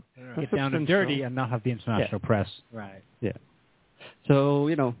go and get down and dirty and not have the international press. Right. Yeah. So,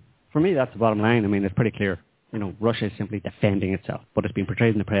 for me, that's the bottom line. I mean, it's pretty clear. Russia is simply defending itself, but it's being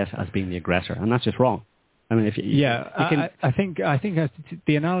portrayed in the press as being the aggressor, and that's just wrong. I mean, I think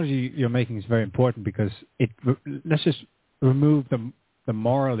the analogy you're making is very important because let's just remove the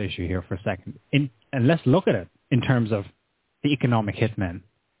moral issue here for a second, and let's look at it in terms of the economic hitmen.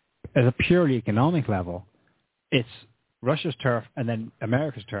 At a purely economic level, it's Russia's turf and then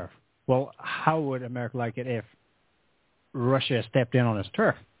America's turf. Well, how would America like it if Russia stepped in on its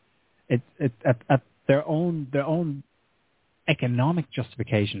turf? At their own economic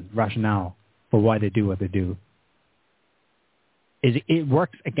justification, rationale for why they do what they do, it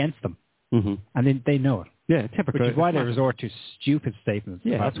works against them, and they know it. Yeah, it's hypocritical. Which is why they resort to stupid statements.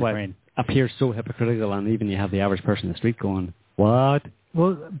 Yeah, that's why it appears so hypocritical, and even you have the average person in the street going, "What?"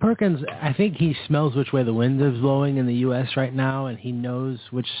 Well, Perkins, I think he smells which way the wind is blowing in the U.S. right now, and he knows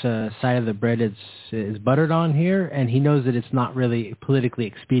which side of the bread is buttered on here, and he knows that it's not really politically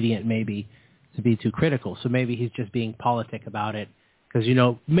expedient, maybe, to be too critical. So maybe he's just being politic about it, because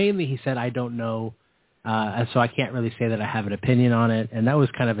mainly he said, "I don't know," and so I can't really say that I have an opinion on it, and that was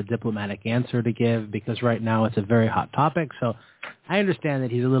kind of a diplomatic answer to give, because right now it's a very hot topic. So I understand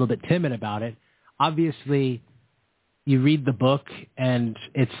that he's a little bit timid about it. Obviously, you read the book and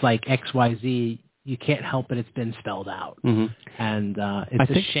it's like XYZ, you can't help it. It's been spelled out. And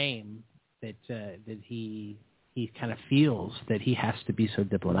it's a shame that he kind of feels that he has to be so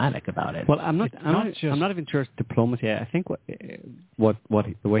diplomatic about it. Well, I'm not even sure it's diplomacy. I think what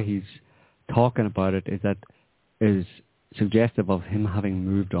the way he's talking about it is suggestive of him having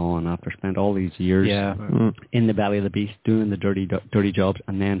moved on after spent all these years in the belly of the beast, doing the dirty jobs,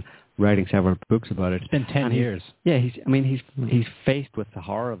 and then writing several books about it. It's been 10 years. Yeah, he's faced with the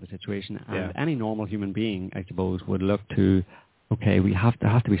horror of the situation, and any normal human being, I suppose, would look to, okay, there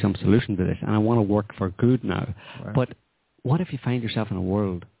has to be some solution to this, and I want to work for good now. Right. But what if you find yourself in a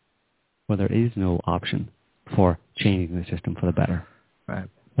world where there is no option for changing the system for the better? Right.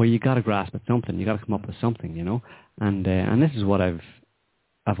 Well, you got to grasp at something. You got to come up with something, And this is what I've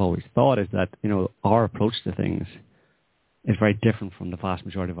always thought, is that our approach to things is very different from the vast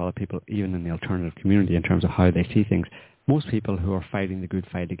majority of other people, even in the alternative community, in terms of how they see things. Most people who are fighting the good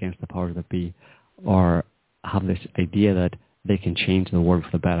fight against the powers that be have this idea that they can change the world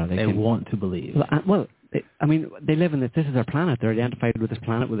for the better. They want to believe. Well, they live in this is their planet. They're identified with this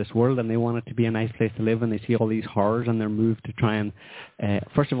planet, with this world, and they want it to be a nice place to live, and they see all these horrors, and they're moved to try and,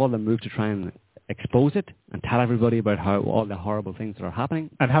 first of all, expose it and tell everybody about how all the horrible things that are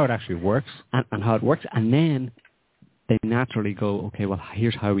happening. And how it actually works. And how it works. And then they naturally go, okay, well,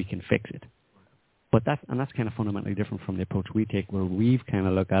 here's how we can fix it. But that's kind of fundamentally different from the approach we take, where we've kind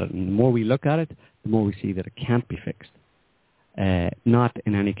of looked at it, and the more we look at it, the more we see that it can't be fixed. Not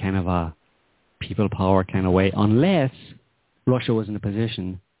in any kind of a people power kind of way, unless Russia was in a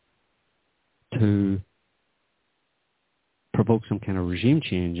position to provoke some kind of regime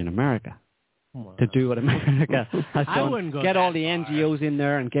change in America. To do what America has done. Get all the NGOs in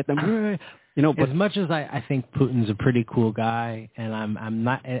there and get them... But as much as I think Putin's a pretty cool guy, and I'm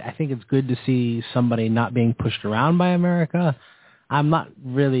not, I think it's good to see somebody not being pushed around by America. I'm not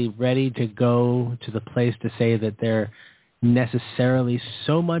really ready to go to the place to say that they're necessarily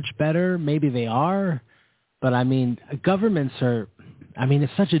so much better. Maybe they are, but governments are.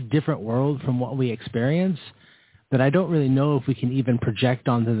 It's such a different world from what we experience that I don't really know if we can even project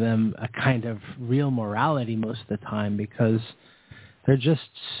onto them a kind of real morality most of the time, because they're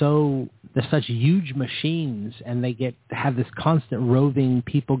such huge machines, and they have this constant roving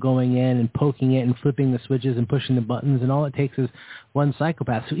people going in and poking it and flipping the switches and pushing the buttons, and all it takes is one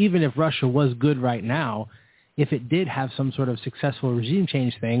psychopath. So even if Russia was good right now, if it did have some sort of successful regime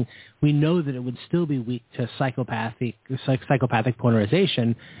change thing, we know that it would still be weak to psychopathic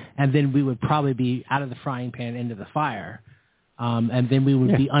polarization, and then we would probably be out of the frying pan into the fire. And then we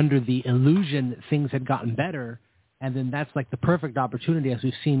would be under the illusion that things had gotten better. And then that's like the perfect opportunity, as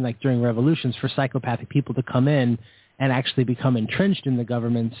we've seen like during revolutions, for psychopathic people to come in and actually become entrenched in the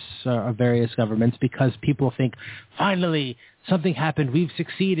governments, various governments, because people think, finally, something happened, we've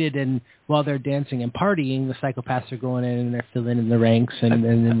succeeded, and while they're dancing and partying, the psychopaths are going in and they're filling in the ranks, and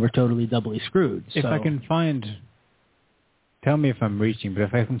then we're totally doubly screwed. If I can find, tell me if I'm reaching, but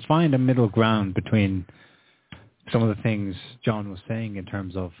if I can find a middle ground between some of the things John was saying in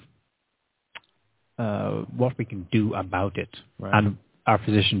terms of what we can do about it, right, and our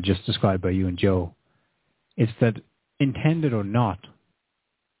position just described by you and Joe, it's that, intended or not,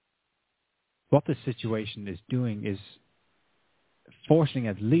 what this situation is doing is forcing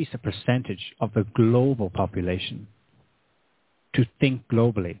at least a percentage of the global population to think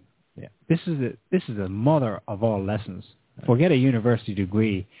globally. Yeah. This is the mother of all lessons. Forget a university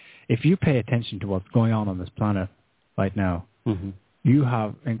degree. If you pay attention to what's going on this planet right now, you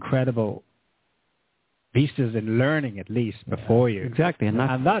have incredible vistas in learning at least before you. Exactly, and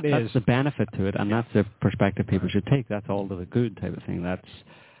that's the benefit to it, and that's the perspective people should take. That's all to the good type of thing.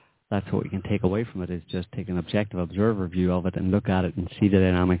 That's what we can take away from it, is just take an objective observer view of it and look at it and see the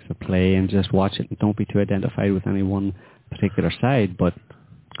dynamics at play and just watch it, and don't be too identified with any one particular side, but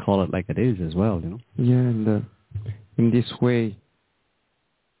call it like it is as well, you know? Yeah, and in this way,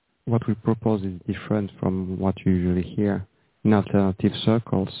 what we propose is different from what you usually hear in alternative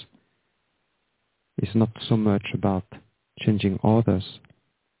circles. It's not so much about changing others,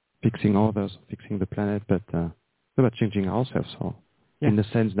 fixing the planet, but about changing ourselves all. Yeah. In the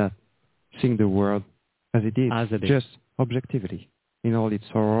sense that seeing the world as it is, just objectively, in all its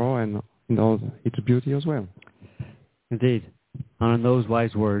sorrow and in all its beauty as well. Indeed. And on those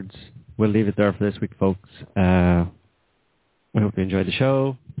wise words, we'll leave it there for this week, folks. We hope you enjoyed the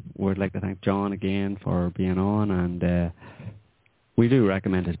show. We'd like to thank John again for being on, and we do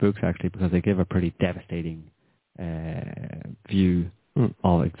recommend his books, actually, because they give a pretty devastating view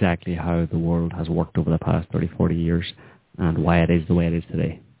of exactly how the world has worked over the past 30, 40 years and why it is the way it is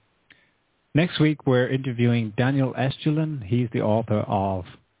today. Next week, we're interviewing Daniel Estulin. He's the author of,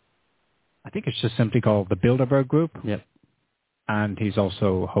 I think it's just simply called The Bilderberg Group. Yep. And he's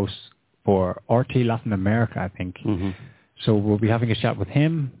also host for RT Latin America, I think. So we'll be having a chat with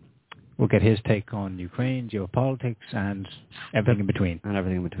him. We'll get his take on Ukraine, geopolitics, and everything in between. And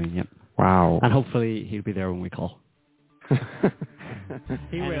everything in between, yep. Wow. And hopefully he'll be there when we call.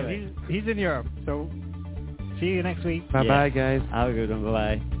 He will. He's in Europe. So see you next week. Bye-bye, guys. Have a good one.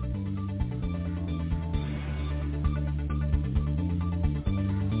 Bye-bye.